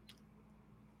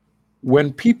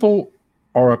people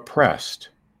are oppressed,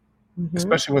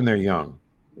 especially when they're young,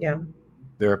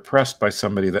 they're oppressed by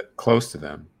somebody that close to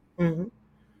them.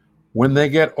 When they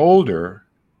get older,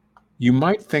 you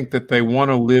might think that they want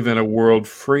to live in a world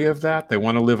free of that. They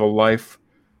want to live a life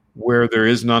where there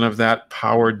is none of that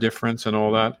power difference and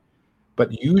all that.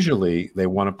 But usually they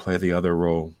want to play the other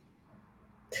role.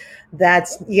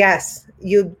 That's yes.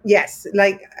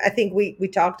 Like I think we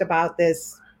talked about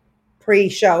this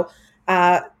pre-show,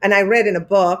 and I read in a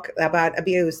book about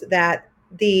abuse that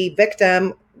the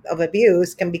victim of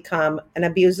abuse can become an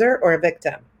abuser or a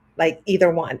victim, like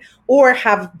either one, or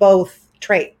have both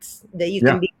traits. That you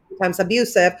can be sometimes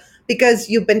abusive because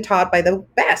you've been taught by the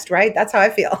best, right? That's how I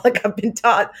feel. Like I've been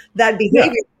taught that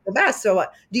behavior is the best. So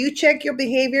do you check your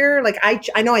behavior? Like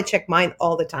I know I check mine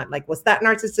all the time. Like, was that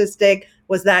narcissistic?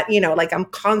 Was that, like I'm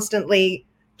constantly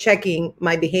checking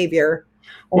my behavior.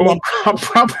 Well, I'm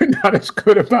probably not as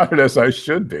good about it as I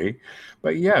should be,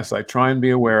 but yes, I try and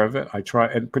be aware of it. I try,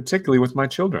 and particularly with my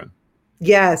children.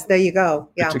 Yes, there you go.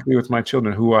 Yeah. Particularly with my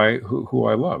children who I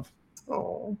love.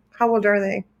 Oh, how old are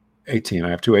they? 18. I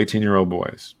have two 18-year-old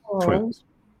boys, twins,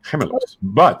 gemelos.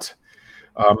 But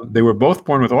they were both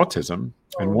born with autism,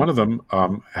 and one of them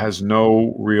has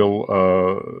no real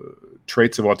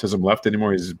traits of autism left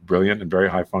anymore. He's brilliant and very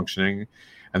high functioning,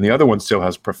 and the other one still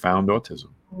has profound autism.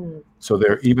 So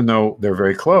even though they're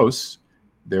very close,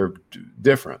 they're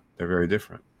different. They're very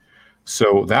different.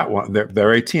 So that one,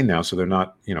 they're 18 now, so they're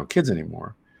not kids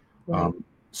anymore.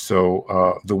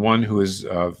 So the one who is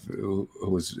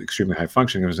extremely high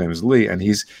functioning, his name is Lee, and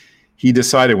he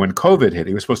decided when COVID hit,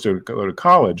 he was supposed to go to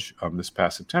college this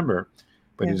past September,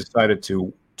 but he decided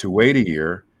to wait a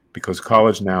year because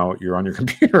college now you're on your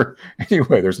computer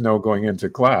anyway. There's no going into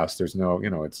class. There's no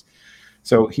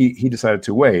so he decided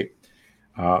to wait.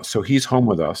 So he's home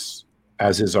with us,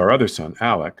 as is our other son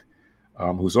Alec,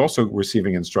 who's also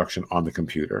receiving instruction on the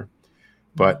computer.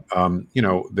 But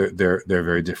they're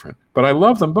very different. But I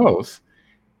love them both,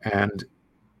 and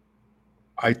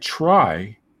I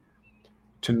try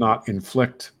to not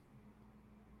inflict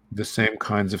the same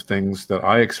kinds of things that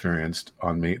I experienced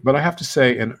on me. But I have to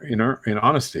say, in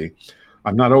honesty,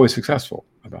 I'm not always successful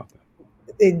about that.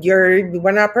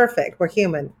 We're not perfect. We're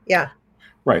human. Yeah.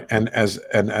 Right. And as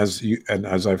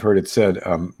I've heard it said,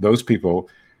 those people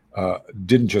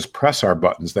didn't just press our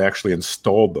buttons; they actually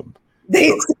installed them.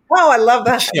 Oh, I love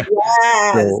that. Yeah.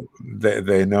 Yes. So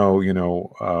they know,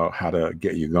 how to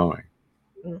get you going.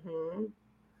 Hmm.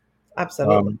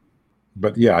 Absolutely.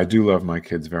 But yeah, I do love my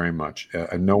kids very much.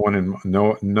 No one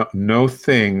no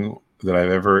thing that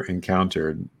I've ever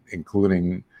encountered,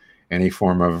 including any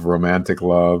form of romantic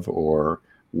love or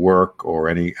work or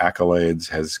any accolades,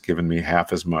 has given me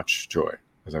half as much joy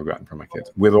as I've gotten from my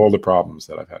kids, with all the problems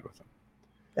that I've had with them.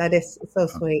 That is so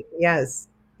sweet. Yes.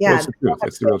 Well, Yeah. it's the truth.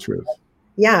 It's the real truth.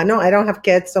 Yeah. No, I don't have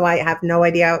kids, so I have no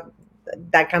idea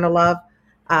that kind of love.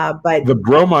 But The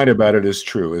bromide about it is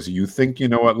true. Is you think you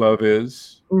know what love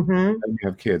is, mhm, and you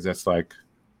have kids. That's like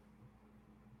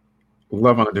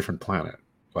love on a different planet.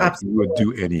 Like you would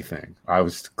do anything.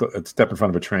 I'd step in front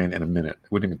of a train in a minute.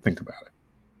 Wouldn't even think about it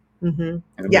mhm.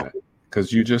 in a Yeah. minute.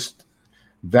 Because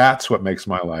that's what makes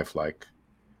my life like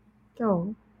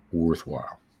Oh.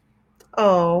 worthwhile.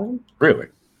 Oh. Really.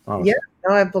 Honestly. Yeah.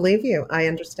 No, I believe you. I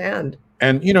understand.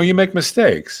 And you make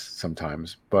mistakes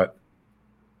sometimes, but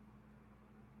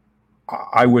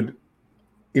I would,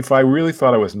 if I really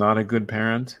thought I was not a good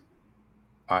parent,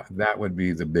 that would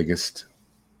be the biggest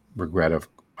regret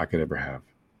I could ever have,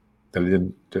 that I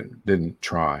didn't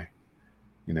try,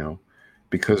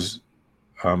 because,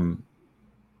 well,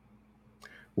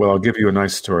 I'll give you a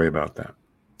nice story about that.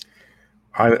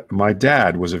 My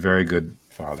dad was a very good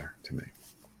father to me,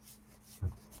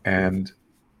 and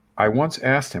I once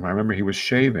asked him. I remember he was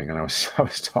shaving, and I was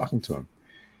talking to him.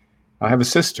 I have a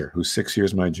sister who's 6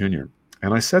 years my junior,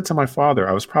 and I said to my father,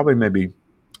 I was probably maybe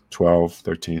 12,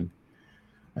 13.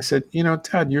 I said,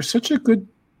 Dad, you're such a good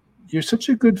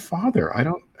father.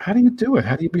 How do you do it?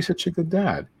 How do you be such a good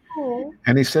dad? Oh.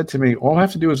 And he said to me, all I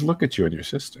have to do is look at you and your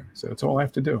sister. So that's all I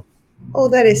have to do. Oh,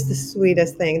 that is the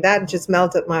sweetest thing. That just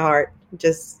melted my heart,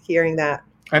 just hearing that.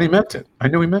 And he meant it. I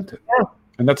knew he meant it. Yeah.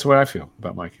 And that's the way I feel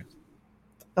about my kids.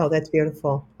 Oh, that's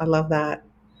beautiful. I love that.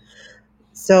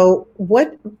 So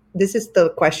this is the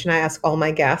question I ask all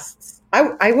my guests.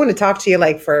 I want to talk to you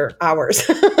like for hours.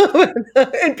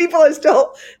 And people are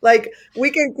still like, we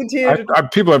can continue.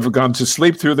 People have gone to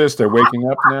sleep through this. They're waking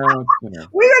up now.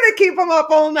 We're going to keep them up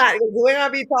all night. We're going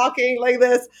to be talking like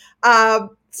this.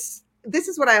 This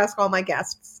is what I ask all my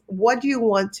guests. What do you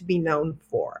want to be known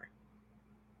for?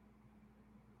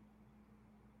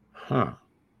 Huh.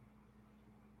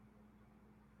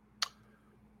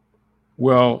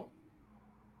 Well,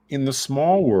 in the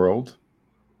small world,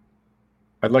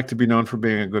 I'd like to be known for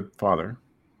being a good father.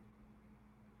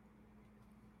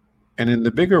 And in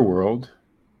the bigger world,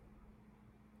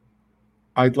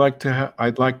 I'd like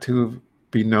to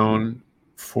be known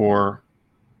for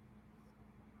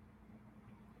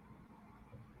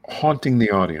haunting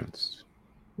the audience.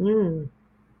 Mm.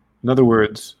 In other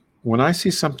words, when I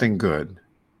see something good,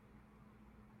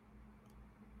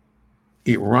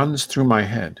 it runs through my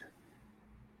head.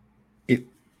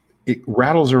 It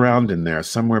rattles around in there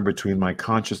somewhere between my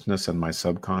consciousness and my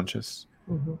subconscious.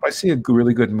 Mm-hmm. If I see a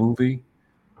really good movie,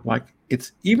 like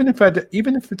even if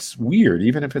it's weird,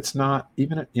 even if it's not,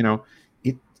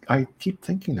 I keep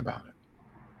thinking about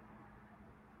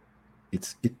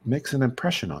it. It makes an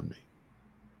impression on me.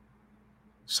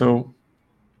 So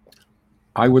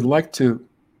I would like to,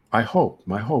 my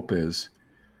hope is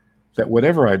that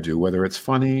whatever I do, whether it's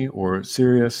funny or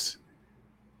serious,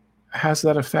 has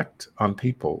that effect on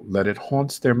people, that it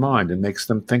haunts their mind and makes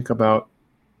them think about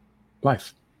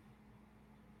life.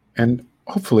 And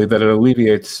hopefully that it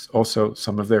alleviates also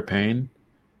some of their pain,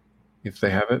 if they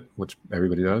have it, which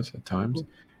everybody does at times.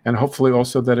 And hopefully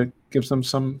also that it gives them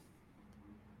some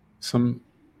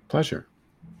pleasure.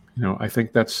 I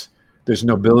think there's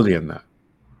nobility in that.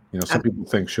 Some people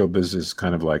think showbiz is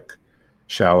kind of like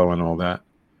shallow and all that.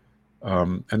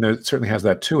 And there certainly has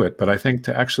that to it. But I think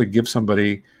to actually give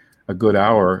somebody a good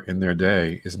hour in their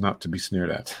day is not to be sneered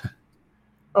at.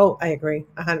 Oh, I agree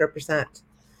 100%.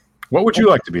 What would you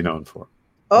like to be known for?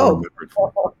 Oh,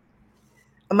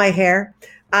 my hair.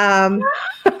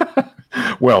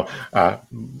 Well, I'm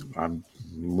a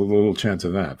little chance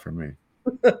of that for me.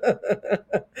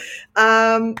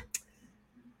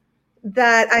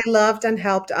 That I loved and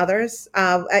helped others.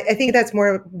 I think that's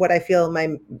more what I feel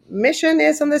my mission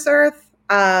is on this earth.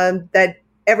 That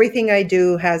everything I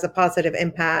do has a positive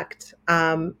impact,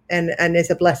 and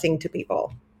is a blessing to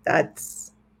people.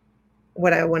 That's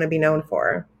what I want to be known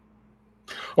for.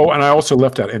 Oh, and I also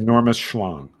left out enormous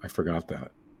schlong. I forgot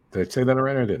that. Did I say that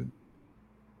already? I didn't.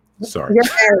 Sorry. You're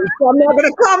married, so I'm not going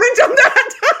to comment on that.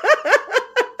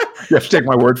 You have to take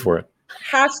my word for it.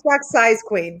 # size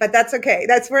queen, but that's okay.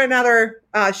 That's for another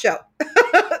show.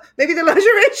 Maybe the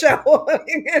lingerie show.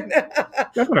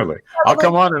 Definitely. I'll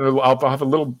come on and I'll have a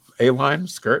little A-line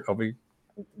skirt.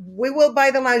 we will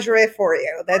buy the lingerie for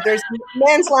you. That there's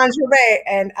men's lingerie,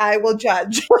 and I will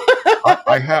judge.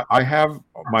 I have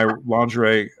my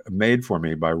lingerie made for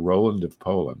me by Roland of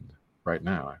Poland right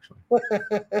now, actually.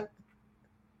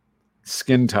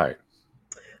 Skin tight.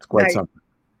 It's quite Nice. something.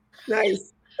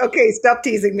 Nice. Okay, stop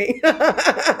teasing me.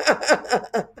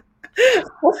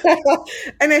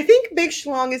 And I think Big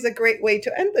Schlong is a great way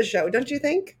to end the show, don't you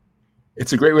think?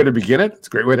 It's a great way to begin it. It's a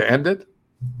great way to end it.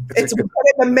 It's in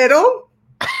the middle.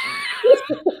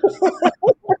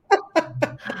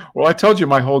 Well, I told you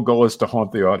my whole goal is to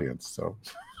haunt the audience. So,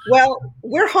 Well,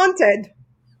 we're haunted,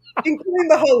 including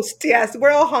the host. Yes,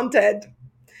 we're all haunted.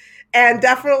 And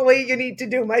definitely you need to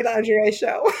do my lingerie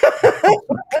show.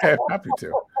 okay, I'm happy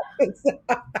to.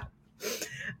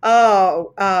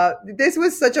 This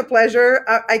was such a pleasure.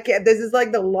 I can't. This is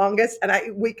like the longest, and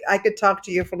I could talk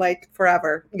to you for like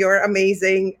forever. You're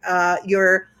amazing.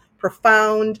 You're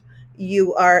profound.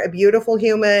 You are a beautiful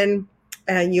human,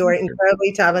 and you are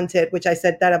incredibly talented. Which I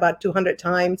said that about 200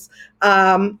 times.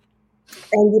 And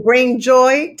you bring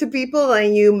joy to people,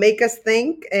 and you make us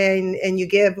think, and you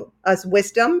give us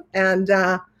wisdom. And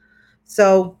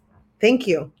so, thank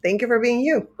you. Thank you for being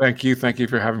you. Thank you. Thank you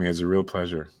for having me. It's a real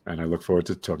pleasure. And I look forward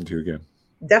to talking to you again.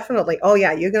 Definitely. Oh,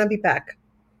 yeah. You're going to be back.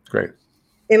 Great.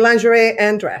 In lingerie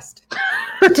and dressed.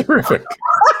 Terrific.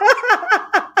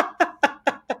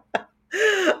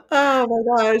 Oh,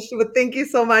 my gosh. But thank you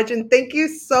so much. And thank you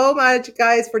so much,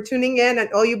 guys, for tuning in and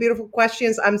all your beautiful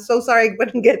questions. I'm so sorry I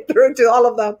couldn't get through to all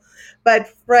of them. But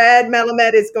Fred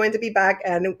Melamed is going to be back,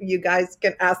 and you guys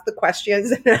can ask the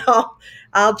questions, and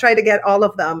I'll try to get all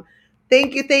of them.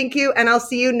 Thank you, and I'll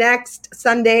see you next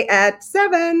Sunday at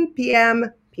 7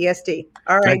 p.m. PST.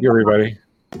 All right. Thank you, everybody.